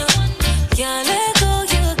see no, can't let go,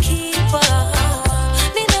 you keep her.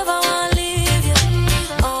 Me never wanna leave you.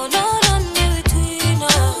 Oh no, nothing between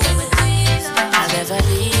us. I'll never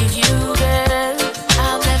leave you, girl.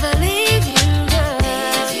 I'll never leave you, girl.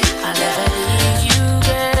 I'll never leave you,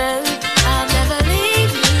 girl. I'll never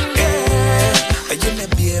leave you, girl. You may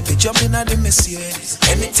baby, jump in at the Mercedes.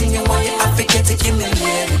 Anything you want, you have to get it in the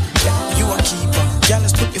lady. You a keeper, girl,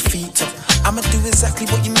 let's put your feet up. I'ma do exactly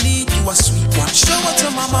what you need, you a sweet one. Show it to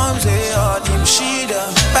my mom, say, oh, him, she the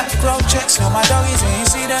background checks. Now my doggies ain't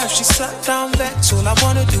see that. If she sat down vex, all I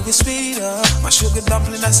wanna do is speed up. My sugar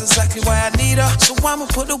dumpling, that's exactly why I need her. So I'ma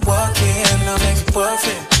put the work in, I'll make it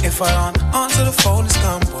perfect. If I answer the phone, it's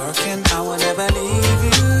come working. I will never leave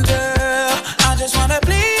you, girl. I just wanna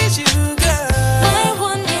please you, girl. My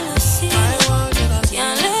one Hennessy,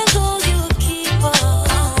 can't let go, you keep on.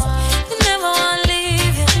 You never wanna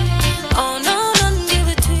leave you. Oh no, nothing in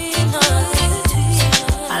between us.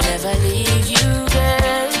 I'll never leave you,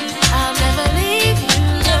 girl. I'll never leave you,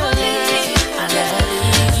 girl. I'll never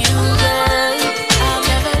leave you, girl. I'll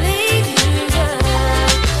never leave you, girl.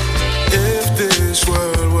 If this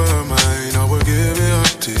world were mine, I would give it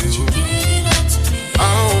up to you. I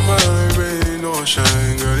don't mind rain or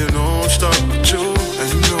shine, girl, you know I'm stuck with you. And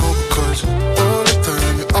you know because all the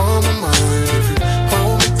time you're on my mind. If you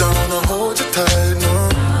hold me down, I'll hold you tight. No,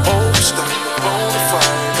 overstep,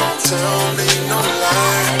 bonafide, don't tell me no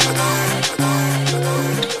lie.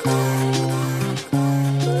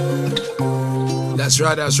 That's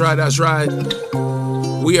right, that's right, that's right.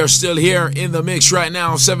 We are still here in the mix right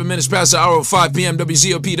now. 7 minutes past the hour of 5 p.m.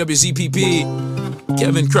 WZOP, WZPP.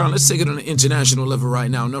 Kevin Crown, let's take it on an international level right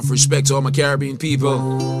now. Enough respect to all my Caribbean people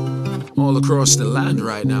all across the land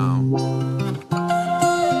right now.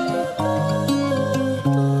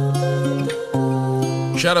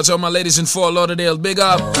 Shout out to all my ladies in Fort Lauderdale. Big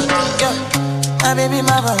up. My baby,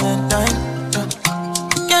 my Valentine.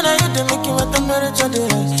 Can I hit the making what temperature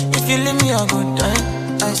is? If you leave me a good time,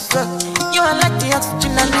 I swear. You are like the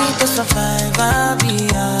oxygen I need to survive. I'll be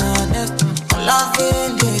honest.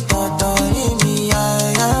 Loving the thought of me, I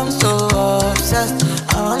am so obsessed.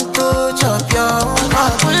 I want to chop your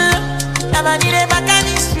heart. Never need a back and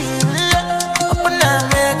it's real. Open up,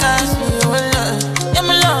 make us feel. Yeah,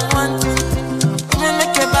 my love, one thing. Let me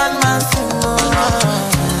make a bad man sing.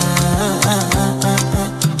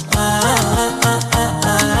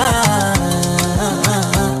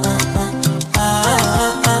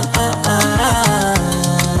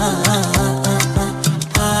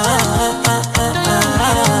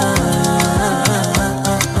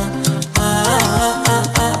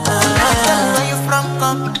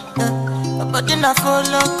 I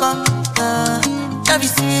follow come, love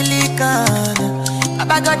is silicon.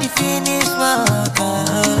 I got the finish work.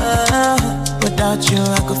 Without you,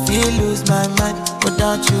 I could feel lose my mind.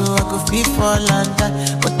 Without you, I could feel fall and die.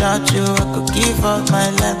 Without you, I could give up my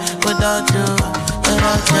life. Without you,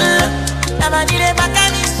 never need a back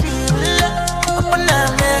and it's real. Open up,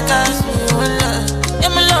 make us feel. Yeah,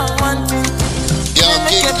 my love, one thing. Yo,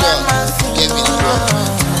 King Crown, Kevin Crown.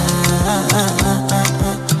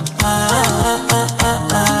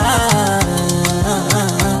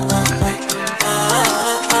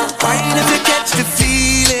 Why never catch the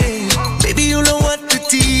feeling? Baby, you know what the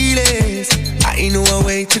deal is. I know a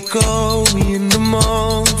way to go in the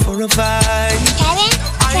mall for a vibe.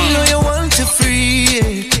 I know you want to free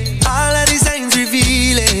it. All our designs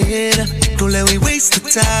revealing. Don't let me waste the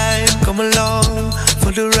time. Come along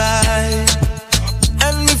for the ride.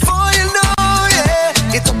 And before you know,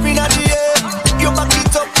 yeah, it's up in the air. You back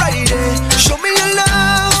it up right there. Show me your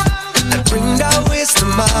love and bring that waste to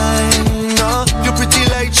mine. Oh, you're pretty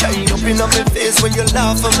like shine up in my face when you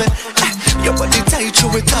laugh at me. Your body tight, show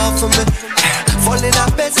it off for me. Fall in our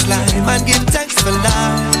best line and give thanks for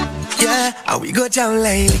life. Yeah, and we go down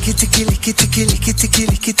like licky ticky, licky ticky, licky ticky,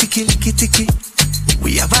 licky ticky, licky ticky.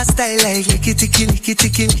 We have a style like licky ticky, licky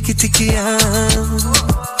ticky, licky ticky.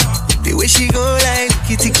 The way she go like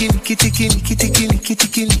licky ticky, licky ticky, licky ticky, licky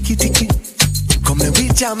ticky, licky ticky. Come and we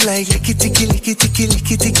jam like licky ticky, licky ticky,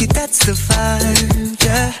 licky ticky. That's the vibe,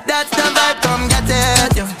 yeah. That's the vibe, come get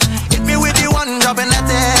it, yo. Hit me with the one drop and let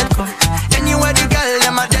it go. Anywhere the girl,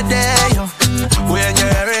 them a dead there, yo. We in your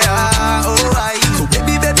area, oh I. So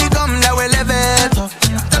baby, baby, come now we live it up.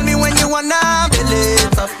 Tell me when you wanna build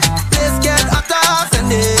it up. Let's get hotter,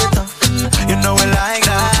 send it up. You know we like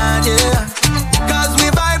that, yeah. Cause we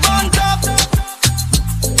vibe on top.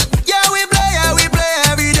 Yeah, we play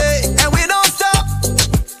every day. And we don't stop.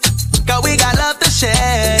 Cause we got love to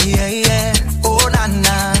share, yeah, yeah. Oh, na,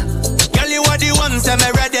 na. Girl, you are the one, say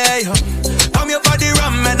me ready, yo. Come here for the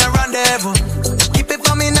rum and a rendezvous. Keep it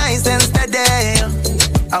for me nice and steady, yo.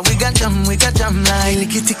 And we got jam like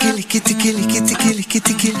licky ticky, licky ticky, licky ticky, licky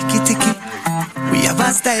ticky, licky ticky. We have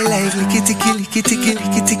a style like licky ticky, licky ticky,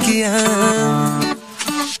 licky ticky,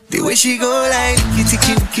 The way she go like licky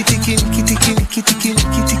ticky, licky ticky, licky ticky, licky ticky,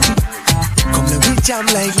 licky ticky. Come let me jam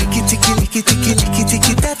like licky ticky, licky ticky, licky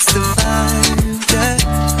ticky. That's the vibe, yeah.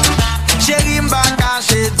 Chérie m'baka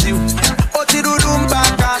chez you, oti doudou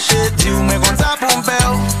m'baka chez you. Me konta pou m'fè,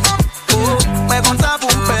 oh, me konta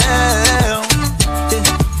pou m'fè.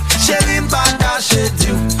 Chérie m'baka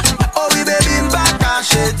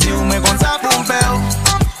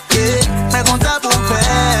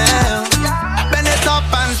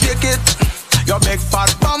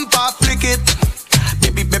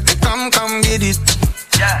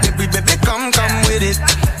Baby, come with it.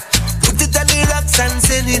 Put it on the rocks and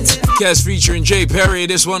send it. Cass featuring Jay Perry.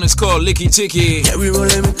 This one is called Licky Ticky. Yeah, we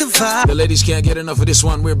rolling with the vibe. The ladies can't get enough of this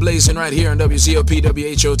one. We're blazing right here on WZOP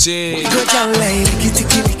WHOT. Go down like Licky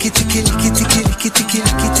Ticky, Licky Ticky, Licky Ticky, Licky Ticky,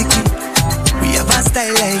 Licky Ticky. We have a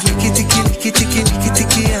style like Licky Ticky, Licky Ticky, Licky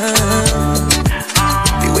Ticky.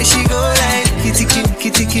 The way she go like Licky Ticky, Licky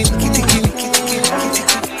Ticky, Licky Ticky, Licky Ticky, Licky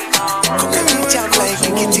Ticky. Come and we jam like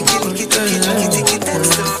Licky Ticky, Licky Ticky, Licky Ticky.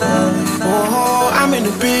 That's the fun. Oh, I'm in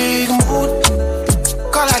a big mood.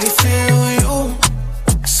 Call I feel you.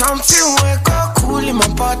 Something wake up cool in my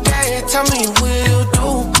body. Tell me what you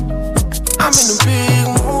do. I'm in a big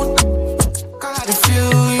mood. Call I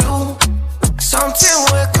feel you. Something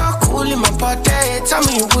wake up cool in my body. Tell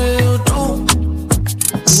me what you do.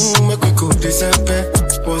 Make we go December.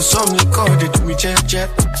 But some liquor they do me jet.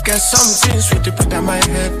 Get something sweet to put on my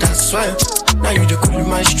head. That's why. Now you the cool in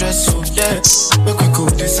my stress. So yeah. Make we go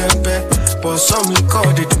December. But some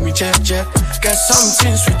liquor they do me jet. Get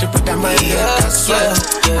something sweet to put on my head. That's why.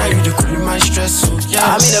 Now you the cool in my stress. So yeah.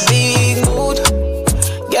 I'm in a big mood.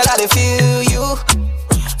 Girl, I feel you.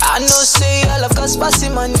 I know say I love cause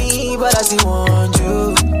passing money, but I still want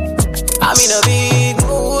you. I'm in a big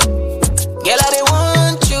mood. Girl, I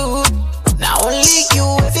want you. Now only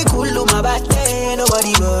you, if you cool to my body,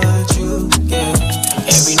 nobody but you. Yeah.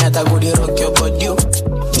 Every night I go to rock your body.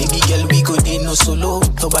 Baby girl, we go there no solo.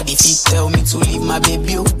 Nobody fit tell me to leave my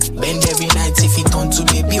baby. Bend every night if it on to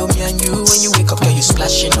baby. Me and you, when you wake up, girl, you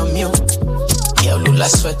splashing on me. Yeah, look like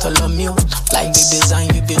sweat all on me. Like the design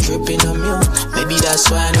you been dripping on me. Maybe that's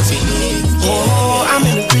why I don't feel it. Oh, I'm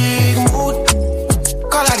in a big mood.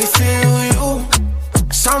 Call I feel you.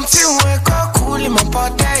 Something wake up cool in my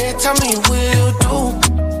body. Tell me what you do.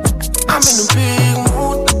 I'm in a big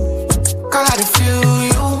mood. Call I feel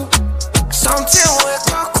you. Something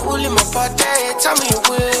wake up cool in my body. Tell me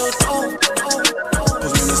what you do.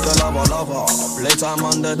 Cause me Mr. Lover. Playtime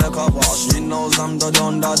under the cover. She knows I'm the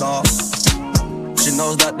Don Dada. She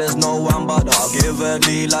knows that there's no one but her. Give her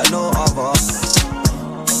D like no other.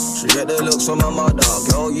 She get the looks from my mother.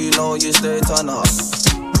 Girl, you know you stay turn up.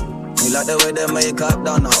 You like the way they make up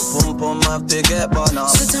done up. Pum pum have to get bun up.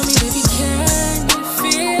 So tell me, baby, can you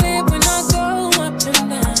feel it when I go up and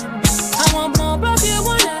down? I want more of you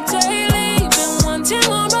on a daily. Been wanting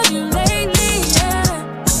more of you lately, yeah.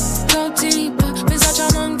 Go deeper, been such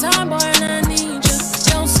a long time, boy, and I need you.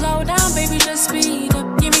 Don't slow down, baby, just speed up.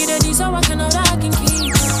 Give me the D so I can know that I can keep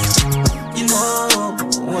up. You know,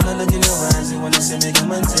 wanna look in your eyes, you wanna see me come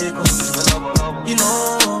and take off. You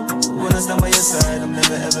know, when I stand by your side, I'm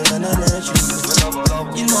never ever gonna let you.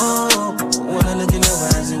 You know, when I look in your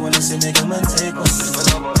eyes, you wanna see me come and take off.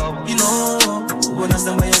 You know, when I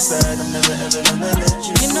stand by your side, I'm never ever gonna let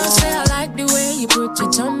you. You know, say I like the way you put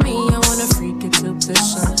it on me. I wanna freak it till the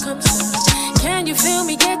sun comes out. Can you feel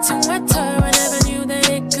me getting wetter? I never knew that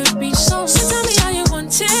it could be so. So tell me how you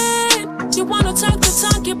want it. You wanna talk the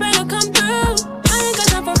talk, you better come through. I ain't got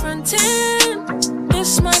time for fronting.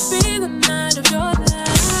 This might be the night of your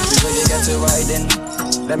life. We really get to riding.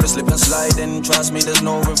 Let me slip and slide in. Trust me, there's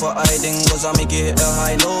no room for hiding. Cause I make it hit a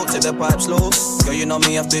high note till the pipe slow. Girl, you know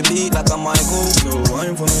me have to beat like a Michael. So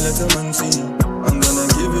wine for me like a man see. I'm gonna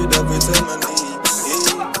give you the vitamin D.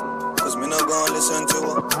 Cause me not gonna listen to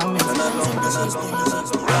her. And I don't listen to her.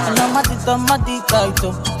 I know my tight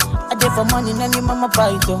I did for money, then you mama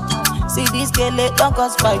fight. See this girl, it don't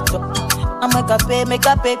cost fight. I make a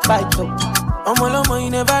pay fight. I'm all on my, you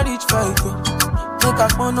never reach fight. Make a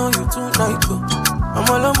phone on you tonight. I'm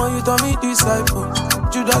all on my, you tell me disciple.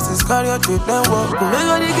 Judas Iscariot, you then walk. Make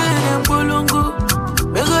all the girl them Polongo.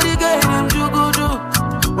 Make all the girl them Jugodo.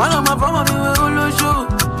 One of my family will all show.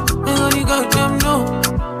 Make all the girl them know.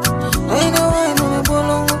 Ain't no one on the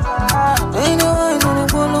Polongo. Ain't no one on the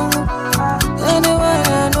Polongo. Ain't no one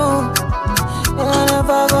I know. And I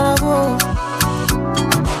never gonna go.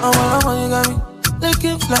 I'm all on my, you got me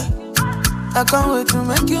looking fly. I can't wait to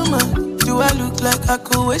make you mine. Do I look like I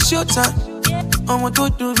could waste your time? I want to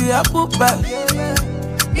do the apple pie.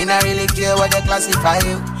 Me not really care what they classify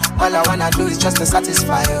you. All I wanna do is just to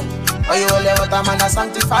satisfy you. Oh, you only what I'm gonna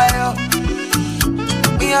sanctify you.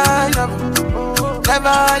 Me I love you.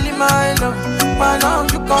 Never leave my love. My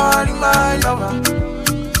love you calling my lover.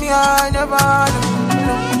 Me I never love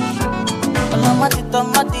you.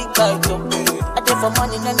 I did for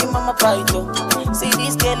money, then you mama fight. See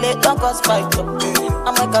this girl, it don't cost fight.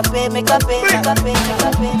 I make a pay.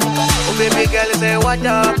 Oh baby girl, say what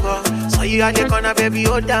up? So you at the corner, baby,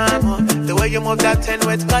 oh damn. The way you move that 10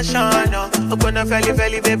 with caution. I'm gonna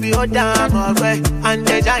belly, baby, oh damn. And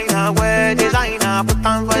designer, where designer, put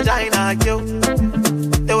on vagina, you.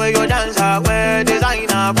 The way you dance, I wear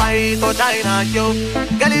designer, fight for China, yo.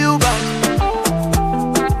 Girl, you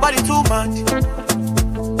got body too much,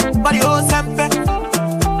 body oh sempe,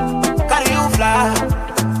 carry you fly.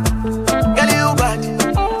 Girl, you got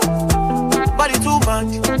body too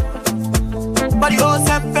much, body oh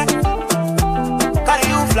sempe, carry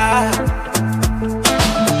you fly.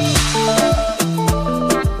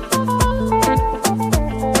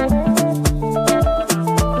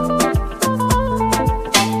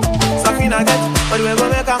 But we go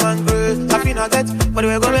make a man grow. Safina get, but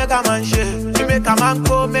we go make a man shake. You make a man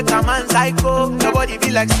go, make a man psycho. Your body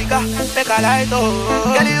be like cigar, make a light oh.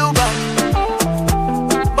 Girl, you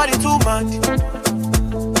got body too much,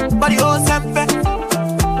 body oh sempe,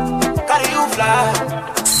 carry you fly.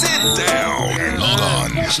 Sit down and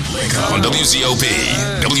log on WZOP,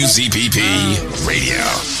 WZPP Radio.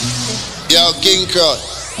 Yo, King Crown,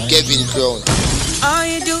 Kevin Crown. All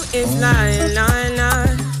you do is lie, lie,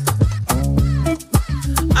 lie.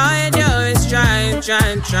 All you do is try.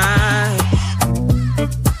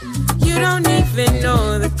 You don't even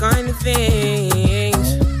know the kind of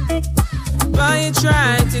things, but you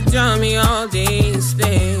try to tell me all these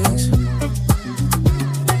things.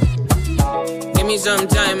 Give me some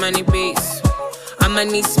time, I need peace. I'ma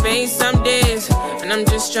need space some days, and I'm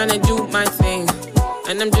just trying to do my thing,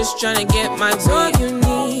 and I'm just trying to get my way. So you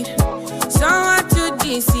need someone to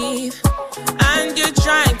deceive, and you're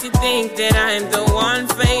trying to think that I'm the one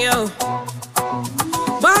for you.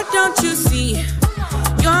 But don't you see,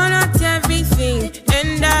 you're not everything,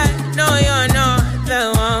 and I know you're not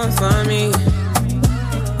the one for me.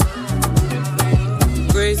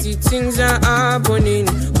 Crazy things are happening,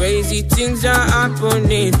 crazy things are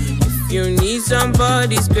happening. If you need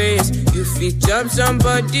somebody's grace, you fit up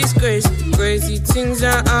somebody's grace. Crazy things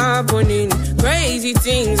are happening, crazy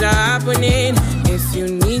things are happening. If you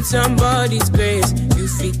need somebody's grace, you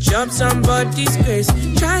fit up somebody's grace.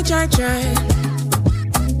 Try.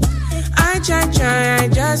 I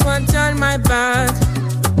just want to turn my back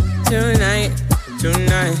tonight.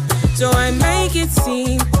 So I make it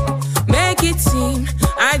seem,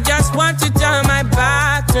 I just want to turn my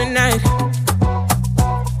back tonight.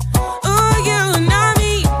 Oh, you know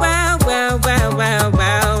me well.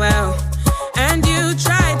 And you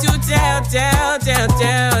try to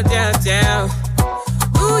tell.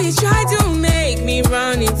 Ooh, you try to make me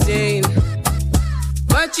run insane.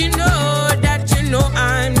 But you know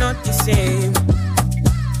I'm not the same.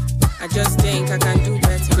 I just think I can do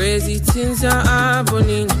better. Crazy things are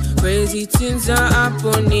happening, crazy things are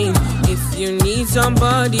happening. If you need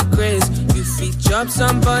somebody grace, you fit up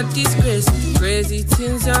somebody's grace. Crazy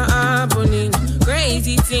things are happening,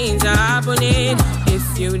 crazy things are happening.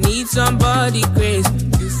 If you need somebody grace,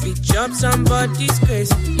 you fit up somebody's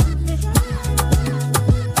grace.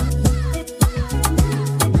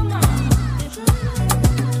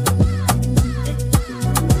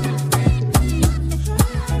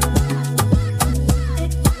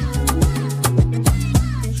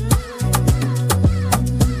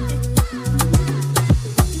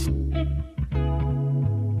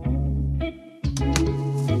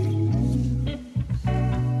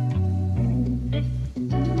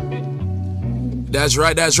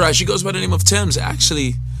 That's right. She goes by the name of Thames,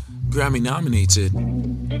 actually Grammy nominated.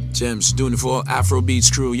 Thames doing it for Afro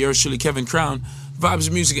Beats crew. Yours truly, Kevin Crown. Vibes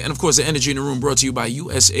of music, and of course the energy in the room, brought to you by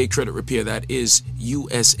USA Credit Repair. That is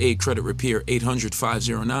USA Credit Repair,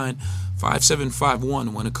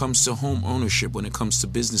 800-509-5751. When it comes to home ownership, when it comes to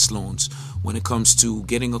business loans, when it comes to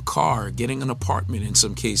getting a car, getting an apartment, in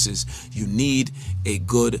some cases, you need a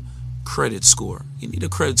good credit score. You need a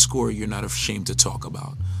credit score you're not ashamed to talk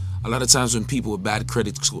about. A lot of times when people with bad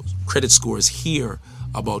credit scores hear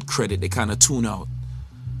about credit, they kind of tune out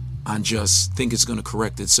and just think it's going to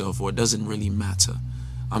correct itself, or it doesn't really matter.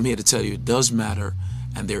 I'm here to tell you it does matter,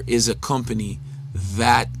 and there is a company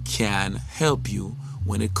that can help you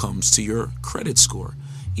when it comes to your credit score.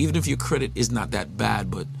 Even if your credit is not that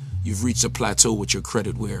bad, but you've reached a plateau with your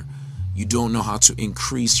credit where you don't know how to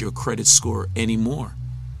increase your credit score anymore.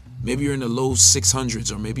 Maybe you're in the low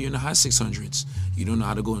 600s, or maybe you're in the high 600s. You don't know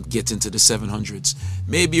how to go and get into the 700s.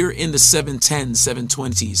 Maybe you're in the 710s,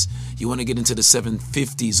 720s. You want to get into the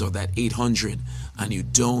 750s or that 800, and you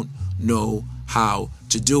don't know how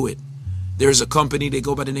to do it. There's a company, they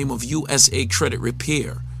go by the name of USA Credit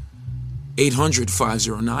Repair.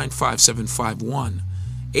 800-509-5751.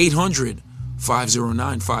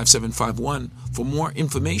 800-509-5751 for more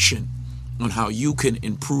information on how you can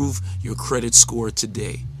improve your credit score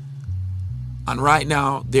today. And right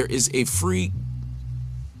now, there is a free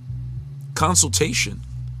consultation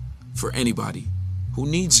for anybody who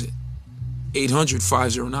needs it.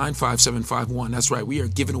 800-509-5751. That's right. We are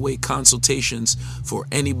giving away consultations for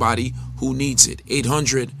anybody who needs it.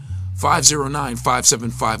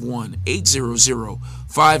 800-509-5751.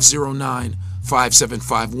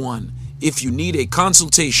 800-509-5751. If you need a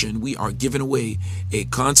consultation, we are giving away a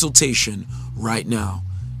consultation right now.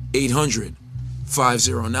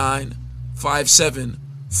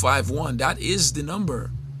 800-509-5751. That is the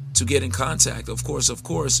number to get in contact. Of course,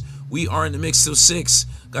 we are in the mix till 6.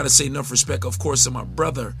 Gotta say enough respect, of course, to my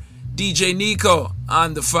brother, DJ Nico,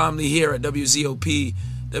 on the family here at WZOP,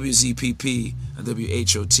 WZPP, and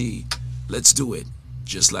WHOT. Let's do it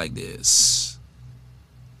just like this.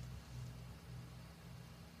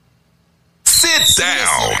 Sit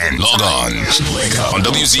down and log on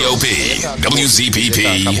WZOP,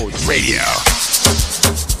 WZPP Radio.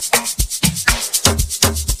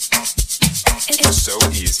 It's so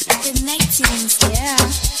easy. Connecting, yeah.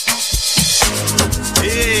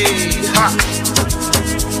 Hey, ha.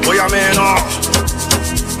 Boy, I'm in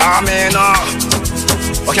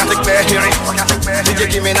I can't take back hearing. DJ,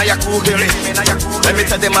 give me now your cool hearing. Let me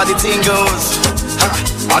tell them how the thing goes.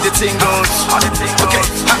 How the thing goes. Okay,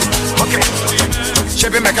 okay.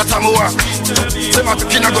 Shebi make a tamua. Say my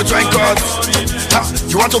kina go join God.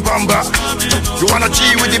 You want to bamba? You wanna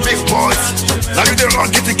G with the big boys? Now you the wrong,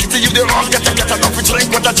 kitty, you the wrong. Get enough to drink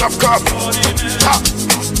with a drop cup.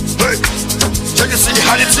 Hey, so you see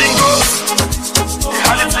how the thing goes?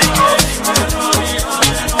 How the thing goes?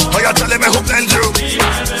 Oh, you're telling me who blend you?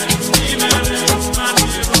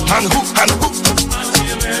 And who?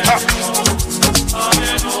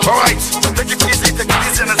 Alright, take it easy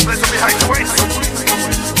and let's play some behind the waist.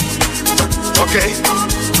 Okay.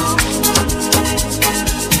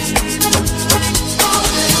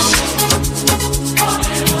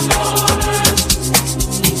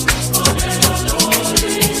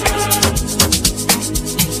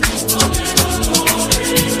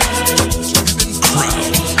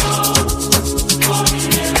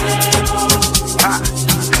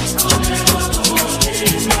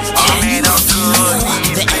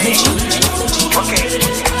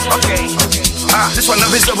 This one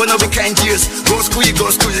of his double no we can't use. Go school, you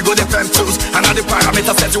go the prime tools. And all the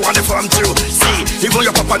parameters that you want to form too. See, even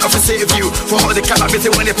your papa not to save you. For all the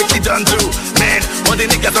calamity when they pick it done do. Man, all the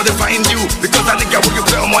niggas don't find you. Because that nigga when you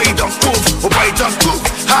play on my he don't move. Oh boy, he don't move.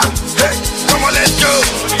 Ha, hey, come on, let's go.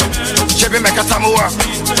 Shebi make a tamua.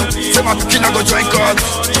 Say my kina go join God.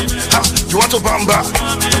 Ha, you want to bamba?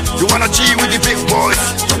 You wanna G with the big boys?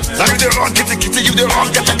 Now you the wrong, kitty, you the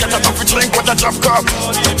wrong. Get enough to drink with a drop cup.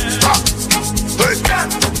 Ha. Hey,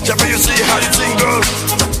 Jeffy, you see how the thing goes.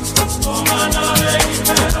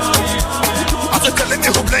 I said, tell me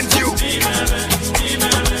who blend you.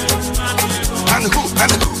 And who?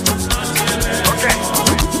 Okay.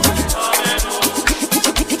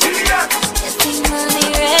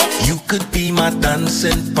 You could be my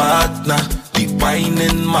dancing partner, the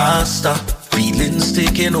whining master, feelings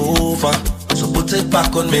taking over. So put it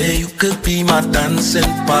back on me. You could be my dancing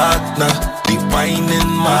partner, the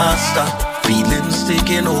whining master, feelings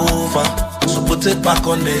taking over. So put it back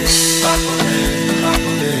on me. Back on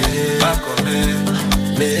me. Back on me.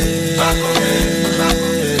 Back on me.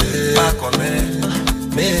 Back on me.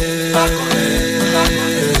 Back on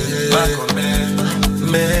me. Back on me.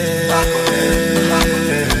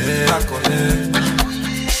 Back on me.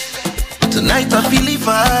 Tonight I feel the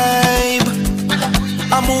vibe.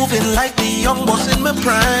 I'm moving like the young boss in my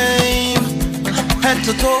prime. Head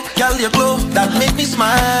to toe, girl, you glow, that make me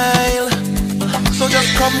smile. So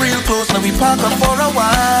just come real close, now we park up for a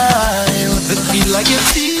while. It feel like you're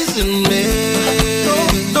teasing me.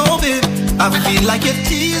 No, babe, I feel like you're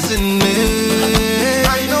teasing me.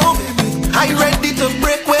 I know, baby, I ready to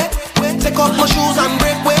break way. Take off my shoes and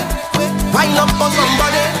break way. Wind up for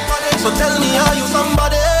somebody, so tell me are you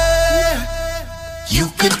somebody?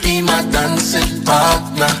 You could be my dancing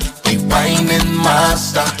partner, the whining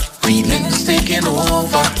master, feelings taking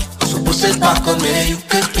over. So push it back on me. You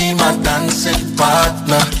could be my dancing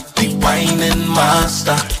partner, the whining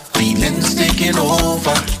master, feelings taking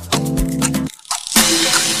over.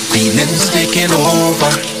 Feelings taking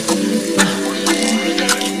over.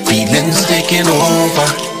 Feelings taking over.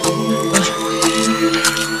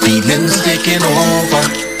 Feelings taking over.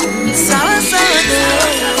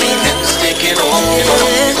 Feelings taking over.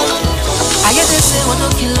 I get to say what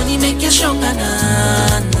don't kill only make you stronger,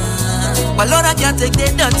 nah. But Lord, I can't take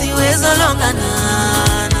the dirty ways no longer,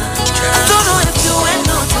 nah. I don't know if you ain't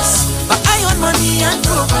noticed, but I own money and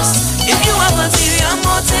progress. If you have a serious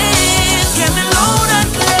motive, get me loud and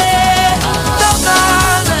clear. Don't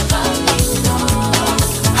call me.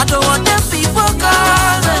 I don't want them people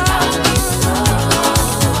call me.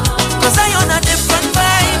 'Cause I own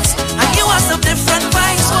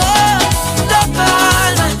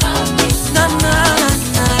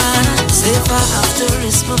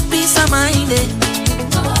it.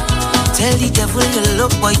 Tell the devil you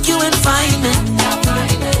look, boy, you ain't find it.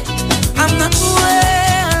 I'm not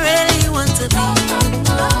where I really want to be.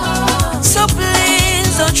 So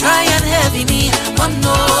please don't try and heavy me, one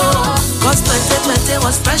no. Cause 2020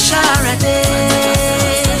 was pressure already.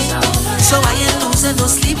 So I ain't losing no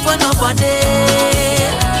sleep for nobody.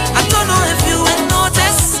 I don't know if you ain't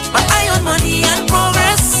noticed, but I own money and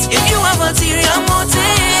progress. If you have ulterior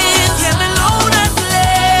motive, hear me loud and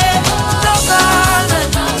play. Don't call me.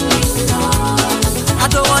 I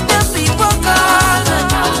don't want them people call me.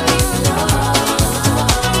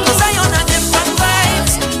 Cause I own a different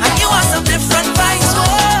vibes, and you have some different vibes. Oh,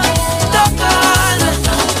 don't call me.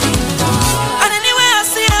 And anyway I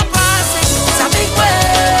see them passing, it's a big way.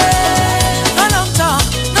 No long talk,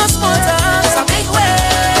 no small talk, it's a big way.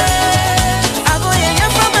 I go hear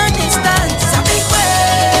from a distance, it's a big way.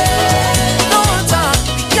 No talk,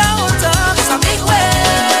 don't talk, it's a big way.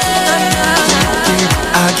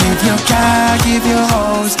 I give your car, give your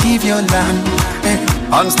house, give your land,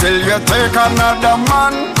 and still you take another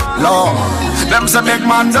man. Lord, them say big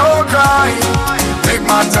man don't cry, big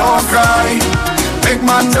man don't cry, big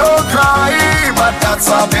man don't cry. But that's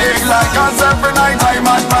a big like us every night I'm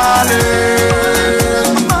at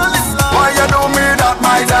Marlin. Why you do me that,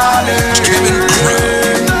 my darling?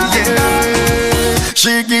 Yeah.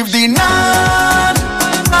 She give the none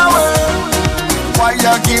away. Why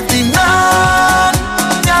you give the none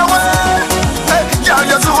away? Hey, girl,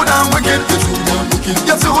 you're too damn wicked.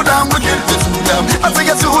 You're too damn wicked. I think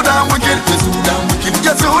you're too damn wicked.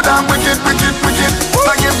 You're too damn wicked, wicked, wicked.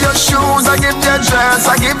 I give you shoes, I give you dress,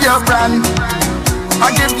 I give you brand, I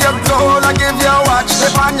give you gold, I give you watch,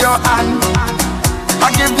 slip on your hand. I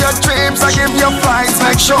give you dreams, I give you flights,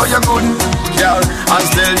 make sure you're good, girl. And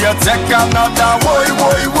still you take another boy.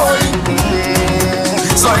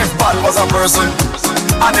 So if bad was a person,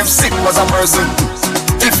 and if sick was a person,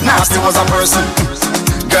 if nasty was a person,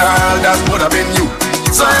 girl, that would have been you.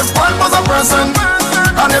 So if bad was a person,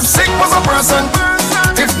 and if sick was a person,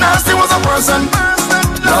 if nasty was a person,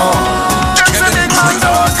 no. Them say big man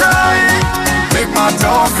don't cry, big man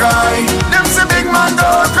don't cry. Them say big man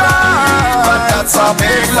don't cry, but that's a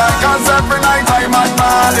big like us every night I'm at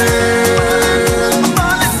Marlin.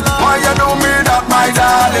 Why you do me that, my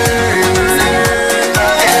darling?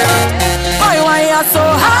 Why you so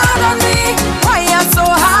hard on me? Why you so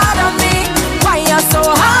hard on me? Why you so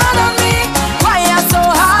hard on me? Why you so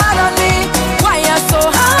hard on me? Why you so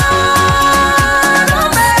hard on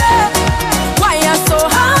me? Why you so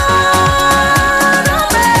hard on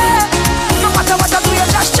me? No matter what I do,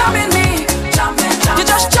 you're just jamming me. You're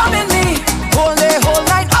just jamming me. Whole day, whole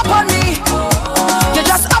night up on me. You're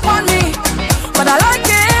just up on me. But I like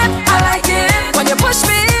it when you push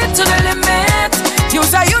me to the limit. You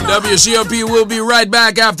say you know. WCOP will be right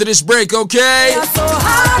back after this break, okay?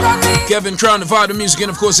 Kevin Crown, the Vibe, the Music, and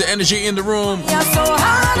of course the energy in the room.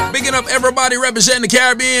 Bigging up everybody representing the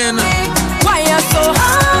Caribbean. Why you so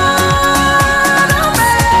hard on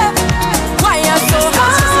me? Why you so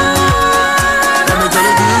hard? Let me tell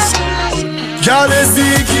you this. Girl, it's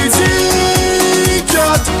the kitty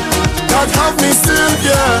cat that have me still,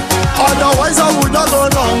 yeah. Otherwise I would not go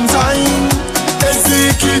long time. It's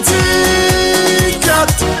the kitty cat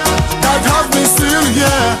that have me still,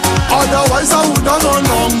 yeah. Otherwise I would not go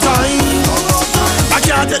long time. I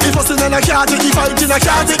can't take the fussing and I can't take the fighting, I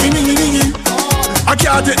can't take the ningy. I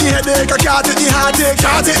can't take the headache, I can't take the heartache,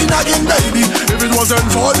 can't take the nagging, baby. If it wasn't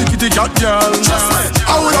for the kitty cat girl,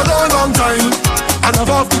 I would have gone long time. And I've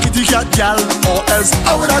off the kitty cat girl, or else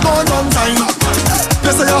I would have gone long time.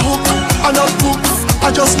 They say I hook and I hook, I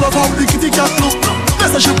just love how the kitty cat look. They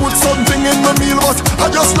say she put something in my meal, but I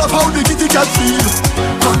just love how the kitty cat feel.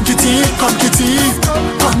 Come kitty, come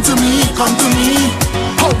to me, come to me.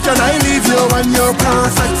 How can I leave you when you're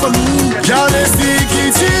perfect for me? Girl, it's the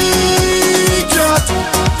kitty cat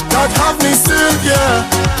that have me still, yeah.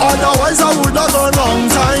 Otherwise I would have gone long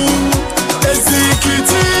time. It's the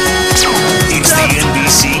kitty It's the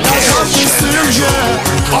NBC that have me still,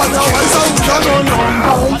 yeah. Otherwise I would have gone long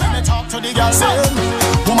time. Let me talk to the girl, say,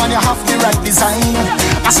 woman, you have the right design.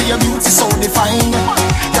 I see your beauty so defined,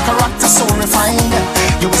 your character so refined.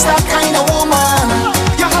 You is that kind of woman.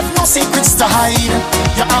 You have no secrets to hide,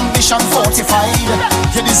 your ambition fortified.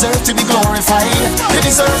 You deserve to be glorified. You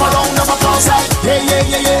deserve a round of applause like yeah, yeah,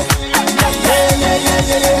 yeah, yeah. Yeah, yeah, yeah,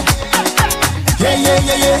 yeah, yeah. Yeah, yeah,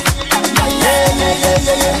 yeah, yeah. Yeah, yeah, yeah,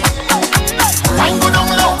 yeah, yeah. Wine go down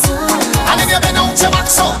low, and if you bend out your back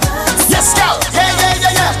so, yes, girl. Yeah, yeah,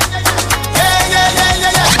 yeah, yeah. Yeah, yeah, yeah,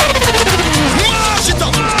 yeah, yeah. Mash it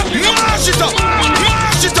up, mash it up,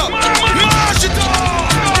 mash it up, mash it up,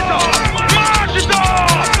 mash it up,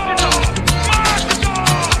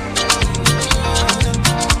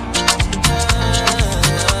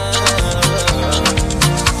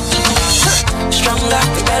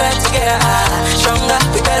 together. Stronger,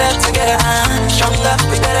 we better together. Stronger,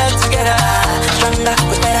 we better together. Stronger,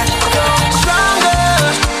 we better. Stronger,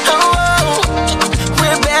 oh,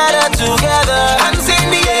 we're better together. Hands in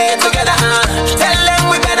the air together. Tell them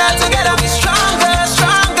we better together. We stronger,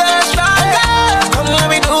 stronger, stronger. Come on,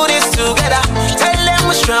 we do this together. Tell them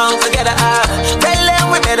we're strong together. Tell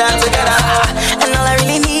them we better together. And all I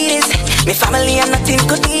really need is me family and nothing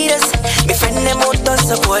could need us. Me friend them out to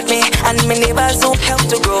support me, and me neighbors who help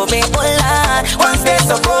to grow me. Oh Lord, once they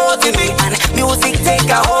supporting me, and music take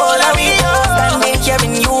a hold of me. Standing here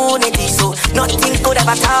in unity, so nothing could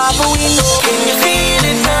ever topple we know. Can you feel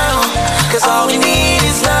it now? Cause all we need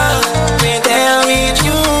is love. We're there with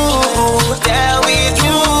you, there with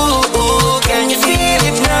you. Can you feel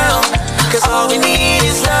it now? Cause all we need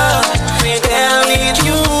is love. We're there with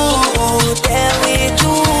you, there with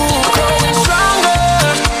you.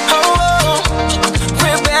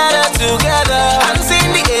 Together, hands in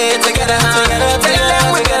the air together, together,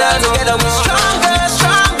 together, together. We're stronger,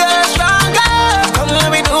 stronger, stronger. Come on,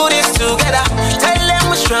 we do this together. Tell them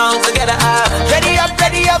we're strong together. Ready up,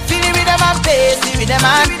 feel it with them and bass, with them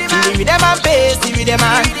and feel it with them and bass, with them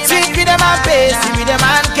and sweet with them and bass, with them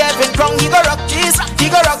and Kevin Crown, he go rock this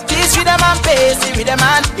with them and bass, with them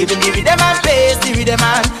and even with them and bass, with them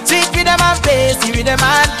and sweet with them and bass, with them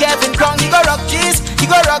and Kevin Crown, he go rock this.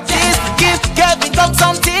 Give Kevin Crown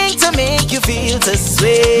something to make you feel to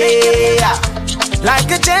sway, like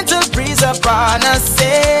a gentle breeze upon a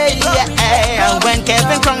say. When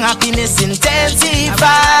Kevin Crown happiness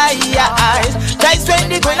intensifies, that's when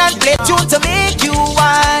they go and play tune to make you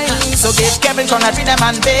wine. So give Kevin Crown a rhythm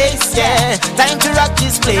and bass, yeah. Time to rock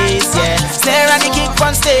this place, yeah. Snare and the kick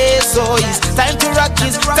on stage, so it's time to rock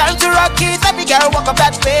this, time to rock it. Every girl walk up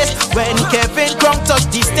that place when Kevin Crown touch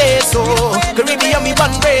the stage, so Caribbean me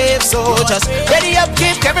one brave, so just ready up,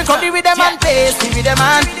 give Kevin Crown the rhythm and bass, the rhythm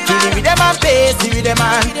and feel the rhythm and bass, the rhythm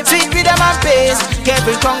and sweet rhythm and bass.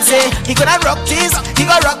 Kevin Crown say he gonna rock this, he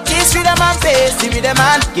gonna rock this rhythm and bass, the rhythm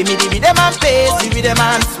and give me the rhythm and bass, the rhythm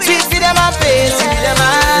and sweet rhythm and bass, the rhythm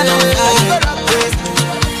and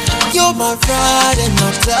you're my ride and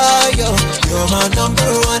my tire. You're my number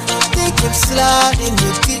one. They can slide in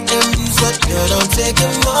your DMs, but you don't take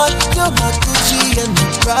them on. You're my Gucci and my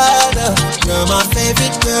Prada. You're my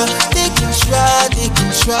favorite girl. They can try,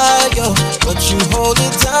 yo, but you hold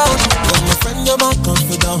it down. You're my friend, you're my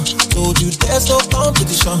confidant. Told you there's no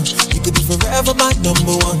competition. You could be forever my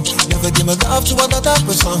number one. Never give my love to another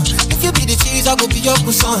person. If you be the cheese, I will be your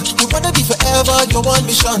croissant. You wanna be forever, your one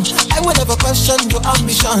mission. I will never question your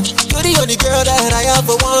ambition. You're the only girl that I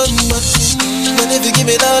ever want. But if you give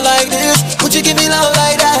me love like this, would you give me love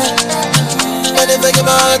like that? And if I give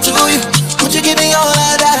my heart to you, would you give me all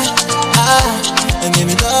of that? And give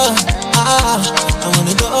me love, I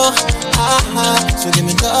wanna go, so give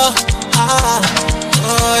me love,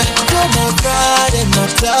 you're my pride and my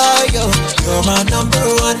tire. You're my number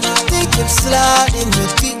one. They can slide in your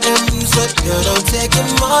DMs, but you don't take them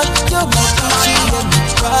on. You're my Gucci and my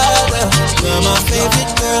Prada. You're my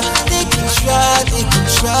favorite girl. They can try,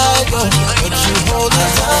 yo, but you hold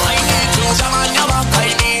it down. I need to jam on your back, I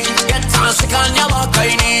need. Get sick on your back,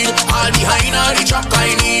 I need. All behind all the truck,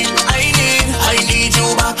 I need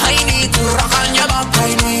you back. I need to rock on your back,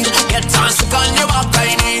 I need. Get sick on your back,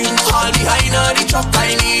 I need. All behind all the truck,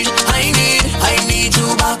 I need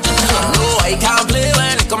you back. No, I can't play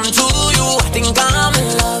when it comes to you. I think I'm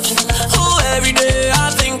in love. Oh, every day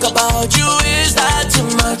I think about you. Is that too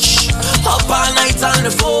much? Up all night on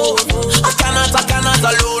the phone. I cannot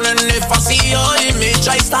alone. And if I see your image,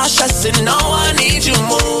 I start stressing. Now I need you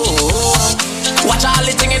more. Watch all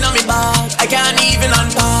the thing in on me back. I can't even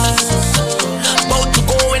unpack. About to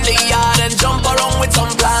go in the yard and jump around with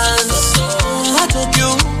some plans. I took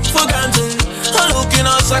you for granted. I'm looking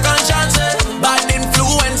at second chances. Bad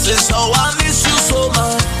influences, so I miss you so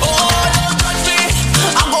much. Oh, don't touch me,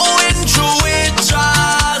 I'm going through it,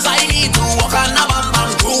 Charles. I need to walk on a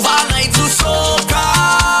bam groove all night to soca.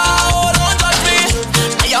 Oh, don't touch me,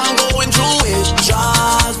 I am going through it,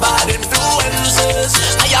 Charles. Bad influences,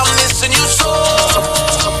 I am missing you so.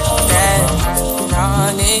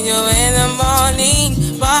 I need you in the morning,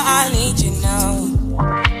 but I need you now.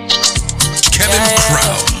 Kevin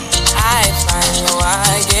Crown. I find you, I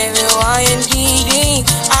give you all you need.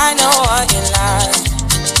 I know what you like.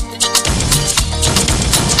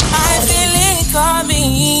 I feel it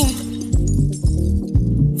coming.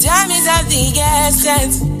 Time is of the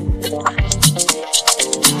essence.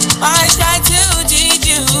 I try to teach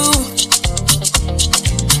you,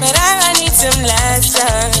 but I need some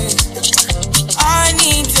lessons. I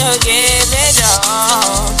need to give it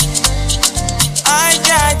all. I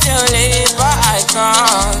try to live, but I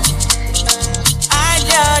can't.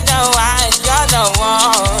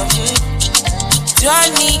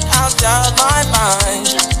 find me out of my mind.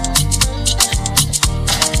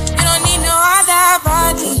 You don't need no other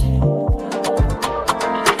body.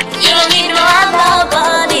 You don't need no other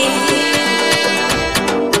body.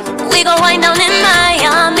 We gon' wind down in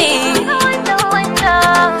Miami.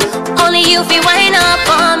 Only you feel wind up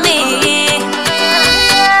on me.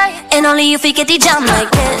 And only you feel get the jam like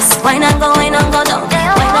this. Wine and go down. Wine and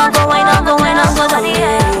go, wine and go, wine and go down.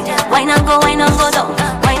 Wine and go down.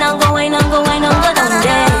 Wine and go, wine and go, wine and go down.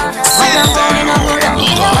 Wine and go, wine and go down.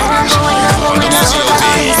 Wine and go, wine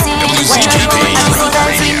and go, wine and go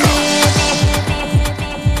down.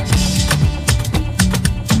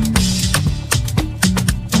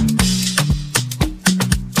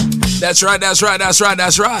 That's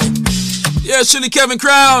right. Yeah, Chili Kevin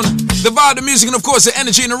Crown, the vibe, the music, and of course the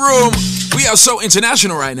energy in the room. We are so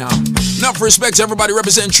international right now. Enough respect to everybody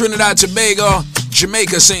representing Trinidad, Tobago,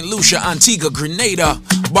 Jamaica, St. Lucia, Antigua, Grenada,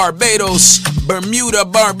 Barbados, Bermuda,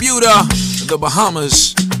 the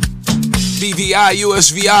Bahamas, BVI,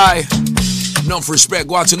 USVI. Enough respect,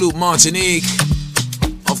 Guadeloupe, Martinique.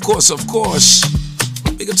 Of course.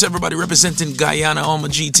 Big up to everybody representing Guyana, Alma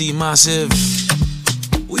GT, Massive.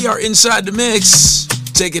 We are inside the mix,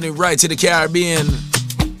 taking it right to the Caribbean,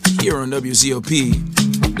 here on WZOP.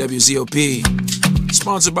 WZOP,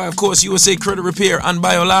 sponsored by, of course, USA Credit Repair and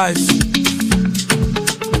BioLife.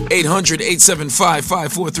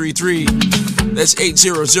 800-875-5433. That's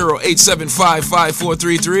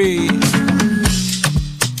 800-875-5433.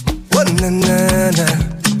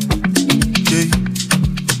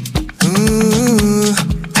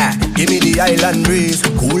 Give me the island breeze,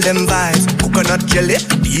 cool them vibes, coconut jelly,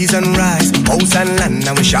 peas and rice, house and land,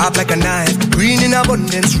 and we sharp like a knife. Green in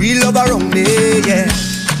abundance, real love around me, yeah.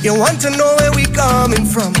 You want to know where we coming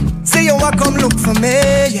from? Say you want come look for me,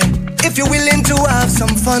 yeah. If you're willing to have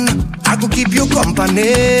some fun, I could keep you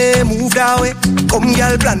company. Move that way, come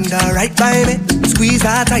girl, blunder right by me. Squeeze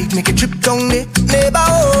that tight, make it trip down there. Neighbor,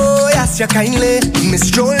 oh, yes, you kindly. Miss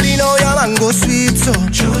Jolie, know your mango sweet, so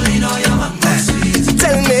Jolie, know your mango sweet.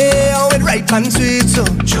 Tell me how it ripe and sweet, so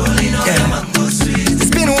Jolie, know your mango sweet. It's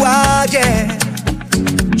been a while, yeah.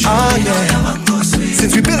 Jolie, know your mango sweet.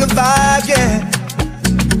 Since we built a vibe, yeah.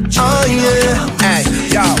 Oh yeah, hey,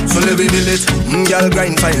 yo, so let me build it. Girl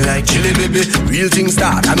grind fine like chili baby. Real things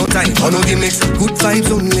start, I no time for no gimmicks. Good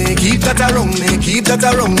vibes only, keep that around me.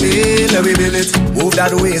 Let me build it. Move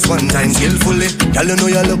that waist one time skillfully. Girl, you know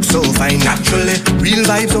you look so fine naturally. Real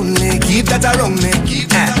vibes only, keep that around me.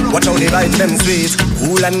 Watch how the vibes them sweet,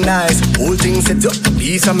 cool and nice. Whole thing set up,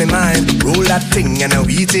 peace on my mind. Roll that thing and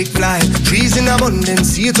we take flight. Trees in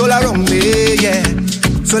abundance, see it all around me, yeah.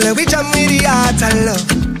 So let we jam with the heart and love.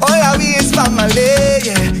 All I we is family,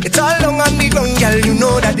 yeah. It's all long on the ground, girl. You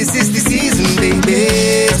know that this is the season, baby.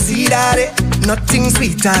 See that it? Nothing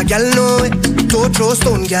sweeter, girl, know it. Don't throw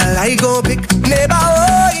stone, girl, I go pick. Neighbor,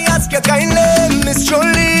 oh, you ask you kindly, Miss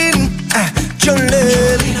Jolene.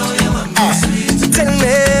 Jolene. Tell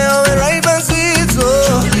me how it ripe and sweet, so.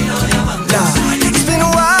 Nah, it's been a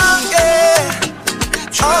while, yeah.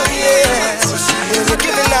 Oh, yeah. You're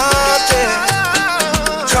giving up, yeah.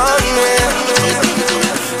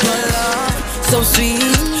 So sweet,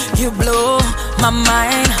 you blow my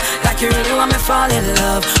mind. Like you really want me fall in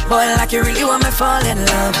love. Boy, like you really want me fall in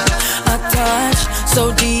love. A touch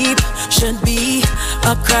so deep should be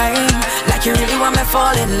a crime. Like you really want me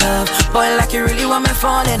fall in love. Boy, like you really want me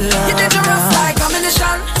fall in love. You're dangerous like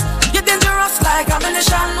ammunition. You're dangerous like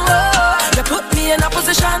ammunition. Whoa. You put me in a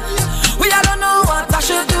position where I don't know what I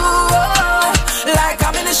should do. Whoa. Like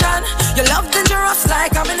ammunition. Your love dangerous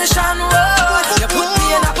like ammunition. Whoa. You put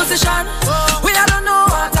me in a position where I don't know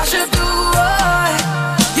what I should do. Whoa.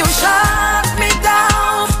 You shut me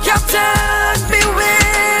down. You turned me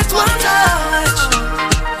with one touch.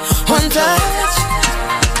 One touch.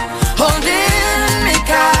 Holding me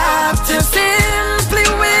captive simply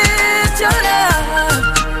with your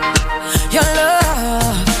love. Your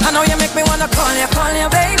love. I know you make me wanna call you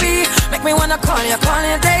baby. Make me wanna call you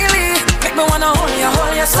daily. Make me wanna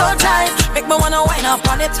hold you so tight. Make me wanna wind up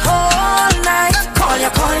on it all night. Call you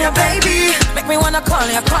baby. Make me wanna call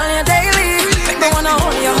you daily. Make me wanna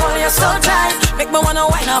hold you so tight. Make me wanna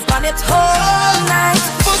wind up on it all night.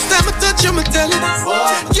 First time I touch you, me tell it.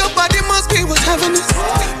 Your body must be what heaven is.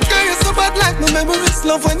 Girl, you're so bad like my memories.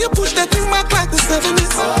 Love when you push that thing back like the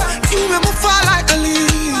 70s. You make me fall like a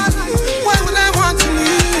leaf. Why would I want to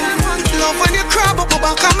leave? Love when you cry, but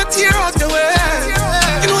back and me tear out your way.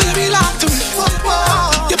 You know you belong to me.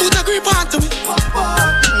 You put a grip onto me.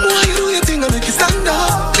 Why you do your thing and make it stand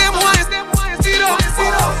up? Them wise, see up.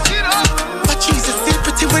 But Jesus, still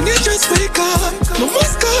pretty when you just wake up. No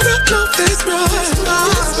mascara, no face brush. You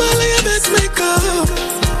smile like your best makeup.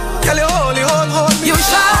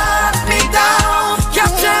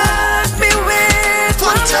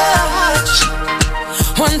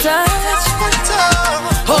 one touch,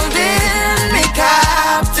 holding me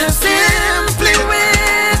captive simply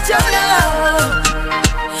with your love.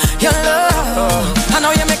 Your love. I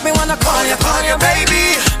know you make me wanna call you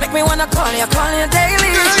baby. Make me wanna call you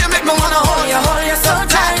daily. You make me wanna hold you so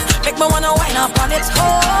tight. Make me wanna wind up on it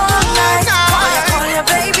all night. Call you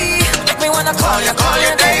baby. Make me wanna call you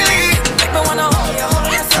daily. Make me wanna hold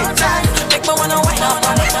you so tight. Make me wanna wind up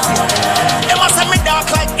on it all night. They must say me dark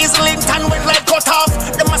like Islington when light cut off.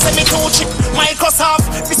 They must say me too cheap, Microsoft.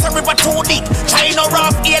 This a river too deep, China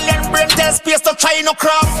rough. Alien brain test space to China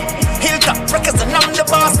craft. Hilltop records and I'm the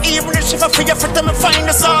boss. Even if she for free, for them find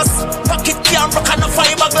the sauce. Pocket camera and a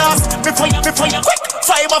fiberglass. Before you quick,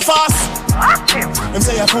 fiber fast. Them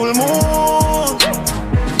say a full moon.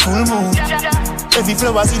 Every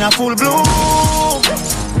flower's in a full bloom.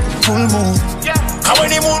 Full moon. Cause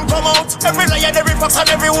when the moon come out, every lion, every fox and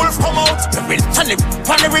every wolf come out. Every tonic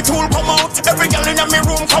and every tool come out. Every girl in my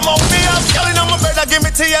room come out. Me have girl in my bed, I give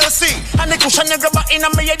me TLC. And the cushion and grabber in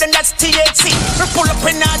my head, and that's THC. We pull up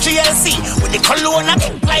in our GLC with the cologne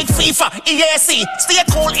and like FIFA, EAC. Stay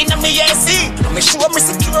cool in my AC. And me sure me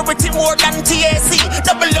security more than TAC.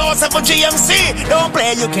 007 GMC. Don't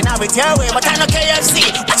play, you can have it your way, but I no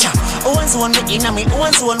KFC. Watch out. One zone me in me,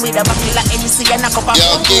 one zone with a vanilla NC and a cup of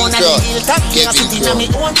phone and the hilltop. Inna me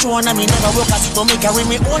own throne and me never work as it to me carry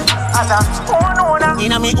me own.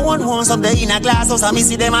 Inna me own homes up there in a glass house and me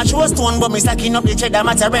see them a show stone, but me stacking up the cheddar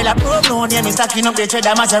mozzarella provolone. Yeah, me stacking up the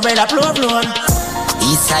cheddar mozzarella provolone.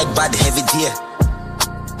 Eastside bad heavy dear.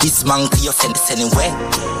 This monkey you send anywhere.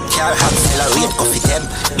 Car have accelerate coffee them.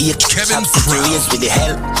 Be a Kevin Cruz with the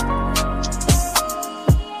hell.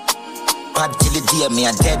 Bad till the day me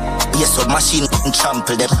a dead. Be a submachine and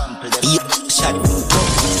trample them. Be a shot.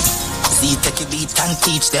 See, take a beat and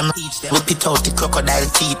teach them. Whip it out the crocodile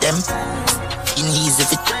teeth them. In easy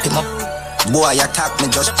if it him up. Boy attack me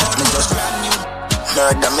just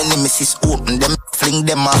murder me nemesis. Open them, fling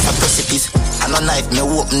them off a precipice. And a knife me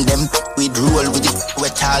open them. We'd roll with it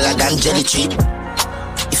wet taller than jelly tree.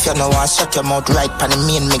 If you know I shut your mouth right pan the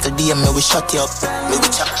main make a DM me we shut you up. Me we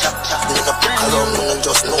chop me no pick along, me no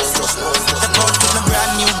just know. The gun to me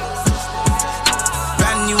brand new.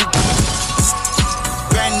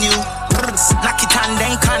 Knock it and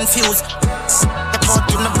then confused. The port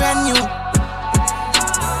in the brand new.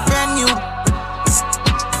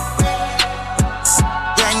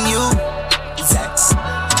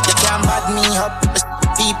 You can't bad me up,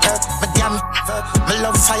 people. But damn, my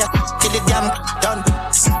love fire till the damn done.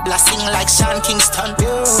 Blasting like Sean Kingston.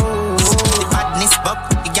 The badness buck,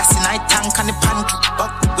 the gas in my tank and the pan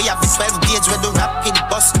buck. We have the 12 gauge with the rapid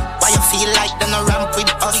bus. Why you feel like then a ramp with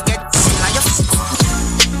us? Get now you.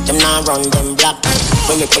 Them now run them black.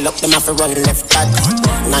 When we pull up, them have to run left back.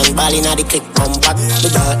 9 ball in the click, come back. The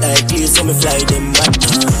dark like clear, so me fly them back.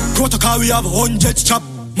 Protocol, we have 100 chop.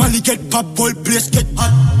 Money get pop, whole place get hot.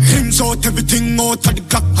 Rims out, everything out of the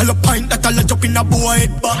clock. All a pint that all a jump in a boy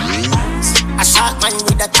head back. A shot man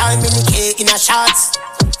with a time in the K in a shots.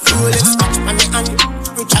 Rolex watch on me hand.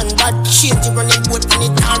 Rich and bad, change the running boat on the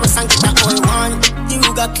Taurus and get a whole one. The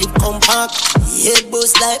Ruger clip compact. Head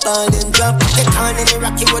boost like ball and drop. The can in the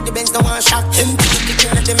Rocky with the Benz no one shot. Them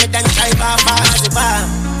clicking at the mid and drive off as the bar.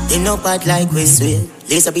 They no bad like we swear.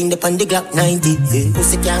 Laser beam up on the Glock 90. Yeah.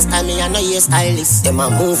 Pussy can't style me, I know you're stylist. Them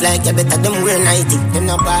a move like you better them wear 90. Them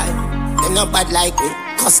no bad like we.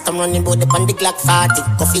 Custom running bout up on the Glock 40.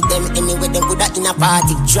 Coffee them anyway, them good at in a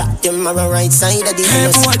party. Drop them on the right side of the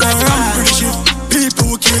house.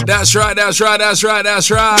 That's right.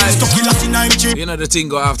 You know the thing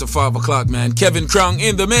go after 5 o'clock, man. Kevin Crown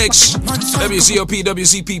in the mix. WCOP,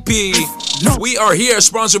 WCPP. We are here,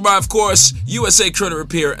 sponsored by, of course, USA Credit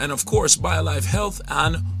Repair and, of course, BioLife Health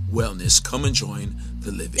and Wellness. Come and join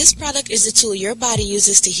the living. This product is a tool your body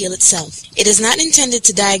uses to heal itself. It is not intended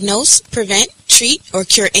to diagnose, prevent, treat, or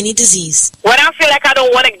cure any disease. When I feel like I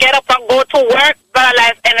don't want to get up and go to work,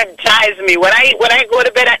 BioLife energizes me. When I go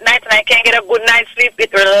to bed at night and I can't get a good night's sleep,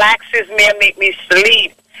 it relaxes me and makes me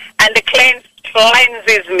sleep. And the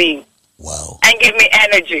cleanses me. Wow. And give me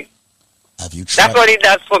energy. Have you tried? That's what it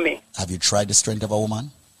does for me. Have you tried the strength of a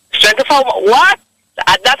woman? Strength of a woman? What?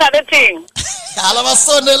 That's the thing. All of a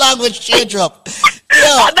sudden the language change up.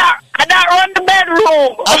 I don't run the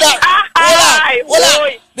bedroom. Hold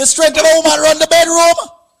on. The strength of a woman run the bedroom?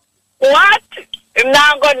 What? I'm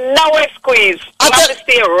not got nowhere squeeze. I have to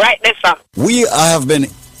stay right there, sir. We have been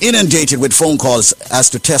inundated with phone calls as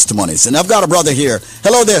to testimonies. And I've got a brother here.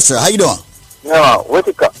 Hello there, sir. How you doing? Yeah,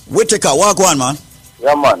 Whitaker. Walk on, man.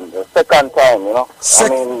 Yeah, man. The second time, you know. I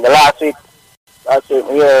mean, the last week,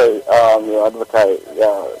 you advertised,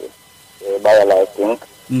 BioLife thing.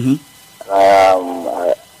 Mm-hmm.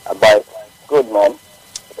 but good, man.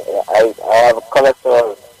 I have a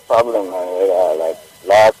cholesterol problem, man. Like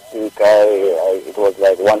last week, it was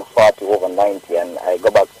like 140/90, and I go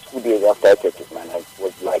back 2 days after I took it, man. I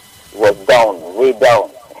was like, it was down, way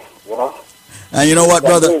down, you know. And you know what,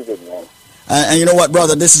 brother? Amazing, man. And you know what,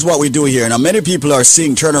 brother? This is what we do here. Now, many people are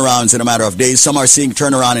seeing turnarounds in a matter of days. Some are seeing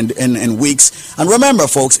turnaround in weeks. And remember,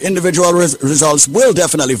 folks, individual results will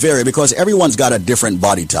definitely vary because everyone's got a different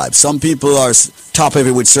body type. Some people are top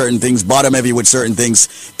heavy with certain things, bottom heavy with certain things.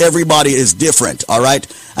 Everybody is different, all right?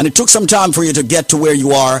 And it took some time for you to get to where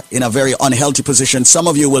you are in a very unhealthy position. Some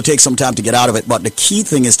of you will take some time to get out of it. But the key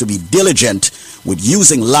thing is to be diligent with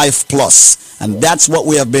using Life Plus. And that's what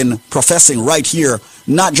we have been professing right here,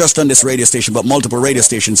 not just on this radio station, but multiple radio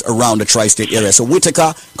stations around the tri-state area. So,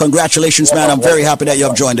 Whitaker, congratulations, man. I'm very happy that you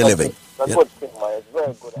have joined the living.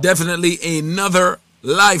 Definitely another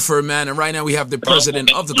lifer, man. And right now we have the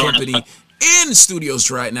president of the company in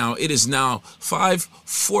studios right now. It is now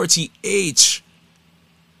 5:48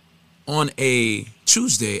 on a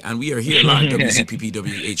Tuesday, and we are here live, WZPP,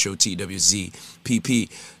 WHOT, WZPP.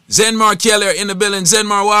 Zenmar Keller in the building.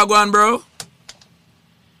 Zenmar, wagwan, bro.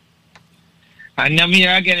 And I'm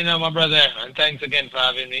here again, you know, my brother, and thanks again for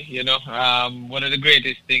having me. You know, one of the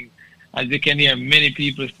greatest things, as you can hear many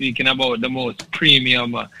people speaking about the most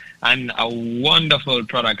premium and a wonderful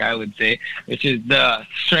product, I would say, which is the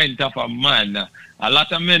strength of a man. A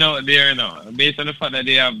lot of men out there, you know, based on the fact that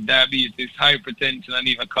they have diabetes, hypertension, and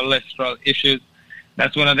even cholesterol issues,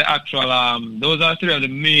 that's one of the actual, those are three of the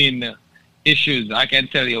main issues. I can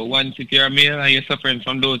tell you, once if you're a male and you're suffering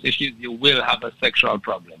from those issues, you will have a sexual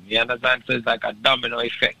problem. You understand? So it's like a domino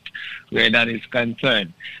effect where that is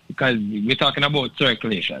concerned, because we're talking about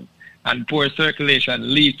circulation, and poor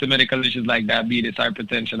circulation leads to medical issues like diabetes,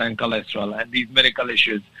 hypertension, and cholesterol. And these medical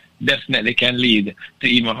issues definitely can lead to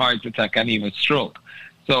even heart attack and even stroke.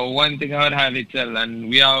 So one thing I would highly tell, and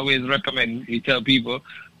we always recommend, we tell people,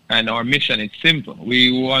 and our mission is simple.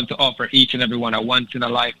 We want to offer each and every one a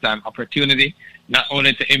once-in-a-lifetime opportunity, not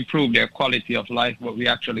only to improve their quality of life, but we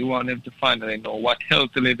actually want them to finally know what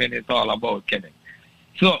healthy living is all about, Kevin.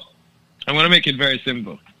 So, I'm going to make it very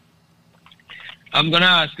simple. I'm going to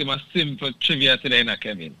ask him a simple trivia today, now,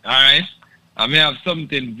 Kevin. All right? I may have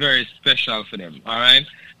something very special for them. All right?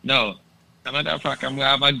 Now, as a matter of fact, I'm going to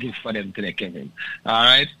have a gift for them today, Kevin. All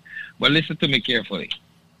right? But listen to me carefully,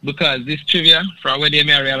 because this trivia, from where they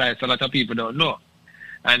may realize a lot of people don't know.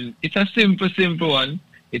 And it's a simple one.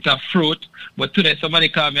 It's a fruit. But today somebody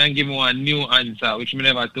called me and give me one new answer, which me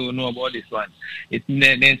never know about this one. They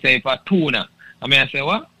say it's a tuna. I say,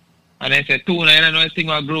 what? And they say, tuna, you know, the thing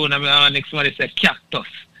was grown. And next one they say cactus.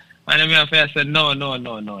 And I say, no.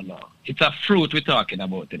 It's a fruit we're talking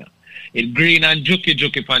about, you know. It's green and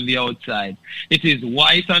juky on the outside. It is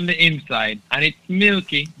white on the inside, and it's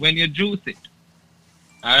milky when you juice it.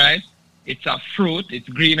 All right? It's a fruit. It's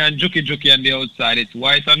green and juky on the outside. It's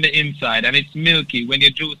white on the inside, and it's milky when you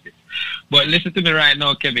juice it. But listen to me right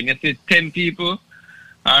now, Kevin. You see 10 people.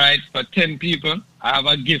 All right? For 10 people, I have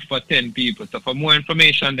a gift for 10 people. So for more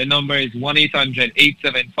information, the number is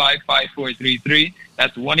 1-800-875-5433.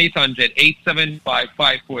 That's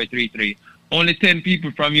 1-800-875-5433. Only 10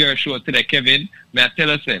 people from your show today, Kevin. May I tell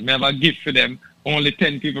us, may I have a gift for them? Only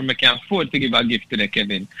 10 people may can afford to give a gift today,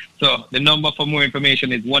 Kevin. So the number for more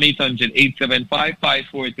information is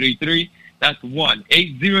 1-800-875-5433. That's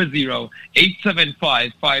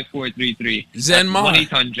 1-800-875-5433. Zenmar.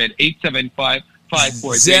 1-800-875-5433.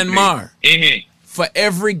 Zenmar. For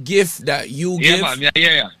every gift that you give,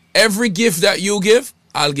 yeah. Every gift that you give,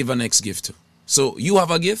 I'll give a next gift to. So you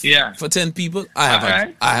have a gift for 10 people.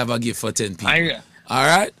 I have a gift for 10 people.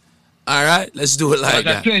 All right, let's do it like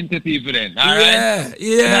that. 20 people then. All right.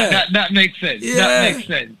 Yeah. That makes sense. Yeah. That makes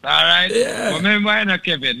sense. All right. Yeah. Remember, I know,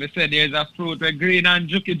 Kevin, I said there's a fruit with green and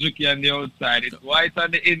juky on the outside. It's white on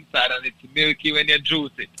the inside, and it's milky when you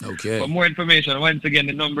juice it. Okay. For more information, once again,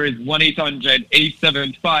 the number is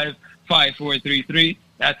 1-800-875-5433.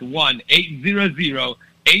 That's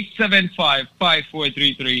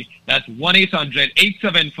 1-800-875-5433. That's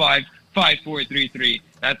 1-800-875-5433.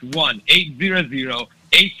 That's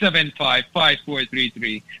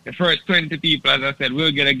 1-800-875-5433. The first 20 people, as I said,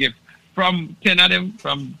 will get a gift from 10 of them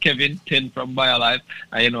from Kevin, 10 from BioLife.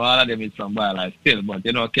 And you know, all of them is from BioLife still, but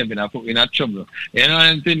you know, Kevin, I put me in a trouble. You know,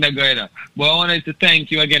 and thing that going on. But I wanted to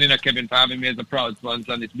thank you again, you know, Kevin, for having me as a proud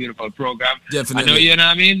sponsor on this beautiful program. Definitely. I know, you know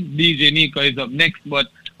what I mean? DJ Nico is up next,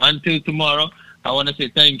 but until tomorrow, I want to say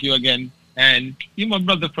thank you again. And you're my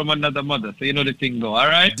brother from another mother, so you know the thing go, all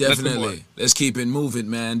right? Definitely. Let's keep it moving,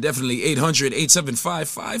 man. Definitely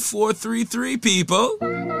 800-875-5433, people.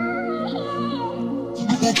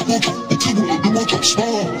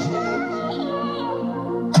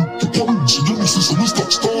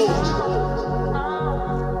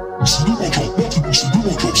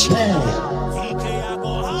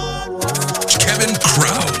 Kevin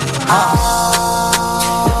Crown.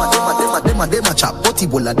 Dem a chop, body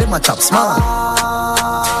bola, dem a chop smart.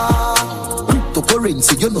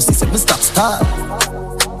 Cryptocurrency, you know, see, me stop start.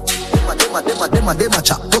 Dem a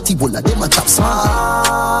chop, body bola, dem a chop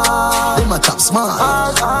smart. Dem a chop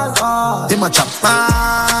smart. Dem a chop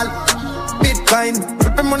smart. Bitcoin,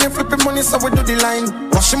 flipping money, so we do the line.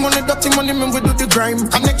 Washing money, dirty money, man, we do the grime.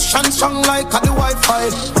 Connection strong like the Wi-Fi.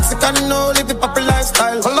 Mexican, no, live the proper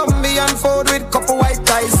lifestyle. Colombian food with couple white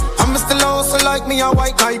guys. I'm still also like me a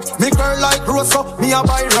white knight. Me girl like Rosa, me a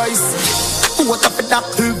buy rice. What up with that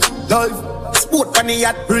life? Sport on the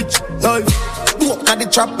yacht, rich life. Walk on the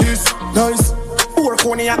trap, this nice. Poor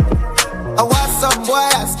corny yacht. I want some boy,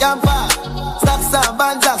 I scamper. Stop some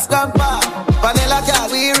bands, I scamper. Vanilla car,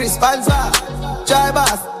 we responsible.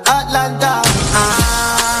 Drivers, Atlanta.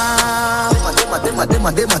 Dem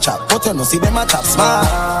a chop, but you know see dem a chop smart.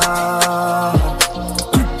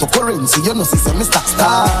 Cryptocurrency, you know see some stop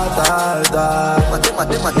start. Dem a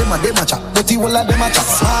chop, but you all a dem a chop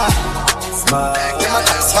smart. Dem a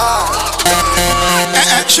chop smart.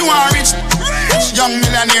 She want rich. Young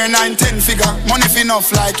millionaire, 9-10 figure. Money fi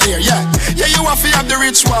enough like here, yeah. Yeah, you have to have the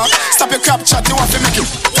rich walk. Stop your crap chat, you have to make it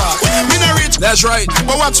talk. Me no rich. That's right.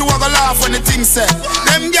 But what you want to laugh when the thing said?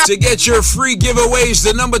 To get your free giveaways,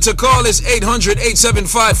 the number to call is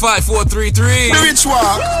 800-875-5433. The rich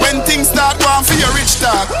walk. When things start going for your rich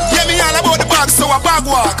talk. Yeah, me all about the bag, so a bag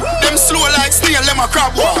walk. Them slow like snail, them a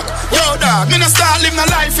crab walk. Yo, dog, me no start living a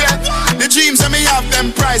life yet. The dreams that me have,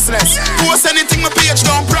 them priceless. Post anything, my page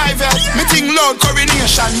down private. Me think loud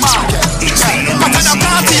coronation market. But at the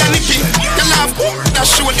party and Nicky, you love that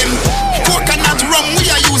show them. Coconut rum, we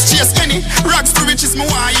are use chase any. Rags to riches, me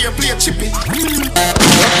want here play chippy.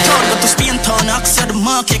 Turn to Spain town, Oxford, the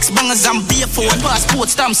markets, bangers and barefoot. Passport,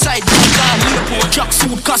 stamp side, gun, airport. Truck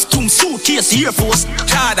suit, costume, suitcase, Air Force.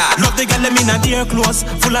 Chada, love the girl, them in a dear clothes.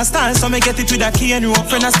 Full of style, so me get it with a key and rope.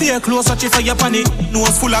 Friend, I stay close, watch it for your panic.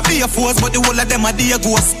 Nose full of beer force, but the whole of them are dear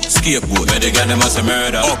ghosts. Scapegoat, make the girl them as a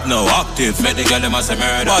murder. Up now, active, make the girl them as a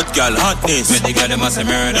murder. Bad girl, hotness, make the girl them as a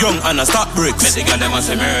murder. Young Anna, stop bricks, make the girl them as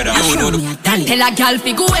a murder. You know the tell a girl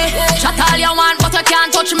fi go away. Shut all you want, but you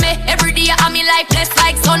can't touch me. Every day I'm in life blessed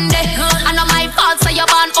like Sunday. And not my fault, so you're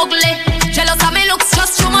born ugly. Jealous of me looks,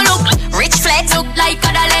 just show me look. Rich flex, look like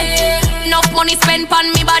a dollar. Enough money spent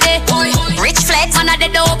on me body. Rich flex, man a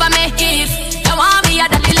dead over me. If you want me, I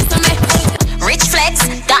don't listen to me. Rich flex,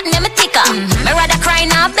 got name a ticker. Me rather cry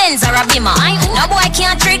now Benz or a Beamer. No boy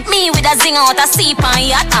can't trick me with a zing out a seep on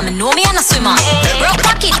yacht. I know me and a swimmer. Broke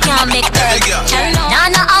pocket can't make girl.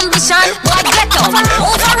 Nah, no ambition, boy get up.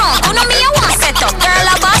 Move around, you know me I want set up. Girl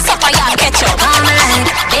a boss up, I got catch up. I'm like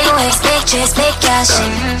big waist, big chest, big cash.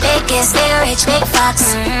 Big kiss, big rich, big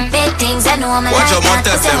fox. Big things I know I'm like. watch out, what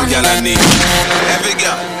test them girl I need. Every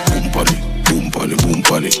girl. Boom pony, boom pony, boom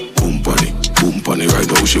pony, boom pony. Boom pony right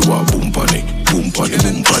now she want boom pony, boom pony,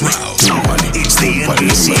 boom pony, boom pony. It's the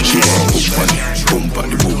NBC she want boom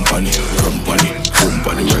pony, boom pony, boom pony, boom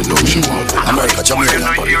pony right now she want. America, Jamaica,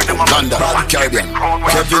 London, Caribbean.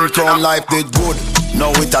 Kevin Crown life did good. Now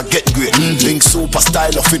it a get great. Link super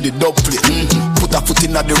style of the dub plate. Put a foot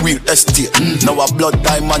in at the real estate. Now a blood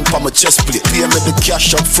diamond for my chest plate. Pay me the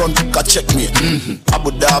cash up front, can check me.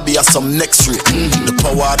 Abu Dhabi has some next rate. The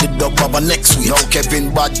power of the dub have a next week. Now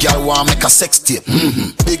Kevin bad girl want make a sex tape.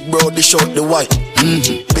 Big bro dish out the white.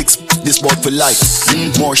 Big this boy for life.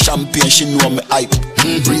 More champagne, she know me hype.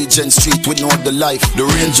 Regent Street with know the life. The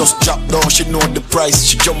rain just dropped down, she know the price.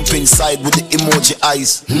 She jump inside with the emoji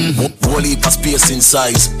eyes. Whole heap of space in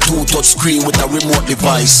size. 2-touch screen with a remote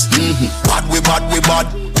device. Bad we bad we bad.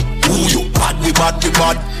 Ooh you bad we bad we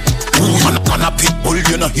bad. Ooh man a pit bull,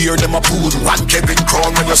 you know hear them a pool. One Kevin Crown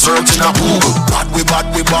when you search in a Google. Bad we bad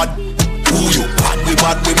we bad. Ooh you bad we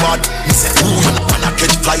bad we bad. Me say ooh man a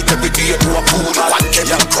catch flight every day to a pool. One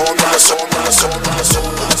Kevin Crown when you search.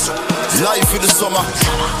 Life for the summer.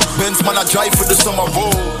 Benz man a drive for the summer.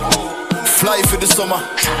 Whoa. Fly for the summer.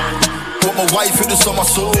 Put my wife for the summer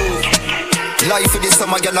so. Life for the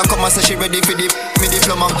summer, girl a come and say she ready for the me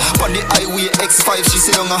diploma. On the highway X5, she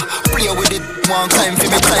say younger. Play with it, one time for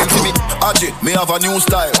me, time for me. Aji, me have a new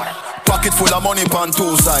style. Pocket full of money pan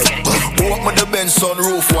two side. Walk with the Benz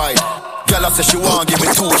sunroof wide. Girl I say she want give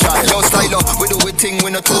me 2 child. Yo style up, we do we thing,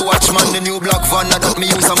 we no 2 watchman. The new black van, that me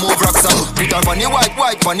use a move rocks on. Put her on the white,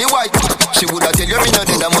 on the white. She woulda tell you me no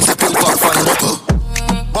dead, I must be 2 pack fan.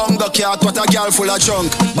 Bunga cat, what a girl full of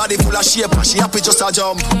junk. Body full of shape, and she happy just a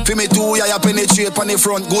jump. Feel me too, yeah, penetrate on the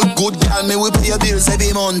front. Good girl, me we pay bills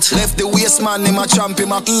every month. Left the waist man, him a champ,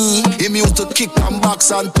 him a him used to kick and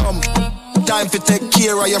box and thump. Time to take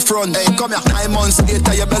care of your front. Hey, come here, 9 months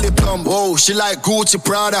later, your belly plump. Oh, she like Gucci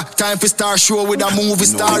Prada. Time for star show with a movie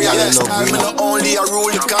star. Yeah, yes, time me not only a rule,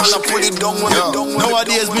 you can't pull it down when you down.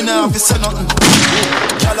 Nowadays, me now have to say nothing.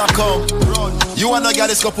 Y'all come, you wanna get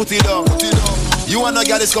this, go put it down. You wanna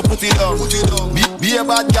get this, go put it down. Be a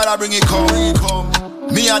bad girl, I bring it come.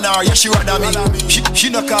 Me and her, yeah, she rather me. She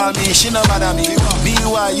no call me, she no bother me. Me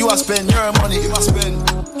why you a spend your money?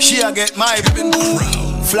 She a get my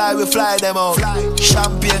fly, we fly them out.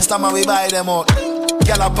 Champagne stammer, we buy them out.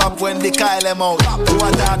 Gyal a pop when they call them out. Who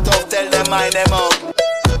a talk tough, tell them mind them out.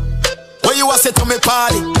 When you a say to me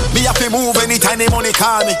party, me have to move anytime the money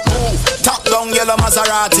call me. Top down yellow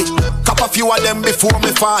Maserati, cop a few of them before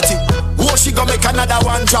me 40. Oh, she gon' make another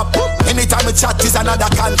one drop. Anytime we chat is another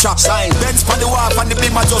contract. Benz for the wharf and the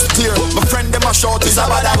beam are just clear. My friend them a short is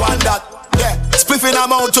about that one that. Yeah, spliffing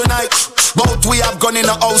them out tonight. Both we have gone in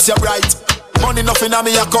the house, you're right. Money nothing on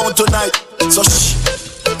me account tonight. So shh,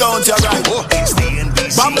 don't you right.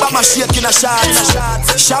 Bamba my shake in a shot.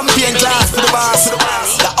 Champagne glass for the boss.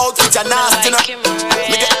 The outfit are nasty.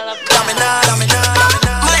 Me get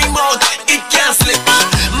my mouth, it can't slip.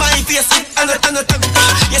 My face, it and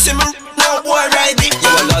you see me now, boy, riding. You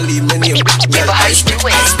wanna leave me name.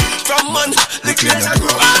 From man, the clear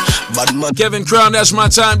Kevin Crown, that's my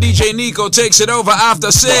time. DJ Nico takes it over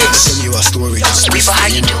after 6. Tell you a story just River, how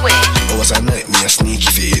you do it? I was a night, me a sneaky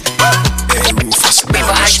feed. Rufus,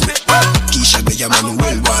 Keisha, the man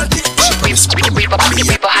well wanted.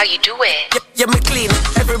 River, how you do it? Yeah, me clean,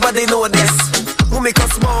 everybody know this. Who make a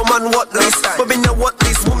small man what this? But me know what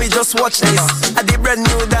this, who me just watch this. I did brand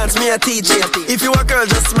new dance, me a teach it. If you a girl,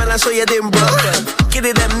 just smell and show you them bro.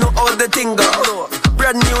 Kiddie them know all the thing go.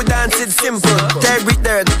 Brand new dance, it's simple. Terry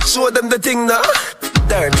dirt, show them the thing now.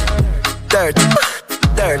 Dirt, dirt,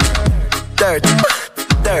 dirt, dirt,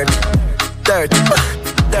 dirt, dirt,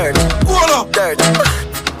 dirt. What up? Dirt,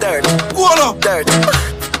 dirt. What up? Dirt,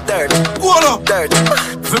 dirt. What up? Dirt.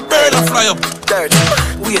 The bird will fly up. Dirt.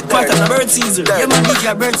 Wait, part of the bird season. Yeah, man, you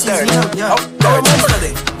got bird season. Yeah. Our monster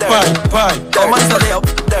day. Bye. Our monster day up.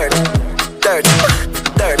 Dirt, dirt,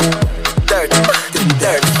 dirt, dirt,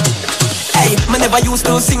 dirt. Hey, me never used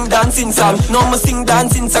to sing dancing song. Now me sing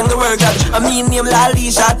dancing song the world God. I mean name Lali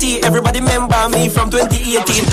Shati. Everybody remember me from 2018.